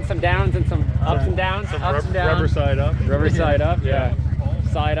ups and some downs and some ups and downs. Some Ups and downs. rubber side up. Rubber side up, Yeah.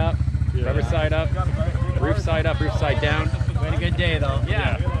 Side up, Yeah. rubber side up, roof side up, roof side down. We had a good day though.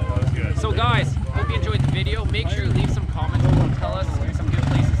 Yeah. That was good. So guys, hope you enjoyed the video. Make sure you leave some comments and tell us some good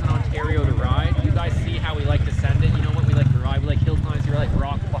places in Ontario to ride. You guys see how we like to send it. You know what we like to ride. We like hill climbs, we like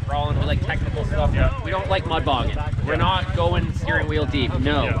rock crawling, we like technical stuff. Yeah. We don't like mud bogging. We're not going steering wheel deep.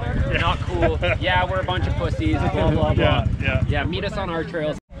 No. Yeah. Not cool. Yeah, we're a bunch of pussies, blah blah blah. Yeah. Meet us on our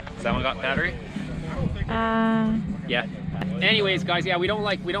trails. Has that one got battery? Yeah. Anyways, guys, yeah, we don't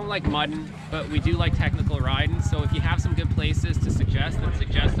like mudding, but we do like technical riding. So if you have some good places to suggest, then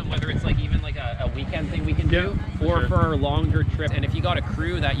suggest them. Whether it's like even like a weekend thing we can do, or for our longer trip. And if you got a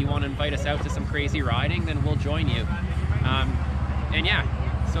crew that you want to invite us out to some crazy riding, then we'll join you. And yeah,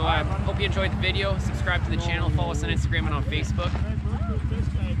 so I hope you enjoyed the video. Subscribe to the channel, follow us on Instagram and on Facebook.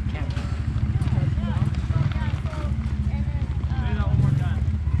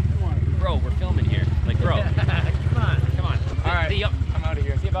 Bro, we're filming here. Like, bro. Come on. All right. I'm out of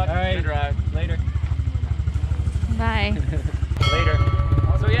here. See you, bud. All right. Good drive. Later. Bye. Later.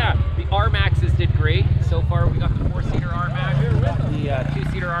 So yeah, the RMAXs did great. So far we got the 4-seater RMAX, we got the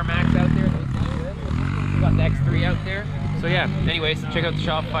 2-seater RMAX out there. We got the X3 out there. So yeah, anyways, check out the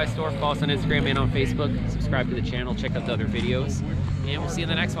Shopify store, follow us on Instagram and on Facebook, subscribe to the channel, check out the other videos, and we'll see you in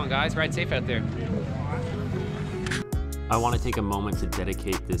the next one, guys. Ride safe out there. I want to take a moment to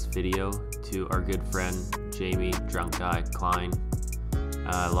dedicate this video to our good friend Jamie, Drunk Guy, Klein.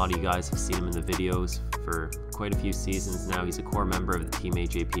 A lot of you guys have seen him in the videos for quite a few seasons now. He's a core member of the Team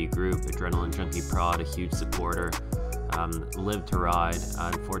AJP group, AdrenalineJunkieProd, a huge supporter. Lived to ride.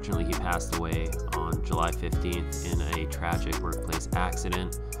 Unfortunately, he passed away on July 15th in a tragic workplace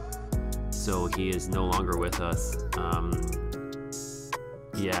accident. So he is no longer with us.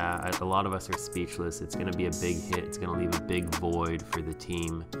 Yeah, a lot of us are speechless. It's gonna be a big hit. It's gonna leave a big void for the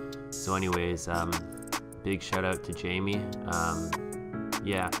team. So anyways, big shout out to Jamie.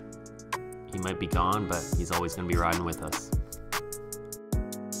 Yeah, he might be gone, but he's always gonna be riding with us.